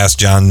actually gonna ask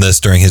John this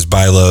during his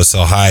buy low,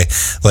 sell high.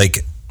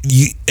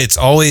 It's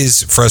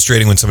always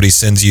frustrating when somebody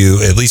sends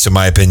you, at least in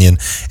my opinion,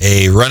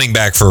 a running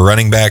back for a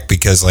running back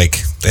because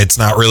it's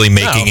not really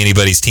making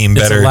anybody's team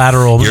better. It's a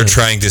lateral move. You're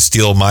trying to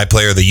steal my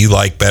player that you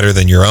like better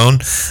than your own.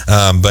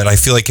 But I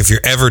feel if you're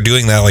ever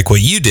doing that, like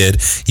what you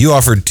did, you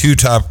offered 2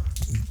 top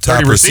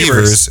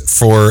receivers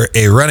for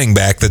a running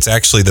back that's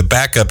actually the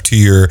backup to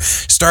your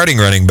starting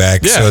running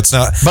back. Yeah. So it's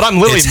not. But I'm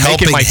literally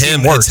making my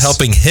team worse. It's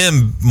helping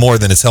him more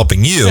than it's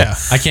helping you. Yeah.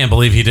 I can't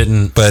believe he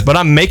didn't. But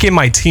I'm making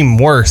my team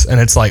worse,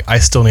 and it's I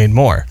still need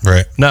more.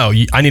 Right. No,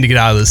 I need to get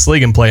out of this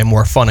league and play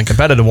more fun and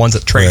competitive ones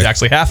that trades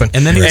actually happen.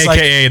 And then he was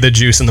AKA the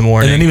juice in the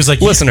morning. And then he was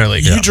listener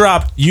league. You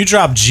dropped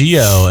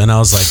Gio, and I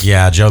was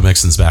yeah, Joe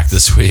Mixon's back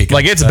this week.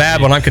 It's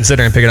bad when I'm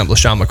considering picking up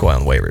LaShawn McCoy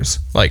on waivers.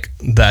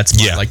 That's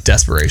my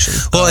desperation.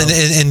 Well,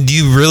 and And do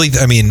you really?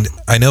 I mean,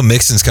 I know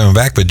Mixon's coming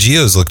back, but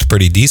Gio's looked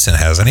pretty decent,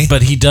 hasn't he?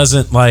 But he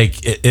doesn't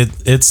like it.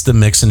 It's the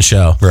Mixon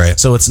show, right?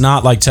 So it's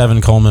not like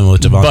Tevin Coleman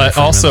with Devontae. But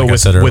Freeman, also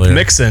like with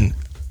Mixon,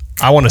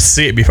 I want to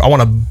see it before. I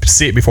want to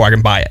see it before I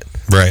can buy it.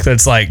 Right. So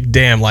it's like,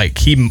 damn, like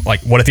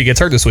what if he gets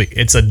hurt this week?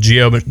 It's a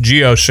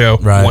Gio show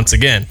once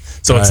again.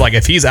 So it's like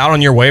if he's out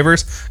on your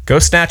waivers, go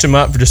snatch him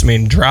up for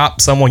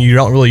drop someone you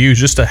don't really use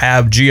just to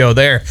have Gio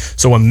there.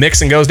 So when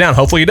Mixon goes down,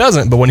 hopefully he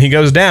doesn't, but when he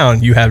goes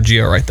down, you have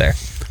Gio right there.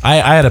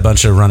 I had a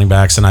bunch of running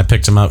backs, and I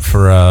picked him up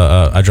for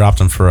I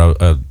dropped him for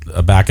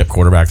a backup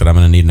quarterback that I'm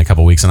going to need in a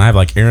couple weeks. And I have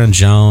like Aaron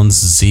Jones,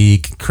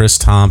 Zeke, Chris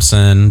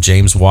Thompson,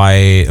 James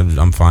White.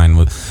 I'm fine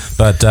with.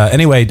 But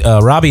anyway,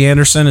 Robbie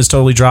Anderson is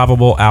totally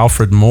droppable.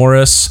 Alfred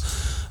Morris,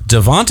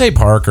 Devontae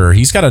Parker.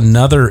 He's got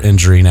another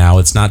injury now.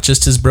 It's not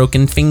just his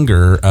broken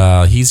finger.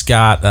 He's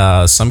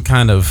got some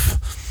kind of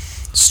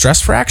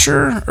stress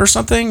fracture or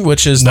something,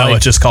 which is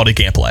it's just called he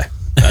can't play.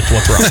 That's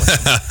what's wrong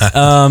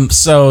with it.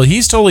 So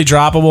he's totally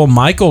droppable.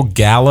 Michael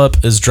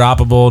Gallup is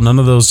droppable. None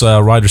of those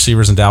wide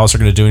receivers in Dallas are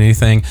going to do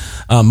anything.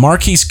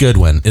 Marquise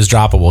Goodwin is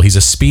droppable. He's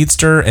a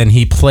speedster, and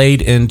he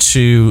played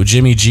into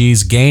Jimmy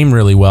G's game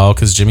really well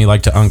because Jimmy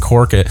liked to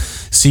uncork it.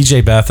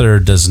 CJ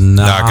Beathard does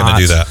not going to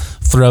do that.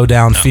 Throw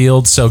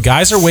downfield. So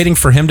guys are waiting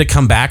for him to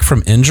come back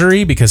from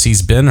injury because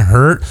he's been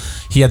hurt.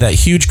 He had that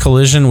huge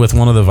collision with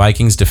one of the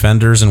Vikings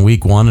defenders in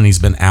week 1, and he's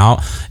been out.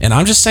 And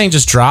I'm just saying,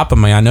 just drop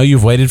him. I know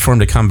you've waited for him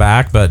to come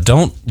back, but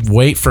don't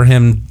wait for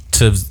him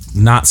to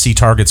not see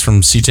targets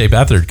from CJ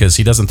Beathard because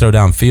he doesn't throw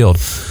downfield.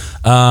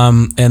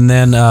 And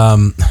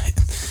then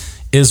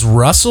is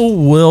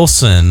Russell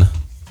Wilson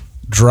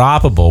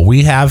droppable?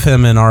 We have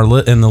him in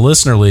in the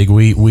listener league.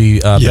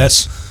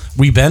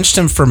 We benched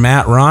him for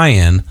Matt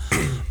Ryan,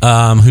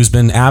 who's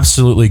been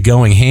absolutely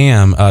going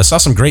ham. Saw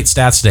some great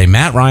stats today.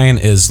 Matt Ryan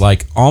is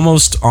like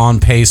almost on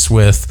pace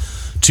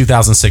with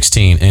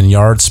 2016 in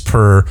yards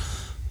per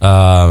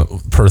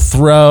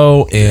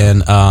throw,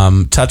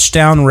 and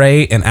touchdown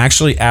rate, and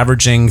actually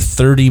averaging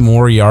 30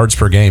 more yards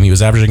per game. He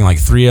was averaging like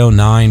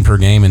 309 per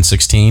game in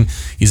 16.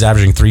 He's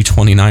averaging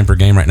 329 per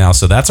game right now.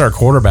 So that's our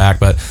quarterback.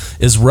 But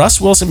is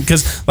Russ Wilson,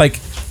 because like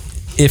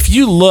if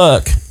you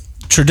look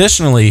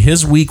traditionally,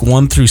 his week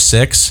 1 through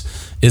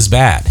 6 is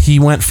bad. He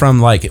went from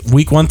like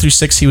week 1 through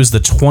 6, he was the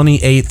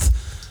 28th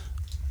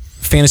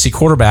fantasy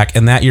quarterback,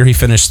 and that year he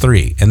finished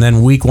 3. And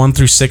then week 1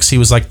 through 6, he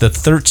was like the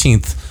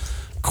 13th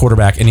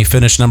quarterback, and he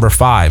finished number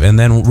 5. And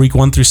then week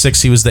 1 through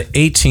 6, he was the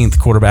 18th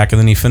quarterback, and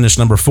then he finished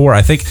number 4.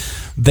 I think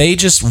they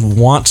just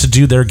want to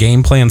do their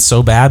game plan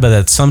so bad, but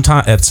at some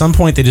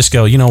point they just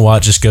go, you know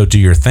what, just go do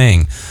your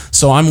thing.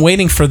 So I'm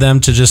waiting for them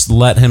to just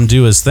let him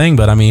do his thing.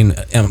 But I mean,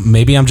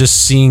 maybe I'm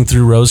just seeing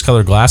through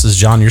rose-colored glasses.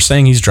 John, you're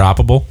saying he's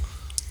droppable?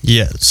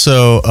 Yeah.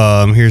 So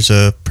here's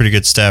a pretty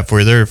good stat for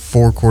you. There are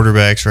 4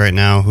 quarterbacks right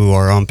now who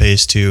are on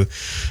pace to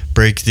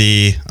break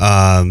the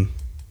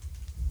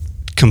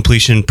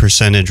completion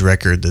percentage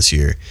record this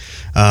year.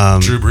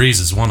 Drew Brees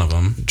is one of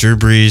them. Drew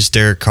Brees,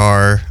 Derek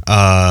Carr.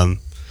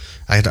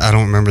 I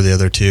don't remember the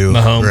other 2.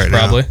 Mahomes, right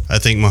probably. now. I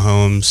think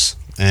Mahomes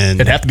and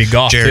it'd have to be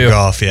Goff, Jared too.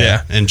 Goff,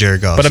 and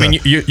Jared Goff. But I mean,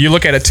 you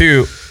look at it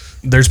too.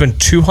 There's been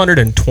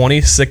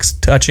 226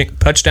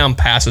 touchdown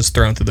passes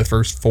thrown through the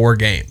first 4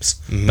 games.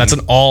 Mm-hmm. That's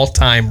an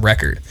all-time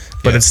record.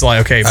 But it's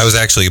like, okay. I was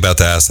actually about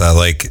to ask that.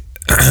 Like,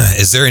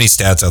 is there any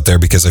stats out there?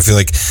 Because I feel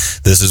like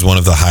this is one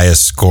of the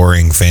highest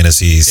scoring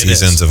fantasy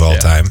seasons of all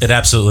time. It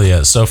absolutely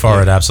is. So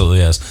far, it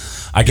absolutely is.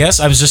 I guess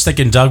I was just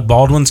thinking Doug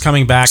Baldwin's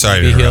coming back.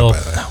 Sorry maybe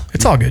to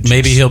it's all good.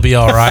 Maybe he'll be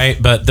all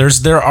right. But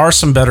there are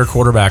some better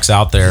quarterbacks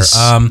out there.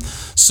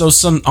 So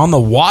some on the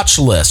watch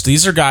list.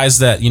 These are guys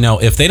that,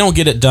 if they don't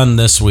get it done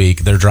this week,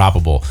 they're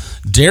droppable.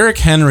 Derrick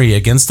Henry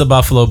against the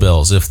Buffalo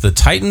Bills. If the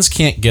Titans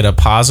can't get a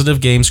positive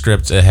game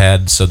script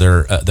ahead, so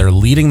they're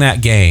leading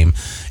that game,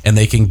 and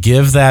they can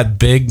give that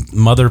big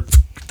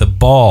the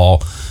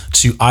ball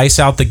to ice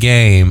out the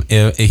game.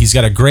 He's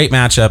got a great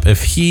matchup.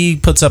 If he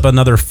puts up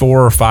another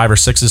 4 or 5 or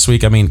 6 this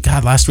week, I mean,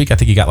 God, last week I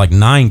think he got like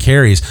 9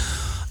 carries.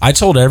 I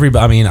told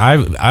everybody. I mean,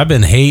 I've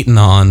been hating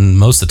on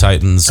most of the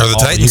Titans. Are the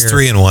Titans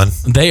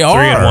 3-1? They are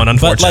 3-1,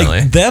 unfortunately.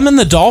 But like them and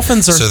the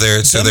Dolphins are. So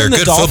they're a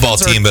good football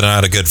team, but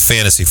not a good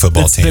fantasy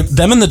football team.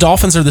 Them and the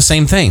Dolphins are the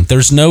same thing.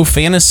 There's no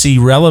fantasy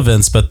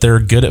relevance, but they're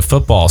good at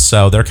football.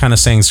 So they're kind of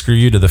saying screw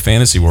you to the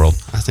fantasy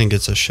world. I think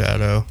it's a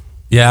shadow.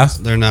 Yeah,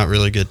 they're not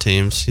really good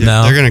teams.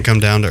 No, they're going to come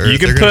down to earth. You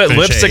can put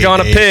lipstick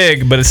on a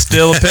pig, but it's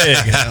still a pig.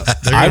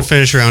 They're going to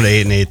finish around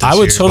 8-8. I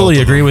would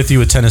totally agree with you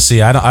with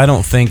Tennessee. I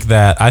don't think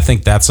that. I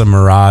think that's a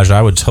mirage. I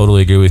would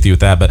totally agree with you with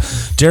that. But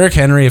Derrick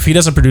Henry, if he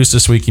doesn't produce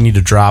this week, you need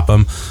to drop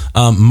him.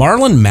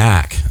 Marlon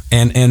Mack,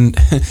 and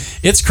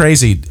it's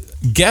crazy.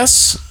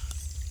 Guess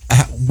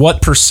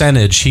what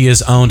percentage he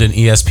is owned in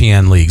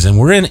ESPN leagues, and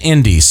we're in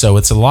Indy, so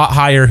it's a lot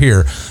higher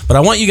here. But I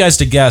want you guys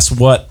to guess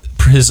what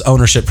his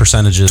ownership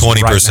percentage is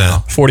 20%. right now.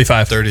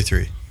 45.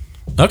 33.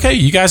 Okay,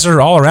 you guys are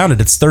all around it.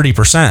 It's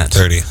 30%.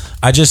 30.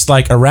 I just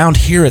like around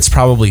here it's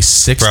probably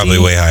 60. Probably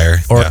way higher.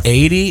 Or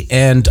 80.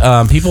 And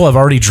people have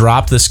already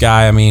dropped this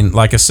guy. I mean,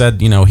 like I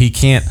said, he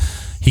can't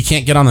He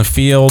can't get on the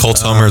field.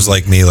 Colts homers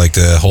like me like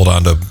to hold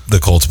on to the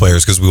Colts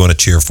players because we want to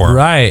cheer for them.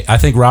 Right. I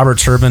think Robert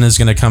Turbin is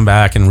going to come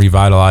back and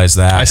revitalize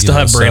that. I still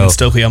have Brandon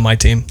Stokely on my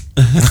team.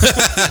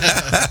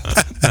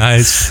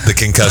 Nice. The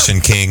concussion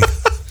king.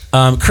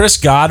 Chris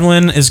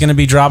Godwin is going to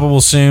be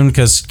droppable soon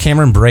because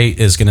Cameron Brate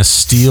is going to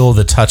steal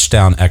the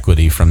touchdown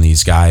equity from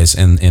these guys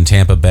in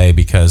Tampa Bay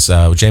because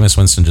Jameis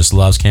Winston just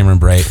loves Cameron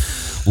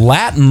Brate.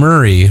 Lat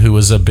Murray, who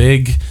was a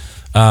big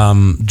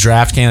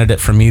draft candidate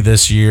for me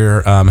this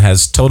year,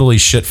 has totally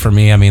shit for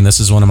me. I mean, this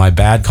is one of my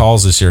bad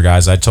calls this year,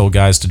 guys. I told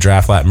guys to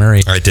draft Lat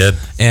Murray. I did.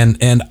 And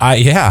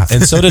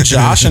so did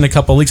Josh in a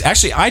couple leagues.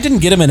 Actually, I didn't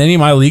get him in any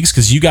of my leagues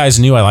because you guys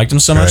knew I liked him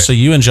so much. Right. So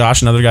you and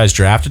Josh and other guys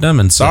drafted him.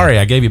 And sorry,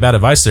 I gave you bad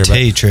advice there.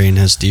 Tay train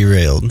has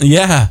derailed.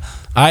 Yeah,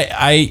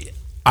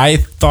 I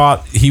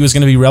thought he was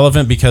going to be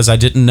relevant because I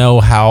didn't know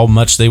how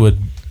much they would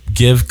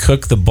give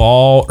Cook the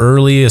ball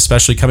early,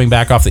 especially coming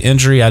back off the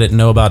injury. I didn't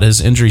know about his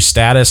injury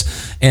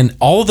status, and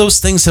all of those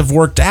things have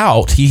worked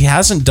out. He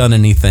hasn't done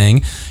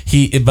anything.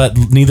 But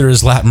neither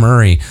is Lat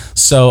Murray.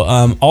 So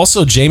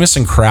also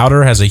Jamison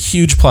Crowder has a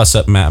huge plus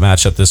up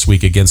matchup this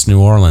week against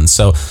New Orleans.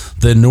 So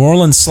the New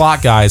Orleans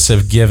slot guys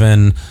have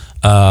given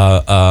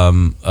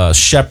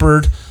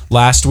Shepard.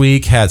 Last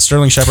week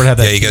Sterling Shepard had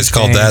that. Yeah, you guys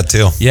called that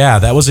too. Yeah,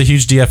 that was a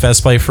huge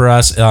DFS play for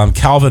us.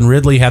 Calvin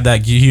Ridley had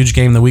that huge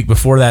game the week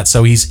before that,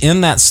 so he's in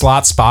that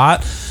slot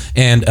spot.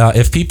 And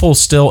if people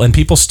still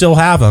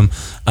have him,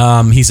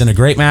 he's in a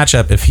great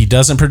matchup. If he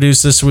doesn't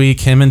produce this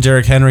week, him and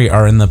Derrick Henry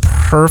are in the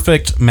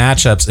perfect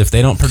matchups. If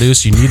they don't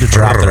produce, you need to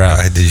drop their out.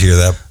 I did hear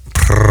that.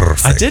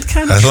 Perfect. I did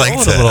kind of troll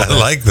it a little bit. I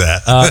like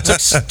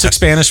that. Took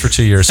Spanish for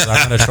 2 years, so I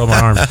kind of trolled my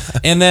arm.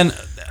 And then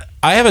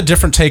I have a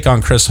different take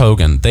on Chris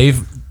Hogan.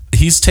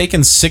 He's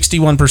taken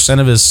 61%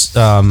 of his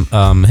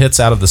hits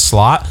out of the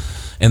slot,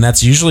 and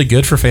that's usually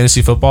good for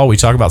fantasy football. We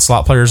talk about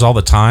slot players all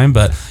the time,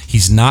 but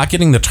he's not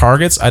getting the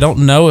targets. I don't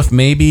know if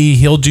maybe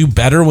he'll do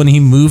better when he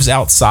moves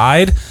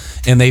outside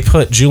and they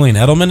put Julian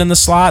Edelman in the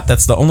slot.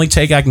 That's the only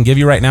take I can give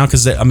you right now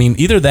because, I mean,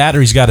 either that or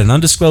he's got an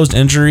undisclosed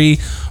injury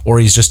or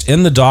he's just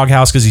in the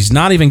doghouse because he's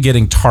not even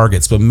getting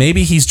targets. But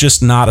maybe he's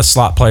just not a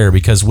slot player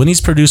because when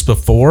he's produced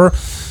before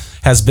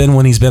has been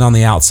when he's been on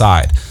the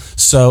outside.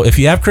 So if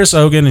you have Chris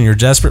Hogan and you're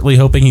desperately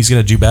hoping he's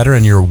going to do better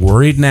and you're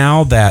worried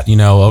now that,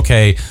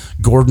 okay,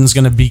 Gordon's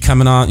going to be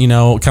coming on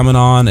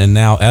and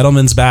now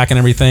Edelman's back and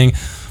everything,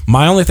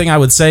 my only thing I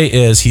would say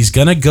is he's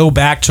going to go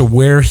back to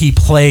where he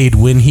played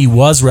when he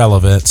was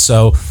relevant.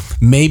 So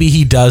maybe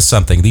he does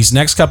something. These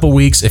next couple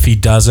weeks, if he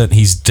doesn't,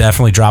 he's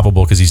definitely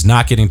droppable because he's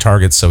not getting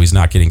targets, so he's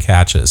not getting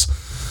catches.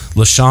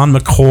 LaShawn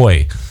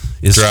McCoy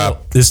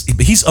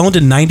he's owned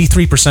in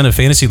 93% of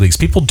fantasy leagues.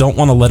 People don't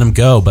want to let him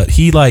go, but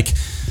he's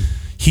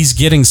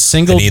getting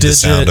single digit. I need the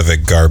sound of a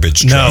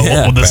garbage truck.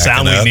 No, the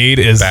sound we need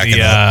is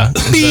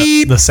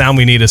the sound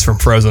we need is from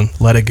Frozen.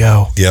 Let it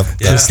go. Yep.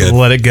 Just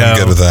let it go. I'm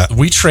good with that.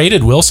 We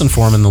traded Wilson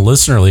for him in the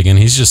listener league, and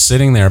he's just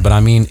sitting there. But I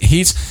mean,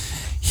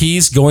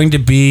 he's going to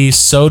be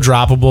so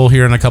droppable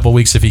here in a couple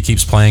weeks if he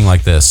keeps playing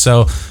like this.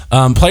 So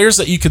players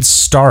that you could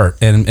start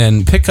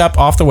and pick up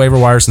off the waiver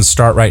wires and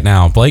start right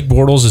now. Blake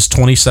Bortles is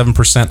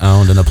 27%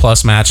 owned in a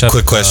plus matchup.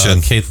 Quick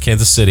question.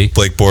 Kansas City.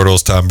 Blake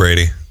Bortles, Tom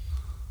Brady.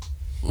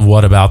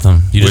 What about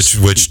them?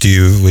 Which do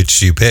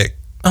you pick?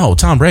 Oh,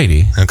 Tom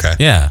Brady. Okay.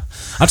 Yeah.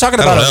 I'm talking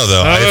about. I don't know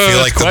though. I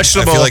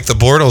feel like the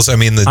Bortles. I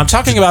mean, I'm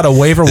talking about a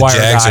waiver wire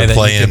guy that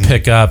you can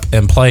pick up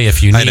and play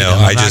if you need. I know.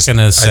 I'm not going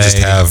to say. I just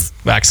have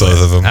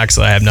both of them.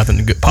 Actually, I have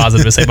nothing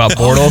positive to say about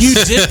Bortles.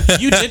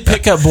 You did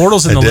pick up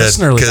Bortles in the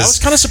listener league. I was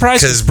kind of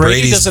surprised because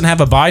Brady doesn't have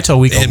a bye till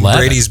week 11.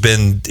 Brady's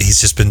he's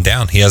just been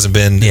down. He hasn't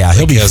been. Yeah,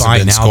 he'll be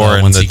fine now.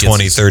 Scoring the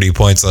 20-30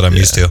 points that I'm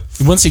used to.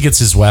 Once he gets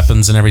his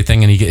weapons and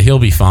everything, and he'll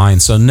be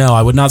fine. So no,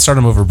 I would not start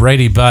him over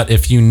Brady. But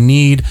if you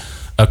need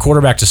a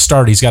quarterback to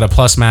start, he's got a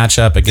plus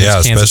matchup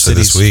against Kansas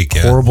City's this week,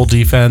 horrible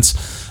defense.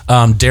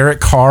 Derek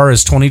Carr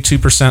is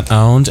 22%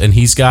 owned, and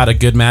he's got a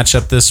good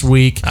matchup this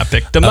week. I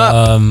picked him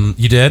up.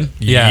 You did?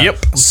 Yeah.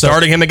 Yep.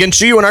 Starting him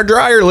against you in our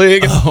dryer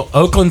league.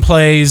 Oakland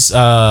plays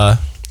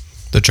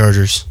the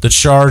Chargers. The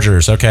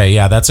Chargers. Okay,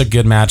 yeah, that's a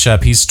good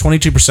matchup. He's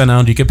 22%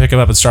 owned. You can pick him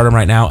up and start him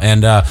right now.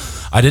 And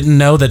I didn't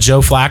know that Joe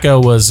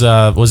Flacco was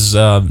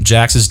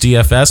Jax's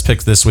DFS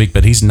pick this week,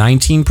 but he's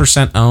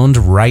 19% owned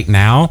right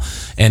now,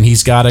 and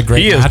he's got a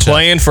great matchup. He is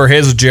playing for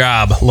his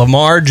job.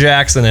 Lamar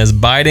Jackson is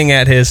biting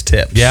at his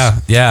tips.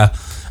 Yeah.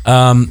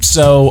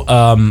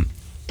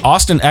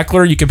 Austin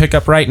Eckler, you can pick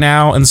up right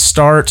now and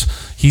start.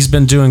 He's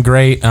been doing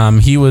great.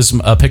 He was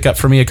a pickup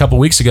for me a couple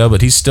weeks ago,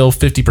 but he's still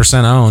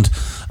 50% owned.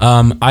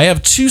 I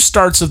have two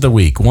starts of the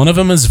week. One of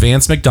them is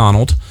Vance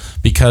McDonald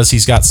because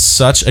he's got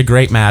such a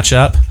great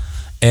matchup,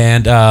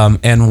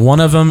 and one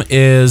of them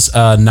is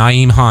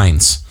Nyheim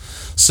Hines.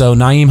 So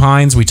Nyheim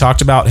Hines, we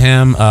talked about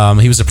him.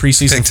 He was a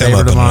preseason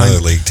favorite of mine.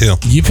 Another league too.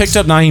 You picked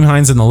up Nyheim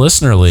Hines in the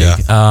listener league.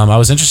 Yeah. I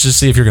was interested to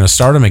see if you're going to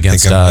start him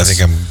against us. I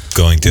think I'm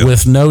going to.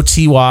 With no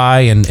Ty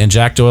and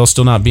Jack Doyle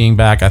still not being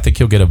back, I think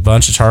he'll get a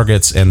bunch of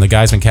targets, and the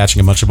guy's been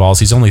catching a bunch of balls.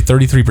 He's only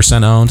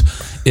 33% owned.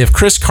 If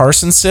Chris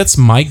Carson sits,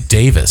 Mike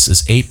Davis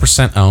is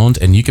 8% owned,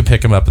 and you can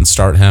pick him up and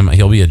start him.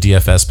 He'll be a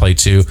DFS play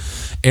too.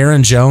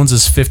 Aaron Jones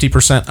is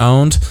 50%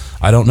 owned.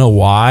 I don't know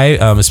why,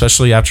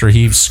 especially after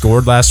he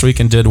scored last week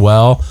and did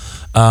well.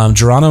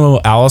 Geronimo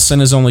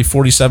Allison is only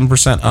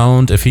 47%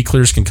 owned. If he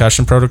clears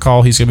concussion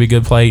protocol, he's going to be a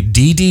good play.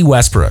 D.D.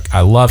 Westbrook,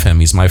 I love him.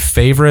 He's my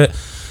favorite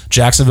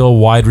Jacksonville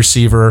wide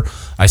receiver.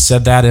 I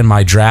said that in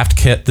my draft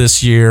kit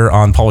this year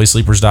on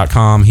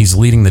polysleepers.com. He's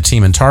leading the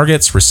team in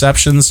targets,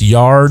 receptions,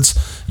 yards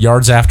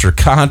after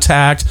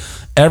contact,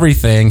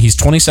 everything. He's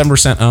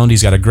 27% owned.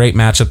 He's got a great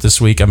matchup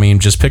this week. I mean,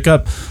 just pick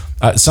up.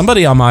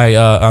 Somebody on my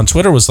on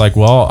Twitter was like,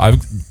 "Well,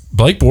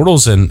 Blake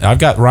Bortles and I've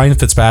got Ryan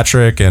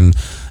Fitzpatrick and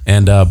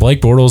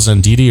Blake Bortles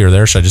and D.D. are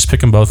there. Should I just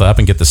pick them both up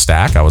and get the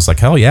stack?" I was like,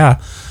 "Hell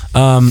yeah."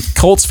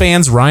 Colts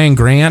fans Ryan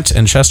Grant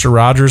and Chester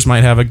Rogers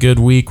might have a good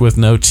week with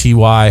no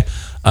Ty.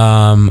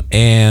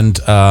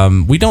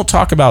 We don't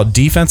talk about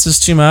defenses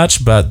too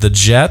much, but the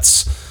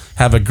Jets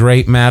have a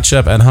great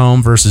matchup at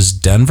home versus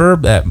Denver.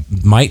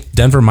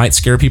 Denver might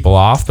scare people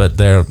off, but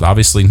they're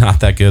obviously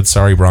not that good.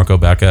 Sorry, Bronco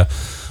Becca.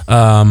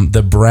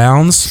 The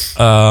Browns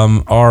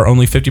are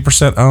only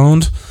 50%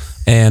 owned,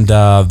 and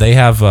they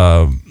have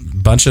a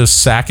bunch of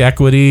sack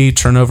equity,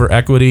 turnover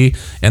equity,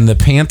 and the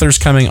Panthers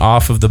coming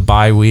off of the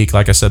bye week.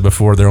 Like I said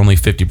before, they're only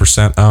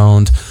 50%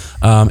 owned.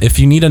 If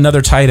you need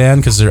another tight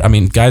end, because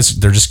guys,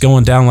 they're just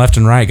going down left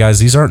and right, guys.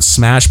 These aren't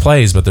smash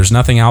plays, but there's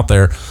nothing out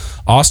there.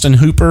 Austin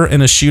Hooper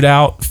in a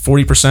shootout,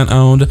 40%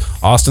 owned.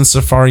 Austin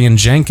Safarian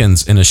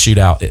Jenkins in a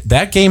shootout.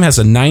 That game has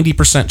a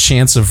 90%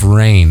 chance of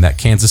rain, that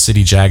Kansas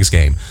City Jags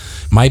game.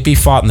 Might be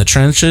fought in the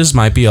trenches,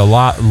 might be a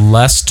lot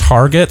less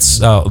targets,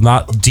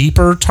 not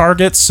deeper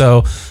targets,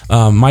 so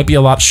might be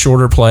a lot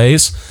shorter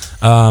plays.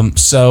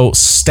 So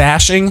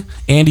stashing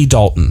Andy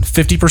Dalton,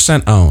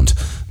 50% owned.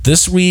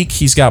 This week,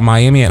 he's got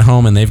Miami at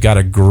home, and they've got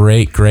a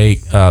great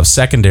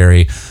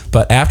secondary.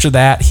 But after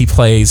that, he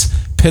plays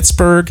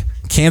Pittsburgh,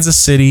 Kansas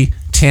City,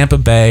 Tampa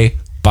Bay,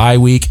 bye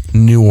week,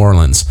 New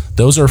Orleans.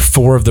 Those are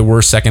 4 of the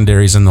worst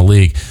secondaries in the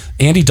league.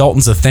 Andy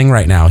Dalton's a thing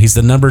right now. He's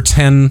the number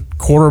 10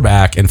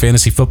 quarterback in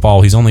fantasy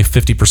football. He's only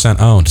 50%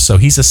 owned, so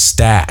he's a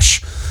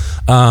stash.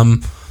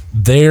 Hey,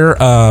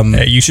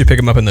 you should pick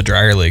him up in the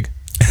dryer league.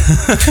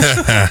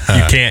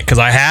 You can't, because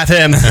I have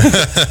him.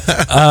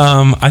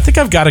 I think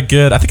I've got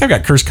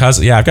Kirk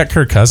Cousins. Yeah, I've got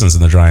Kirk Cousins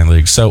in the drying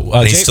league. So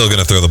he's still going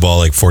to throw the ball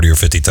like 40 or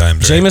 50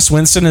 times. Right? Jameis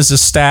Winston is a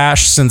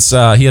stash since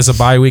he has a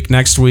bye week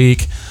next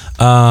week.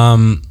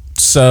 Nick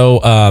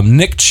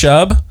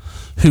Chubb,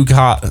 who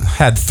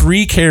had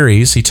 3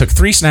 carries. He took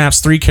 3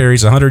 snaps, 3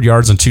 carries, 100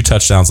 yards, and 2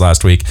 touchdowns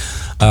last week.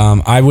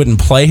 I wouldn't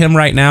play him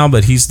right now,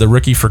 but he's the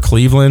rookie for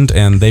Cleveland,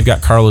 and they've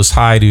got Carlos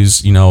Hyde,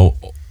 who's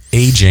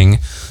aging.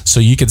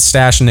 So you could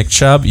stash Nick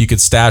Chubb. You could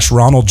stash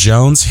Ronald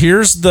Jones.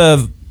 Here's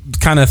the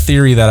kind of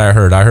theory that I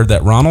heard. I heard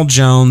that Ronald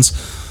Jones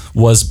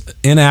was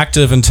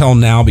inactive until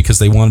now because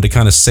they wanted to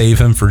kind of save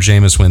him for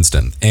Jameis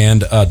Winston.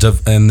 And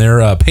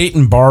their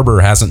Peyton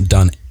Barber hasn't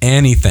done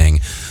anything.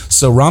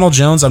 So Ronald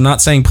Jones, I'm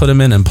not saying put him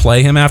in and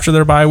play him after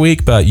their bye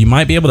week, but you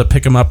might be able to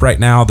pick him up right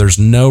now. There's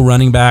no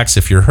running backs.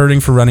 If you're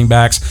hurting for running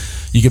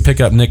backs, you could pick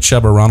up Nick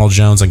Chubb or Ronald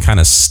Jones and kind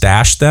of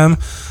stash them.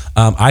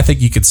 I think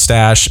you could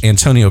stash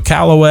Antonio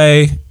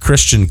Callaway,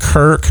 Christian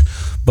Kirk.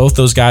 Both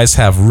those guys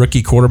have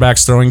rookie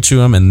quarterbacks throwing to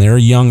them, and they're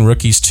young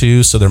rookies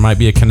too, so there might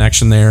be a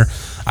connection there.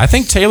 I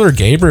think Taylor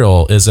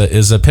Gabriel is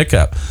a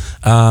pickup.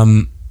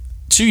 2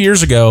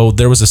 years ago,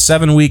 there was a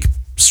 7-week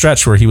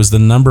stretch where he was the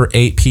number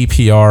 8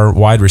 PPR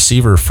wide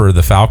receiver for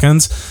the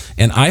Falcons,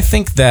 and I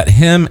think that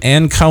him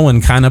and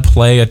Cohen kind of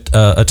play a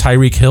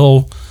Tyreek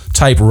Hill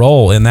type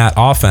role in that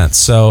offense.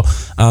 So,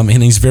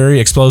 and he's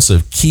very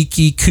explosive.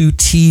 Kiki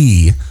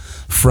Kuti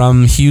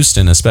from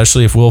Houston,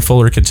 especially if Will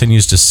Fuller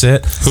continues to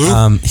sit.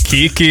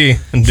 Kiki,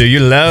 do you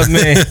love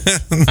me?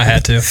 I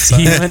had to. So.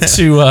 He went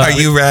to... Are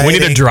you right? We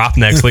need to drop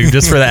next week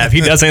just for that. If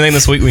he does anything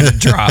this week, we need to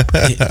drop.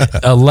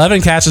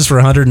 11 catches for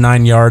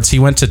 109 yards. He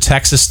went to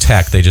Texas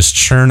Tech. They just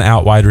churn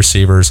out wide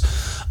receivers.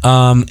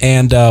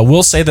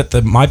 We'll say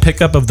that my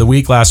pickup of the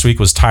week last week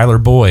was Tyler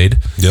Boyd,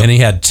 and he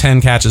had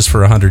 10 catches for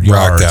 100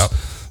 yards. Rocked out.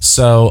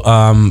 So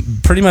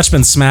pretty much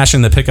been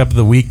smashing the pickup of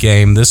the week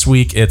game. This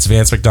week it's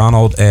Vance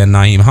McDonald and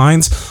Nyheim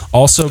Hines.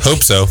 Also,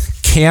 hope so.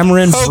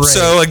 Cameron Hope Brate.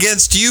 so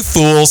against you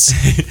fools.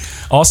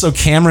 Also,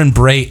 Cameron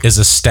Brate is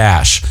a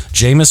stash.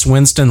 Jameis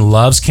Winston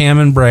loves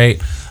Cameron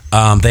Brate.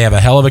 They have a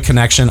hell of a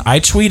connection.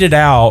 I tweeted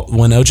out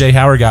when O.J.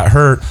 Howard got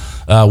hurt,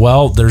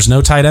 there's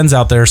no tight ends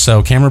out there,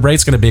 so Cameron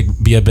Brate's going to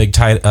be a big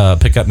tight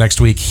pickup next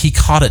week. He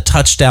caught a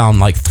touchdown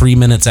like 3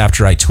 minutes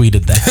after I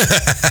tweeted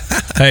that.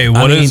 Hey,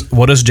 what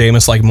does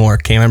Jameis like more,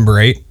 Cameron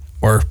Brate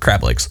or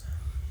crab legs?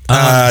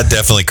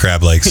 Definitely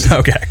crab legs.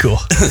 Okay, cool.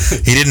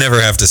 He didn't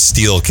ever have to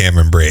steal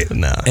Cameron Brate.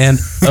 No. And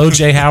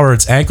O.J.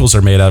 Howard's ankles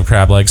are made out of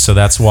crab legs, so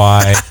that's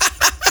why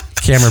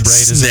Cameron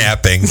Brate is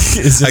snapping.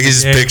 I can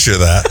just picture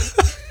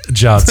that.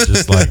 John's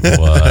just like,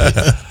 what?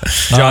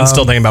 John's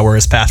still thinking about where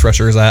his pass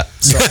rusher is at.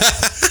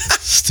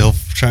 Still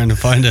trying to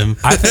find him.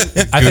 I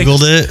Googled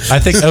it. I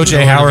think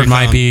O.J. Howard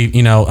might be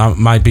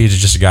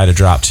just a guy to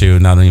drop to,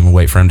 not even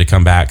wait for him to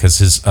come back because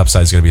his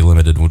upside is going to be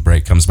limited when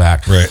Brate comes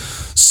back. Right.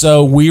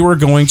 So we were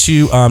going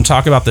to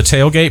talk about the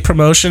tailgate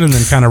promotion and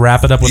then kind of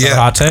wrap it up with our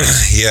hot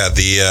takes. Yeah,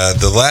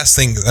 the last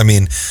thing, I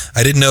mean,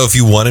 I didn't know if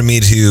you wanted me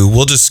to,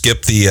 we'll just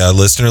skip the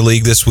listener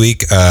league this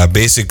week.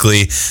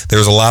 Basically, there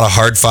was a lot of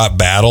hard-fought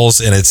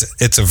battles, and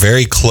it's a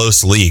very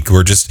close league.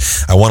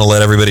 I want to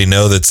let everybody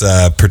know that's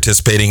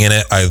participating in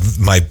it.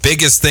 My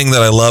biggest thing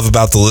that I love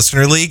about the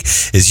listener league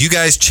is you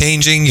guys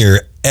changing your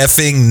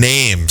effing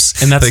names,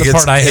 and that's the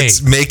part I hate.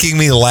 It's making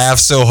me laugh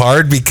so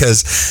hard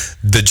because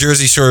the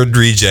Jersey Shore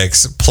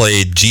Rejects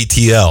played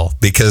GTL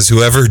because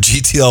whoever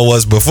GTL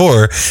was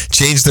before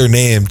changed their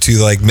name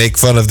to like make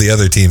fun of the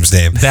other team's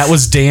name. That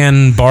was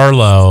Dan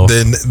Barlow.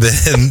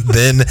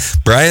 Then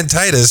Brian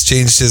Titus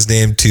changed his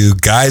name to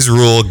Guys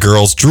Rule,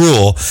 Girls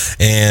Drool,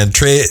 and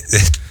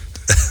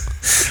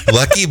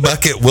Lucky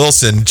Bucket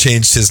Wilson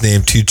changed his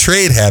name to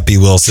Trade Happy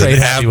Wilson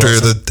after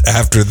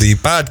the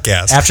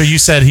podcast. After you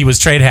said he was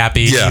trade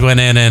happy, he went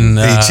in and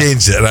he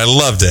changed it, and I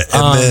loved it.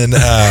 And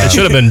then it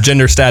should have been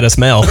gender status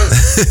male.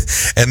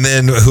 And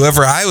then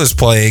whoever I was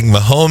playing,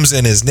 Mahomes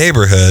in his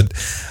neighborhood.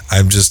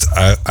 I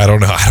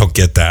don't know. I don't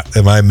get that.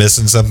 Am I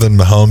missing something?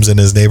 Mahomes in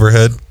his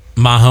neighborhood.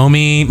 My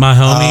homie's in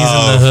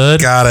the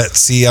hood. Got it.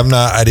 See,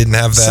 I didn't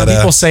have that. Some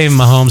people say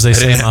Mahomes. They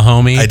say my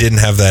homie. I didn't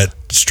have that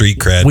street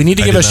cred. We need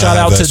to give a shout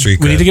out to.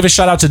 We need to give a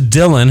shout out to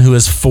Dylan, who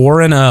is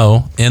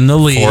 4-0 in the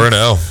league.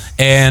 4-0.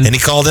 And he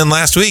called in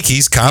last week.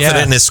 He's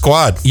confident in his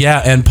squad.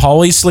 Yeah, and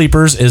Paulie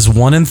Sleepers is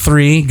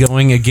 1-3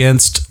 going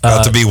against.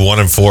 About to be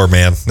 1-4,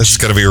 man. This is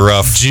going to be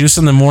rough. Juice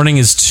in the Morning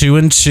is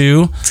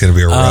 2-2. It's going to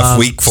be a rough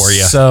week for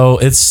you. So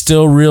it's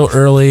still real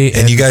early.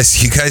 And you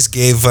guys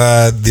gave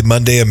the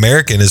Monday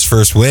American his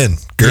first win.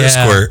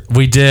 Squirt.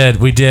 We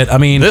did. I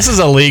mean, this is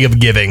a league of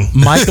giving.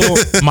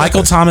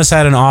 Michael Thomas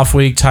had an off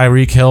week.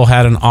 Tyreek Hill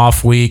had an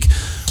off week.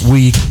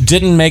 We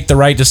didn't make the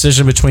right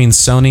decision between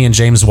Sony and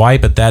James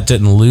White, but that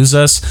didn't lose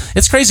us.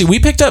 It's crazy. We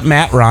picked up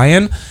Matt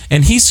Ryan,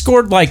 and he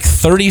scored like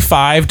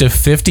 35 to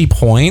 50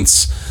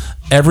 points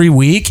every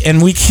week,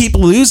 and we keep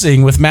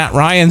losing with Matt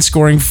Ryan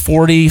scoring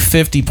 40,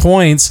 50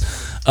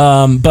 points.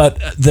 But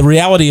the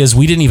reality is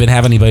we didn't even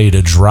have anybody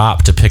to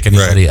drop to pick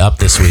anybody up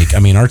this week. I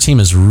mean, our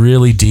team is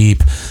really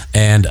deep,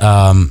 and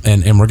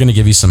we're going to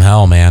give you some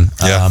hell, man.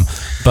 Yeah.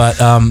 But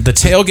the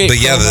tailgate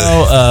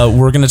promo,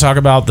 we're going to talk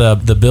about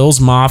the Bills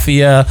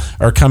Mafia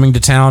are coming to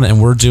town, and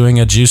we're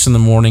doing a Juice in the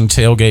Morning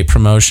tailgate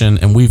promotion,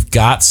 and we've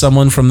got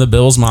someone from the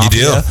Bills Mafia.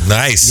 You do?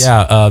 Nice.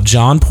 Yeah,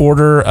 John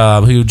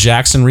Porter, who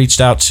Jackson reached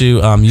out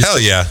to. Hell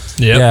yeah.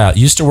 Yeah,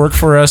 used to work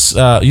for us.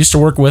 Used to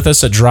work with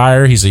us at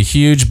Dryer. He's a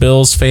huge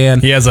Bills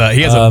fan. He has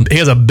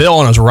a bill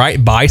on his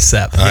right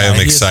bicep. I am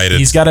excited.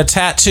 He's got a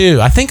tattoo.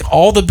 I think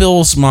all the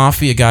Bills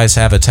Mafia guys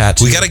have a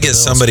tattoo. We got to get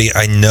somebody.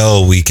 I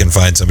know we can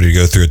find somebody to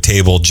go through a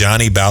table.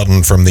 Johnny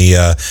Boughton from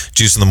the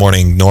Juice in the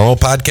Morning Normal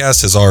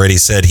podcast has already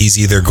said he's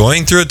either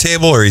going through a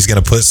table or he's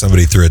going to put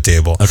somebody through a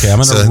table. Okay, I'm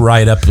going to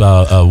write up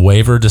a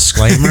waiver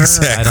disclaimer.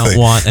 Exactly. I don't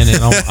want, and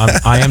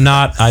I am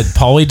not.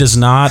 Paulie does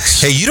not.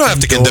 Hey, you don't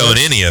have to condone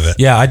any of it.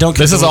 Yeah, I don't.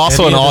 This is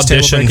also an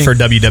audition for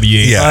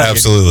WWE. Yeah,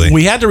 absolutely.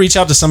 We had to reach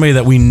out to somebody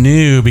that we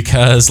knew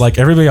because like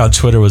everybody on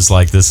Twitter was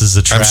like, "This is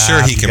a trap." I'm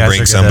sure he can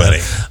bring somebody.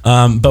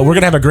 But we're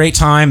gonna have a great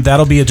time.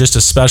 That'll be just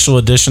a special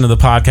edition of the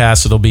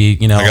podcast. It'll be,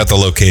 I got the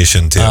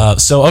location too.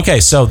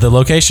 So the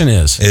location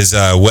is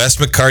West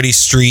McCarty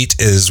Street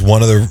is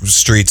one of the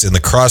streets, and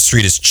the cross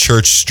street is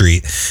Church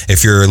Street.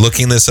 If you're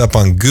looking this up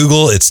on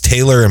Google, it's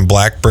Taylor and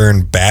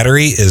Blackburn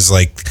Battery is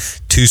like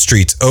 2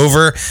 streets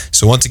over.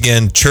 So once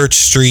again, Church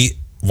Street,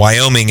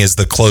 Wyoming is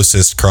the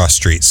closest cross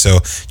street. So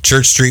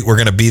Church Street, we're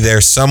going to be there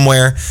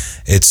somewhere.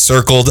 It's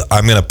circled.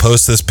 I'm going to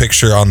post this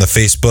picture on the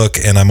Facebook,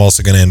 and I'm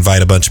also going to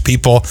invite a bunch of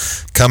people.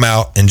 Come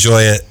out,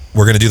 enjoy it.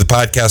 We're going to do the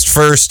podcast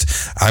first.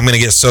 I'm going to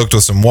get soaked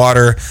with some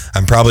water.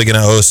 I'm probably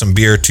going to owe some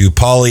beer to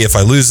Paulie if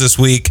I lose this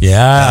week. Yeah,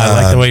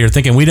 I like the way you're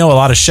thinking. We know a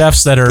lot of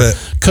chefs that are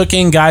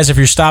cooking. Guys, if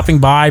you're stopping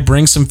by,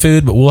 bring some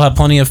food, but we'll have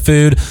plenty of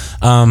food.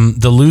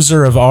 The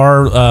loser of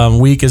our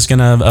week is going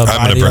to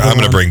I'm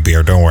going to bring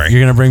beer. Don't worry.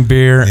 You're going to bring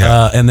beer.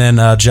 Yeah. And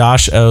then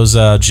Josh owes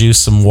Juice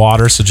some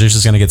water, so Juice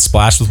is going to get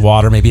splashed with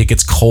water. Maybe it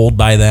gets cold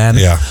by then.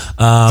 Yeah.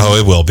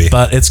 It will be.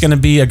 But it's going to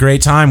be a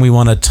great time. We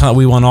want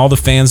all the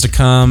fans to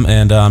come,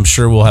 and I'm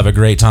sure we'll have a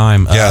great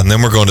time. And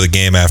then we're going to the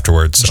game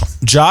afterwards. So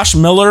Josh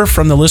Miller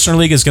from the Listener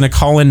League is going to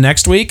call in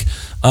next week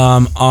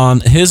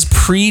on his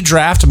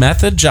pre-draft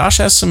method. Josh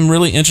has some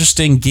really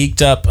interesting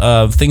geeked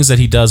up things that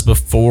he does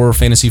before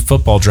fantasy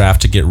football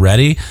draft to get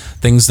ready,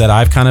 things that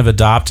I've kind of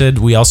adopted.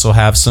 We also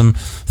have some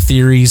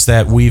theories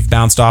that we've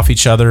bounced off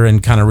each other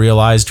and kind of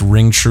realized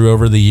ring true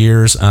over the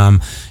years.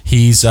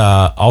 He's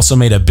also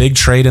made a big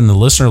trade in the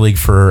Listener League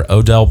for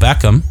Odell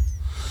Beckham.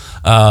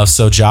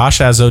 So Josh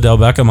has Odell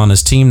Beckham on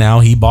his team now.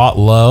 He bought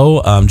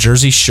low.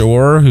 Jersey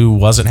Shore, who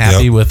wasn't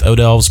happy with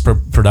Odell's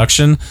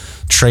production,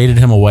 traded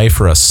him away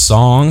for a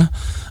song.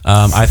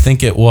 I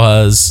think it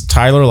was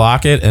Tyler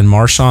Lockett and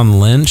Marshawn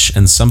Lynch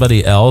and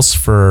somebody else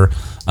for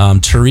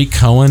Tariq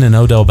Cohen and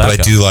Odell Beckham.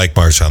 But I do like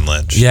Marshawn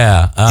Lynch.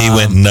 Yeah. He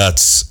went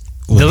nuts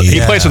He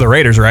plays for the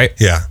Raiders, right?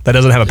 Yeah. That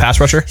doesn't have a pass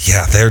rusher?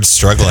 Yeah, they're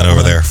struggling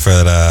over there,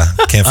 but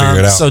can't figure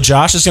it out. So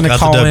Josh is going to Got the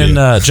call W.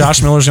 in.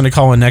 Josh Miller's going to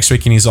call in next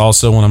week, and he's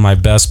also one of my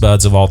best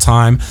buds of all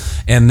time.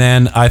 And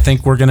then I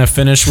think we're going to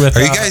finish with.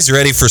 Are you guys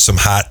ready for some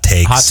hot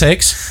takes? hot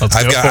takes? Let's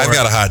I've go got for it.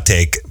 a hot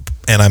take,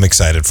 and I'm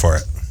excited for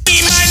it.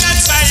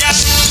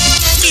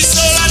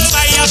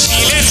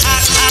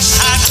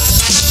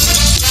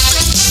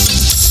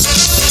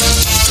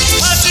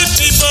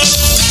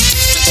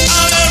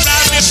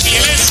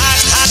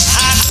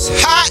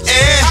 Hot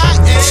air,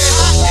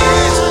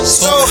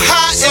 so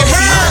hot it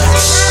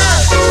hurts.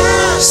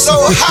 So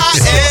hot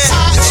air.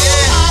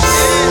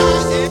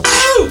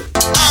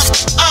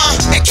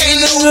 And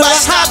can't nobody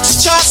stop the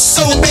chart.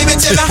 So baby,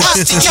 tell me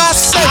how's the yard.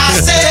 So I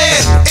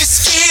said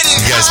it's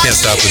getting. You guys can't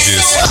stop the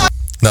juice.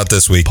 Not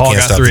this week. Paul Can't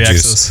got stop 3 the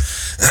X's.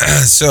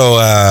 juice. So,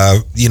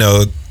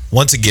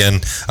 once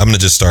again, I'm going to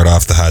just start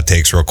off the hot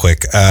takes real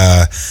quick.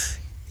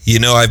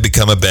 I've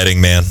become a betting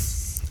man.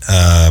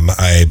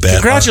 I bet.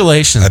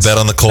 Congratulations. I bet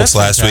on the Colts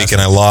That's last week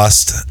and I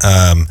lost.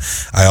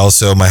 I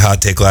also, my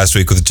hot take last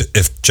week was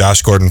if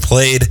Josh Gordon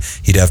played,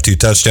 he'd have 2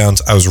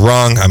 touchdowns. I was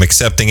wrong. I'm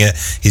accepting it.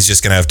 He's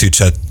just going to have 2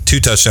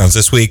 touchdowns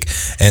this week.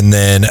 And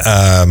then,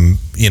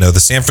 the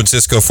San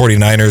Francisco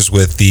 49ers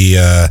with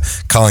the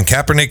Colin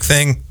Kaepernick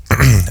thing.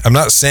 I'm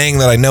not saying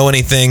that I know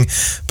anything,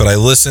 but I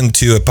listened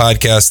to a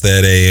podcast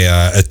that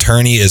a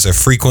attorney is a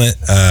frequent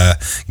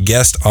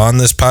guest on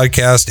this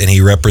podcast, and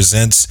he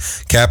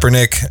represents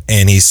Kaepernick,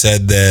 and he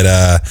said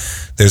that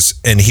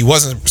he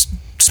wasn't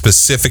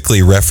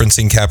specifically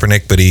referencing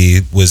Kaepernick, but he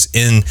was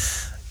in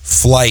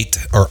flight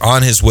or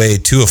on his way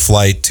to a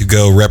flight to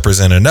go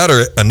represent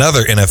another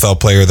NFL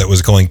player that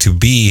was going to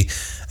be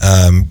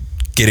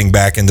getting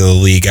back into the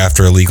league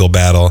after a legal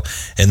battle.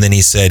 And then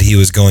he said he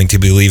was going to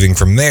be leaving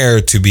from there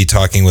to be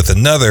talking with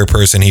another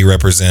person he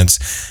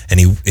represents. And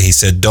he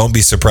said, don't be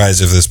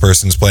surprised if this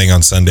person's playing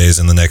on Sundays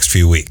in the next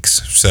few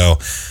weeks. So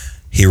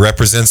he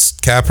represents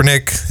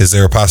Kaepernick. Is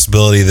there a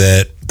possibility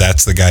that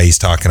that's the guy he's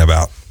talking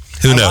about?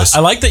 Who knows? I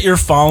like that you're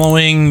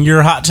following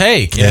your hot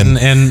take and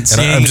I'm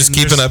seeing- just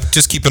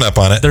keeping up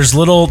on it. There's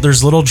little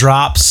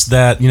drops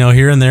that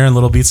here and there, and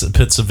little bits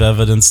of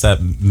evidence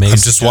that may. I'm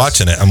just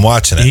watching it. I'm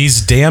watching it.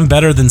 He's damn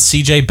better than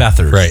CJ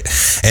Beathard. Right.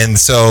 And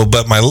so,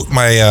 but my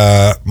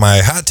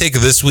hot take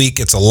of this week,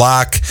 it's a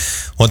lock.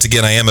 Once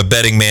again, I am a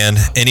betting man.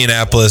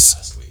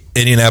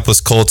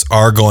 Indianapolis Colts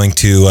are going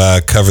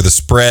to cover the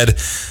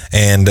spread,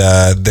 and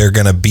they're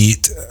going to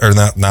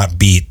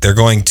they're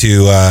going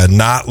to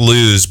not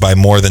lose by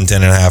more than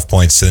 10.5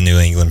 points to the New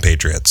England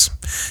Patriots.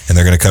 And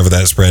they're going to cover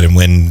that spread and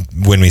win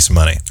me some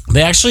money.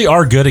 They actually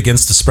are good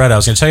against the spread. I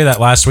was going to tell you that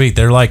last week.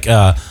 They're like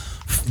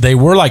they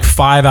were like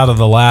 5 out of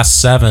the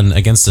last 7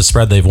 against the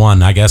spread they've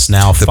won. I guess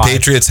now The 5.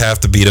 Patriots have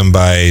to beat them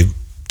by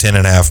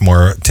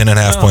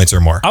 10.5 points or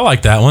more. I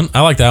like that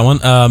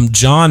one.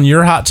 John,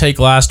 your hot take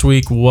last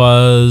week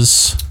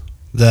was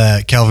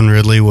that Calvin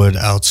Ridley would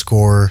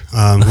outscore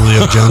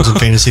Julio Jones in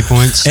fantasy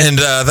points. And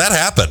that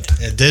happened.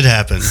 It did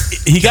happen.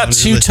 he got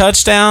 2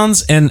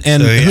 touchdowns and So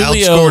he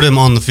Julio outscored him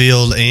on the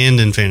field and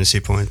in fantasy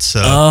points.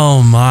 So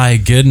Oh my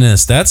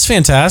goodness, that's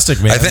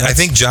fantastic, man. I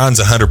think John's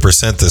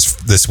 100%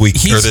 this week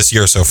or this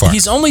year so far.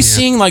 He's only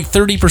seeing like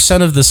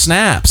 30% of the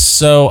snaps,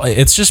 so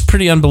it's just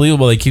pretty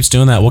unbelievable that he keeps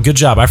doing that. Well, good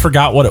job. I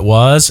forgot what it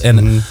was,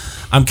 and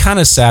I'm kind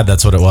of sad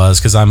that's what it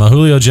was because I'm a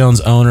Julio Jones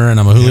owner and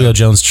I'm a Julio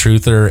Jones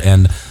truther,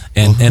 and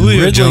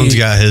Julio Ridley, Jones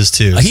got his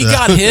too. He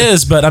got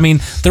his, but I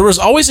mean, there was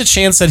always a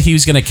chance that he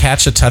was going to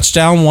catch a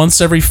touchdown once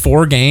every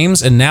 4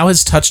 games, and now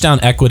his touchdown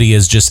equity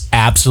is just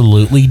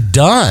absolutely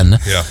done.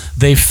 Yeah.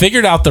 They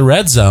figured out the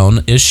red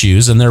zone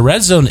issues, and their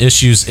red zone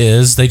issues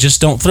is they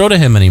just don't throw to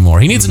him anymore.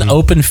 He needs an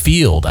open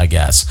field, I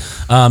guess.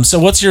 So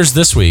what's yours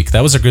this week?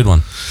 That was a good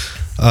one.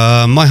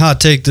 My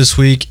hot take this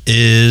week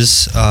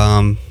is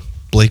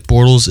Blake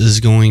Bortles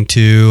is going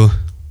to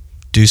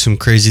do some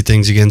crazy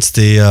things against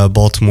the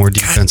Baltimore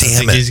defense.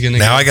 Damn it.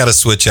 Now I got to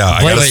switch out.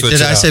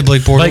 Did I say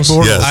Blake Bortles? Blake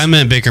Bortles. Yes. I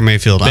meant Baker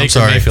Mayfield. I'm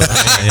sorry. Mayfield.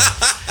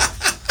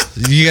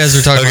 You guys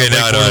were talking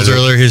about Blake Bortles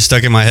earlier. He's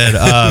stuck in my head.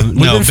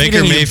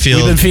 Baker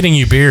Mayfield. We've been feeding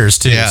you beers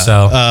too. Yeah.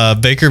 So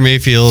Baker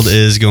Mayfield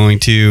is going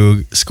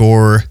to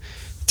score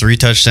 3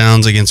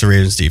 touchdowns against the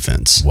Ravens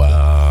defense.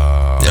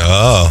 wow.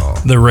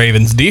 Oh. The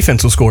Ravens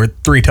defense will score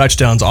 3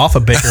 touchdowns off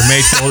of Baker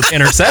Mayfield's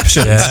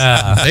interceptions.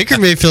 Yeah. Baker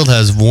Mayfield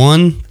has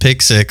 1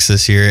 pick 6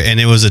 this year, and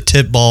it was a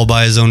tip ball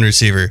by his own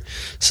receiver.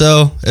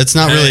 So it's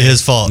not really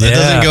his fault. It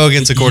doesn't go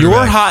against a quarterback.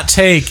 Your hot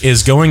take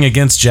is going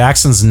against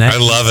Jackson's I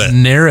love it.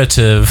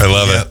 narrative. I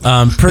love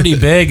it. Pretty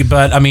big,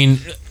 but I mean,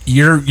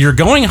 you're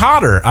going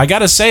hotter. I got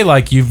to say,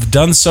 like, you've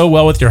done so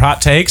well with your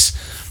hot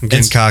takes. I'm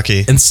getting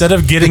cocky. Instead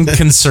of getting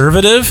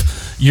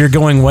conservative, you're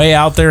going way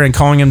out there and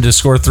calling him to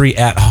score 3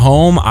 at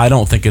home. I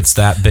don't think it's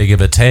that big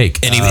of a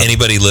take.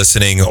 Anybody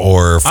listening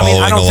or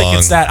following I don't along? think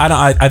it's that.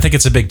 I think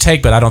it's a big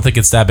take, but I don't think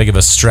it's that big of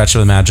a stretch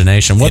of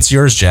imagination. What's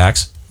yours,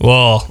 Jax?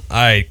 Well,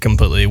 I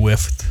completely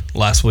whiffed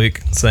last week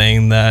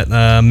saying that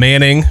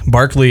Manning,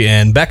 Barkley,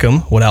 and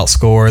Beckham would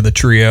outscore the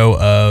trio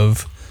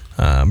of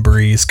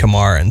Breeze,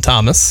 Kamara, and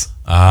Thomas.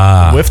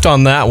 Whiffed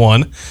on that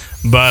one.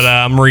 but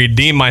I'm going to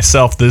redeem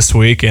myself this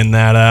week in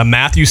that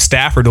Matthew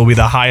Stafford will be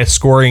the highest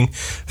scoring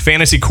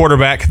fantasy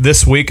quarterback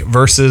this week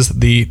versus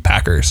the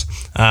Packers.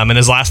 In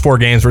his last 4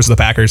 games versus the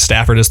Packers,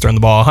 Stafford has thrown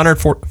the ball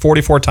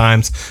 144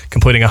 times,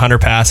 completing 100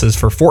 passes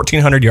for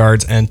 1,400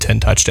 yards and 10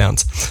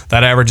 touchdowns.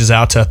 That averages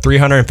out to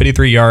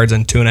 353 yards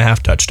and 2.5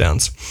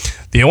 touchdowns.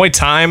 The only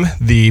time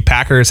the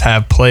Packers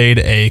have played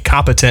a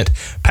competent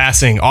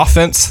passing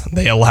offense,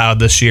 they allowed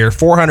this year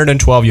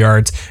 412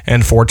 yards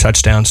and 4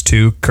 touchdowns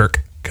to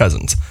Kirk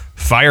Cousins.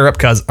 Fire up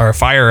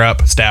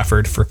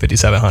Stafford for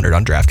 5,700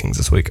 on DraftKings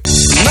this week.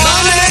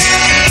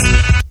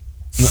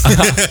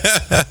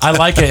 I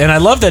like it, and I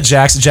love that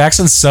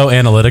Jackson's so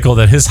analytical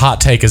that his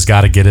hot take has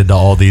got to get into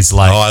all these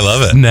I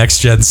love it. next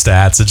gen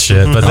stats and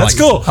shit. But that's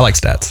cool. I like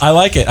stats. I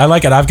like it.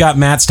 I've got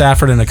Matt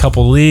Stafford in a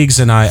couple leagues,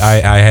 and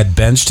I had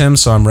benched him,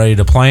 so I'm ready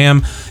to play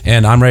him,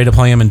 and I'm ready to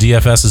play him in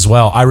DFS as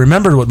well. I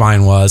remembered what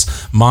mine was.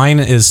 Mine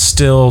is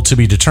still to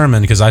be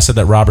determined because I said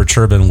that Robert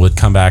Turbin would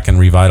come back and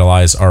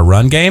revitalize our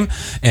run game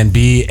and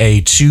be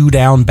a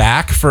 2-down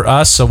back for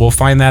us. So we'll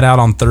find that out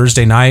on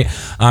Thursday night.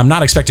 I'm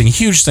not expecting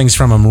huge things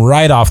from him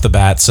right off the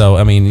bat. So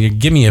I mean, you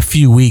give me a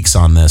few weeks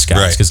on this,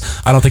 guys, because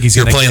I don't think he's.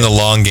 You're playing the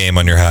long game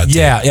on your hot take.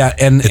 Yeah,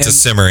 and it's a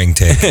simmering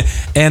take.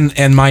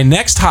 and my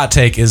next hot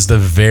take is the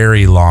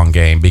very long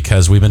game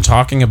because we've been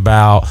talking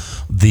about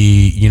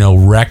the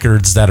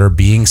records that are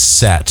being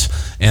set,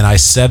 and I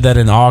said that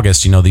in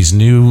August, these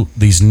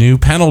new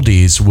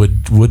penalties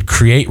would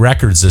create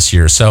records this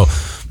year. So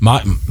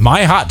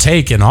my hot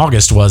take in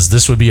August was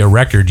this would be a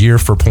record year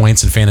for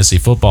points in fantasy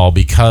football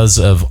because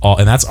of all,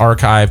 and that's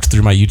archived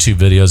through my YouTube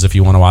videos if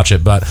you want to watch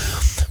it. But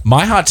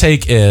my hot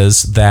take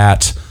is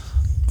that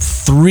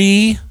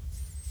 3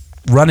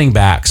 running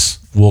backs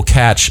will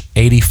catch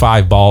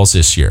 85 balls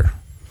this year,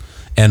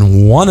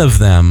 and one of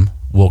them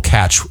will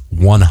catch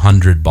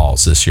 100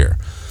 balls this year.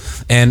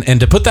 And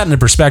to put that into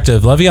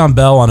perspective, Le'Veon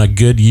Bell on a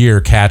good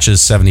year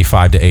catches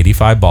 75 to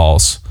 85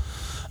 balls.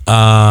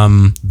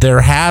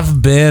 There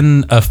have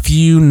been a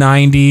few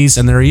 90s,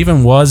 and there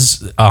even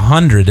was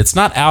 100. It's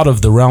not out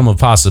of the realm of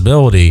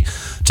possibility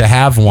to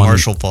have one.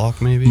 Marshall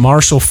Faulk, maybe?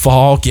 Marshall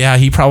Faulk, yeah,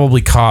 he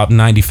probably caught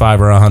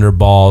 95 or 100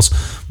 balls.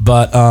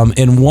 But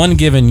in one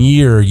given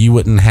year, you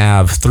wouldn't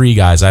have 3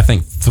 guys. I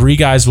think 3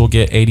 guys will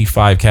get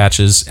 85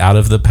 catches out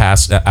of the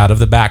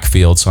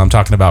backfield. So I'm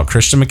talking about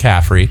Christian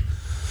McCaffrey,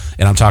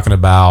 and I'm talking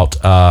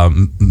about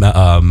Alvin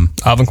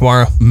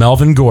Kamara,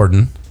 Melvin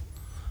Gordon.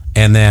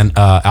 And then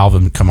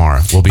Alvin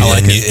Kamara will be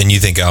and you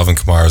think Alvin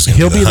Kamara is going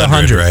to be the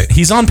 100, right?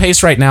 He's on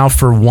pace right now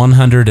for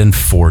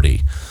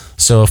 140.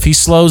 So if he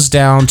slows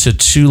down to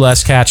 2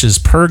 less catches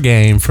per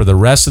game for the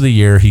rest of the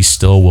year, he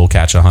still will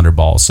catch 100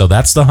 balls. So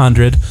that's the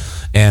 100.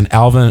 And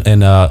Alvin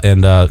and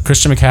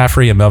Christian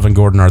McCaffrey and Melvin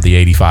Gordon are the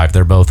 85.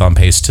 They're both on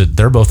pace to get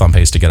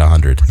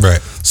 100.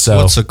 Right. So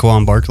what's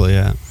Saquon Barkley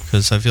at?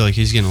 Because I feel like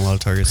he's getting a lot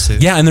of targets too.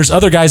 Yeah, and there's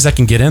other guys that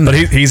can get in there.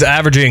 But he's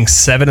averaging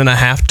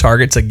 7.5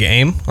 targets a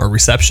game or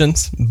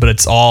receptions, but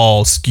it's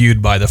all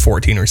skewed by the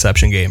 14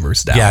 reception game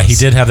versus Dallas. Yeah, he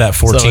did have that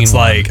 14. So it's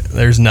one. like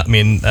there's not. I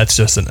mean, that's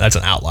an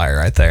outlier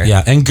right there.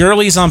 Yeah, and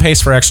Gurley's on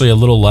pace for actually a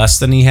little less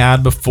than he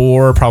had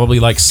before, probably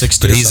like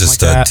 60. But he's a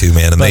stud like too,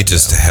 man, and they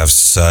just have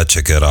such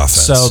a good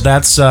offense. So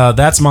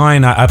that's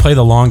mine. I play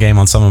the long game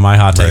on some of my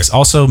hot takes. Right.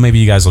 Also, maybe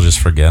you guys will just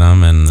forget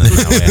them, and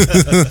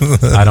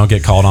I don't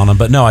get called on them.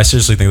 But no, I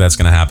seriously think that's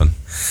going to happen.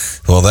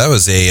 Well, that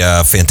was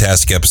a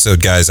fantastic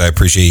episode, guys. I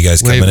appreciate you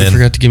guys coming in. You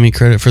forgot to give me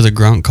credit for the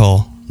Gronk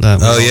call. Yeah.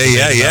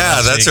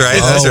 That's right.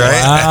 That's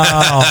right.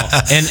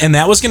 Wow. and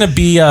that was going to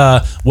be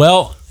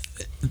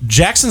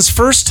Jackson's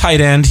first tight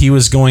end he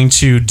was going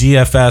to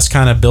DFS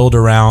kind of build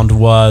around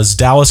was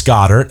Dallas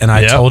Goedert, and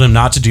I told him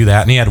not to do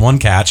that, and he had 1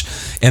 catch.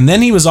 And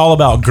then he was all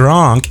about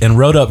Gronk and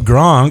wrote up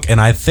Gronk,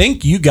 and I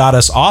think you got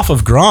us off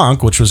of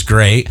Gronk, which was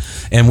great,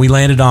 and we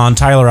landed on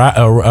Eric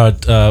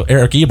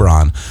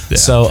Ebron. Yeah.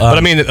 So, but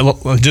I mean,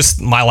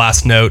 just my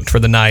last note for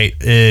the night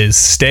is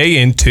stay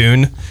in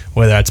tune,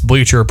 whether that's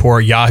Bleacher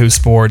Report, Yahoo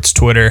Sports,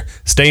 Twitter.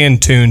 Stay in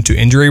tune to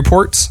injury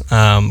reports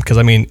because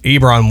I mean,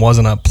 Ebron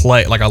wasn't a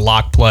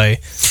lock play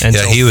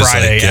until he was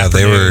Friday.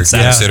 They were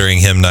considering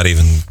him not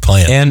even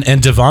playing. And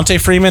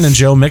Devontae Freeman and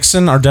Joe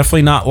Mixon are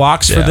definitely not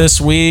locks for this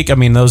week. I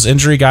mean, those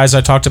injury guys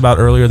I talked about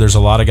earlier, there's a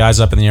lot of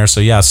guys up in the air.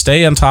 So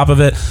stay on top of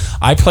it.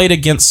 I played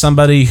against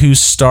somebody who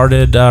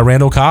started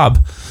Randall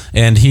Cobb,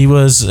 and he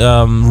was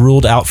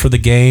ruled out for the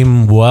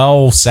game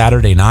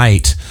Saturday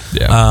night.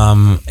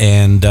 So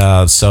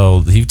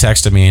he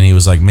texted me and he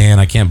was like, man,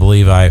 I can't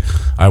believe I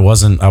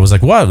was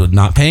like, what,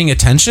 not paying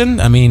attention?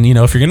 I mean,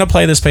 if you're going to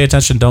play this, pay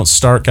attention, don't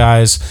start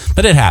guys.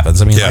 But it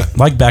happens. I mean,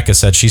 like Becca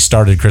said, she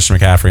started Christian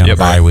McCaffrey on a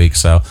bye week.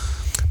 So,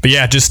 but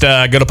yeah, just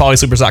go to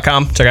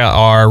polysleepers.com, check out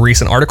our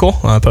recent article,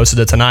 posted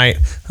it tonight.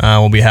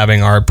 We'll be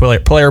having our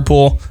player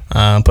pool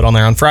put on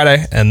there on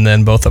Friday, and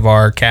then both of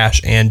our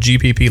cash and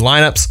GPP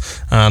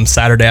lineups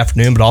Saturday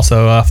afternoon, but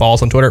also follow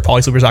us on Twitter at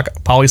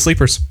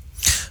polysleepers.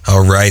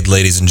 All right,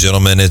 ladies and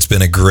gentlemen, it's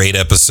been a great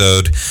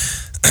episode.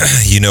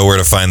 You know where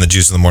to find the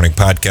Juice in the Morning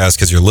podcast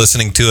because you're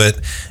listening to it,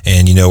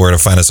 and you know where to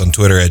find us on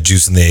Twitter at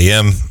Juice in the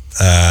AM.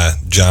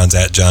 John's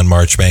at John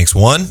Marchbanks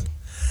 1.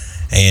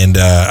 And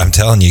I'm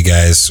telling you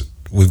guys,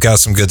 we've got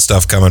some good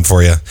stuff coming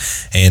for you.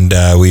 And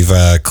we've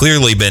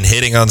clearly been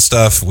hitting on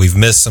stuff. We've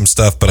missed some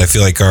stuff, but I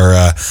feel like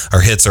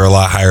our hits are a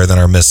lot higher than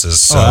our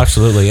misses. So. Oh,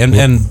 absolutely.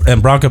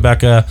 And Bronco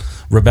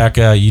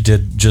Rebecca, you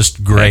did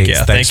just great.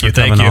 Yeah, Thanks for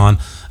thank coming you. on.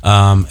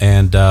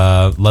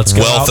 Let's go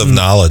Wealth out of and-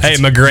 knowledge. Hey,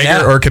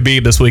 McGregor or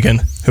Khabib this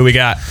weekend? Who we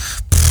got?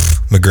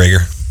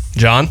 McGregor.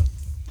 John?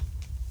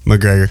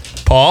 McGregor.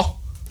 Paul?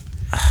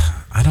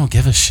 I don't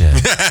give a shit.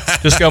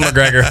 Just go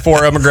McGregor.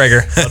 4-0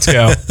 McGregor. Let's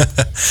go.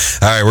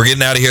 All right, we're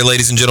getting out of here,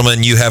 ladies and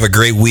gentlemen. You have a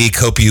great week.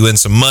 Hope you win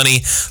some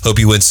money. Hope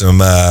you win some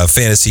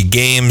fantasy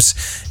games.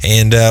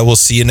 And we'll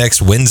see you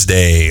next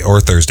Wednesday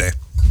or Thursday.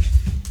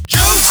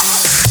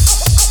 Juice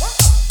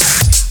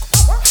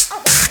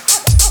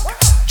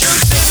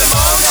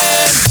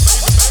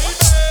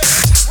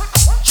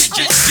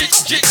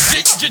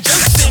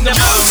in the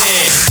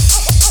morning.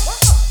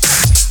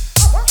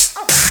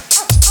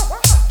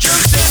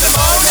 Juice in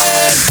the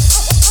morning.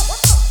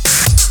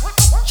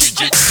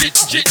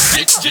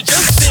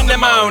 Juice in the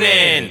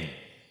morning.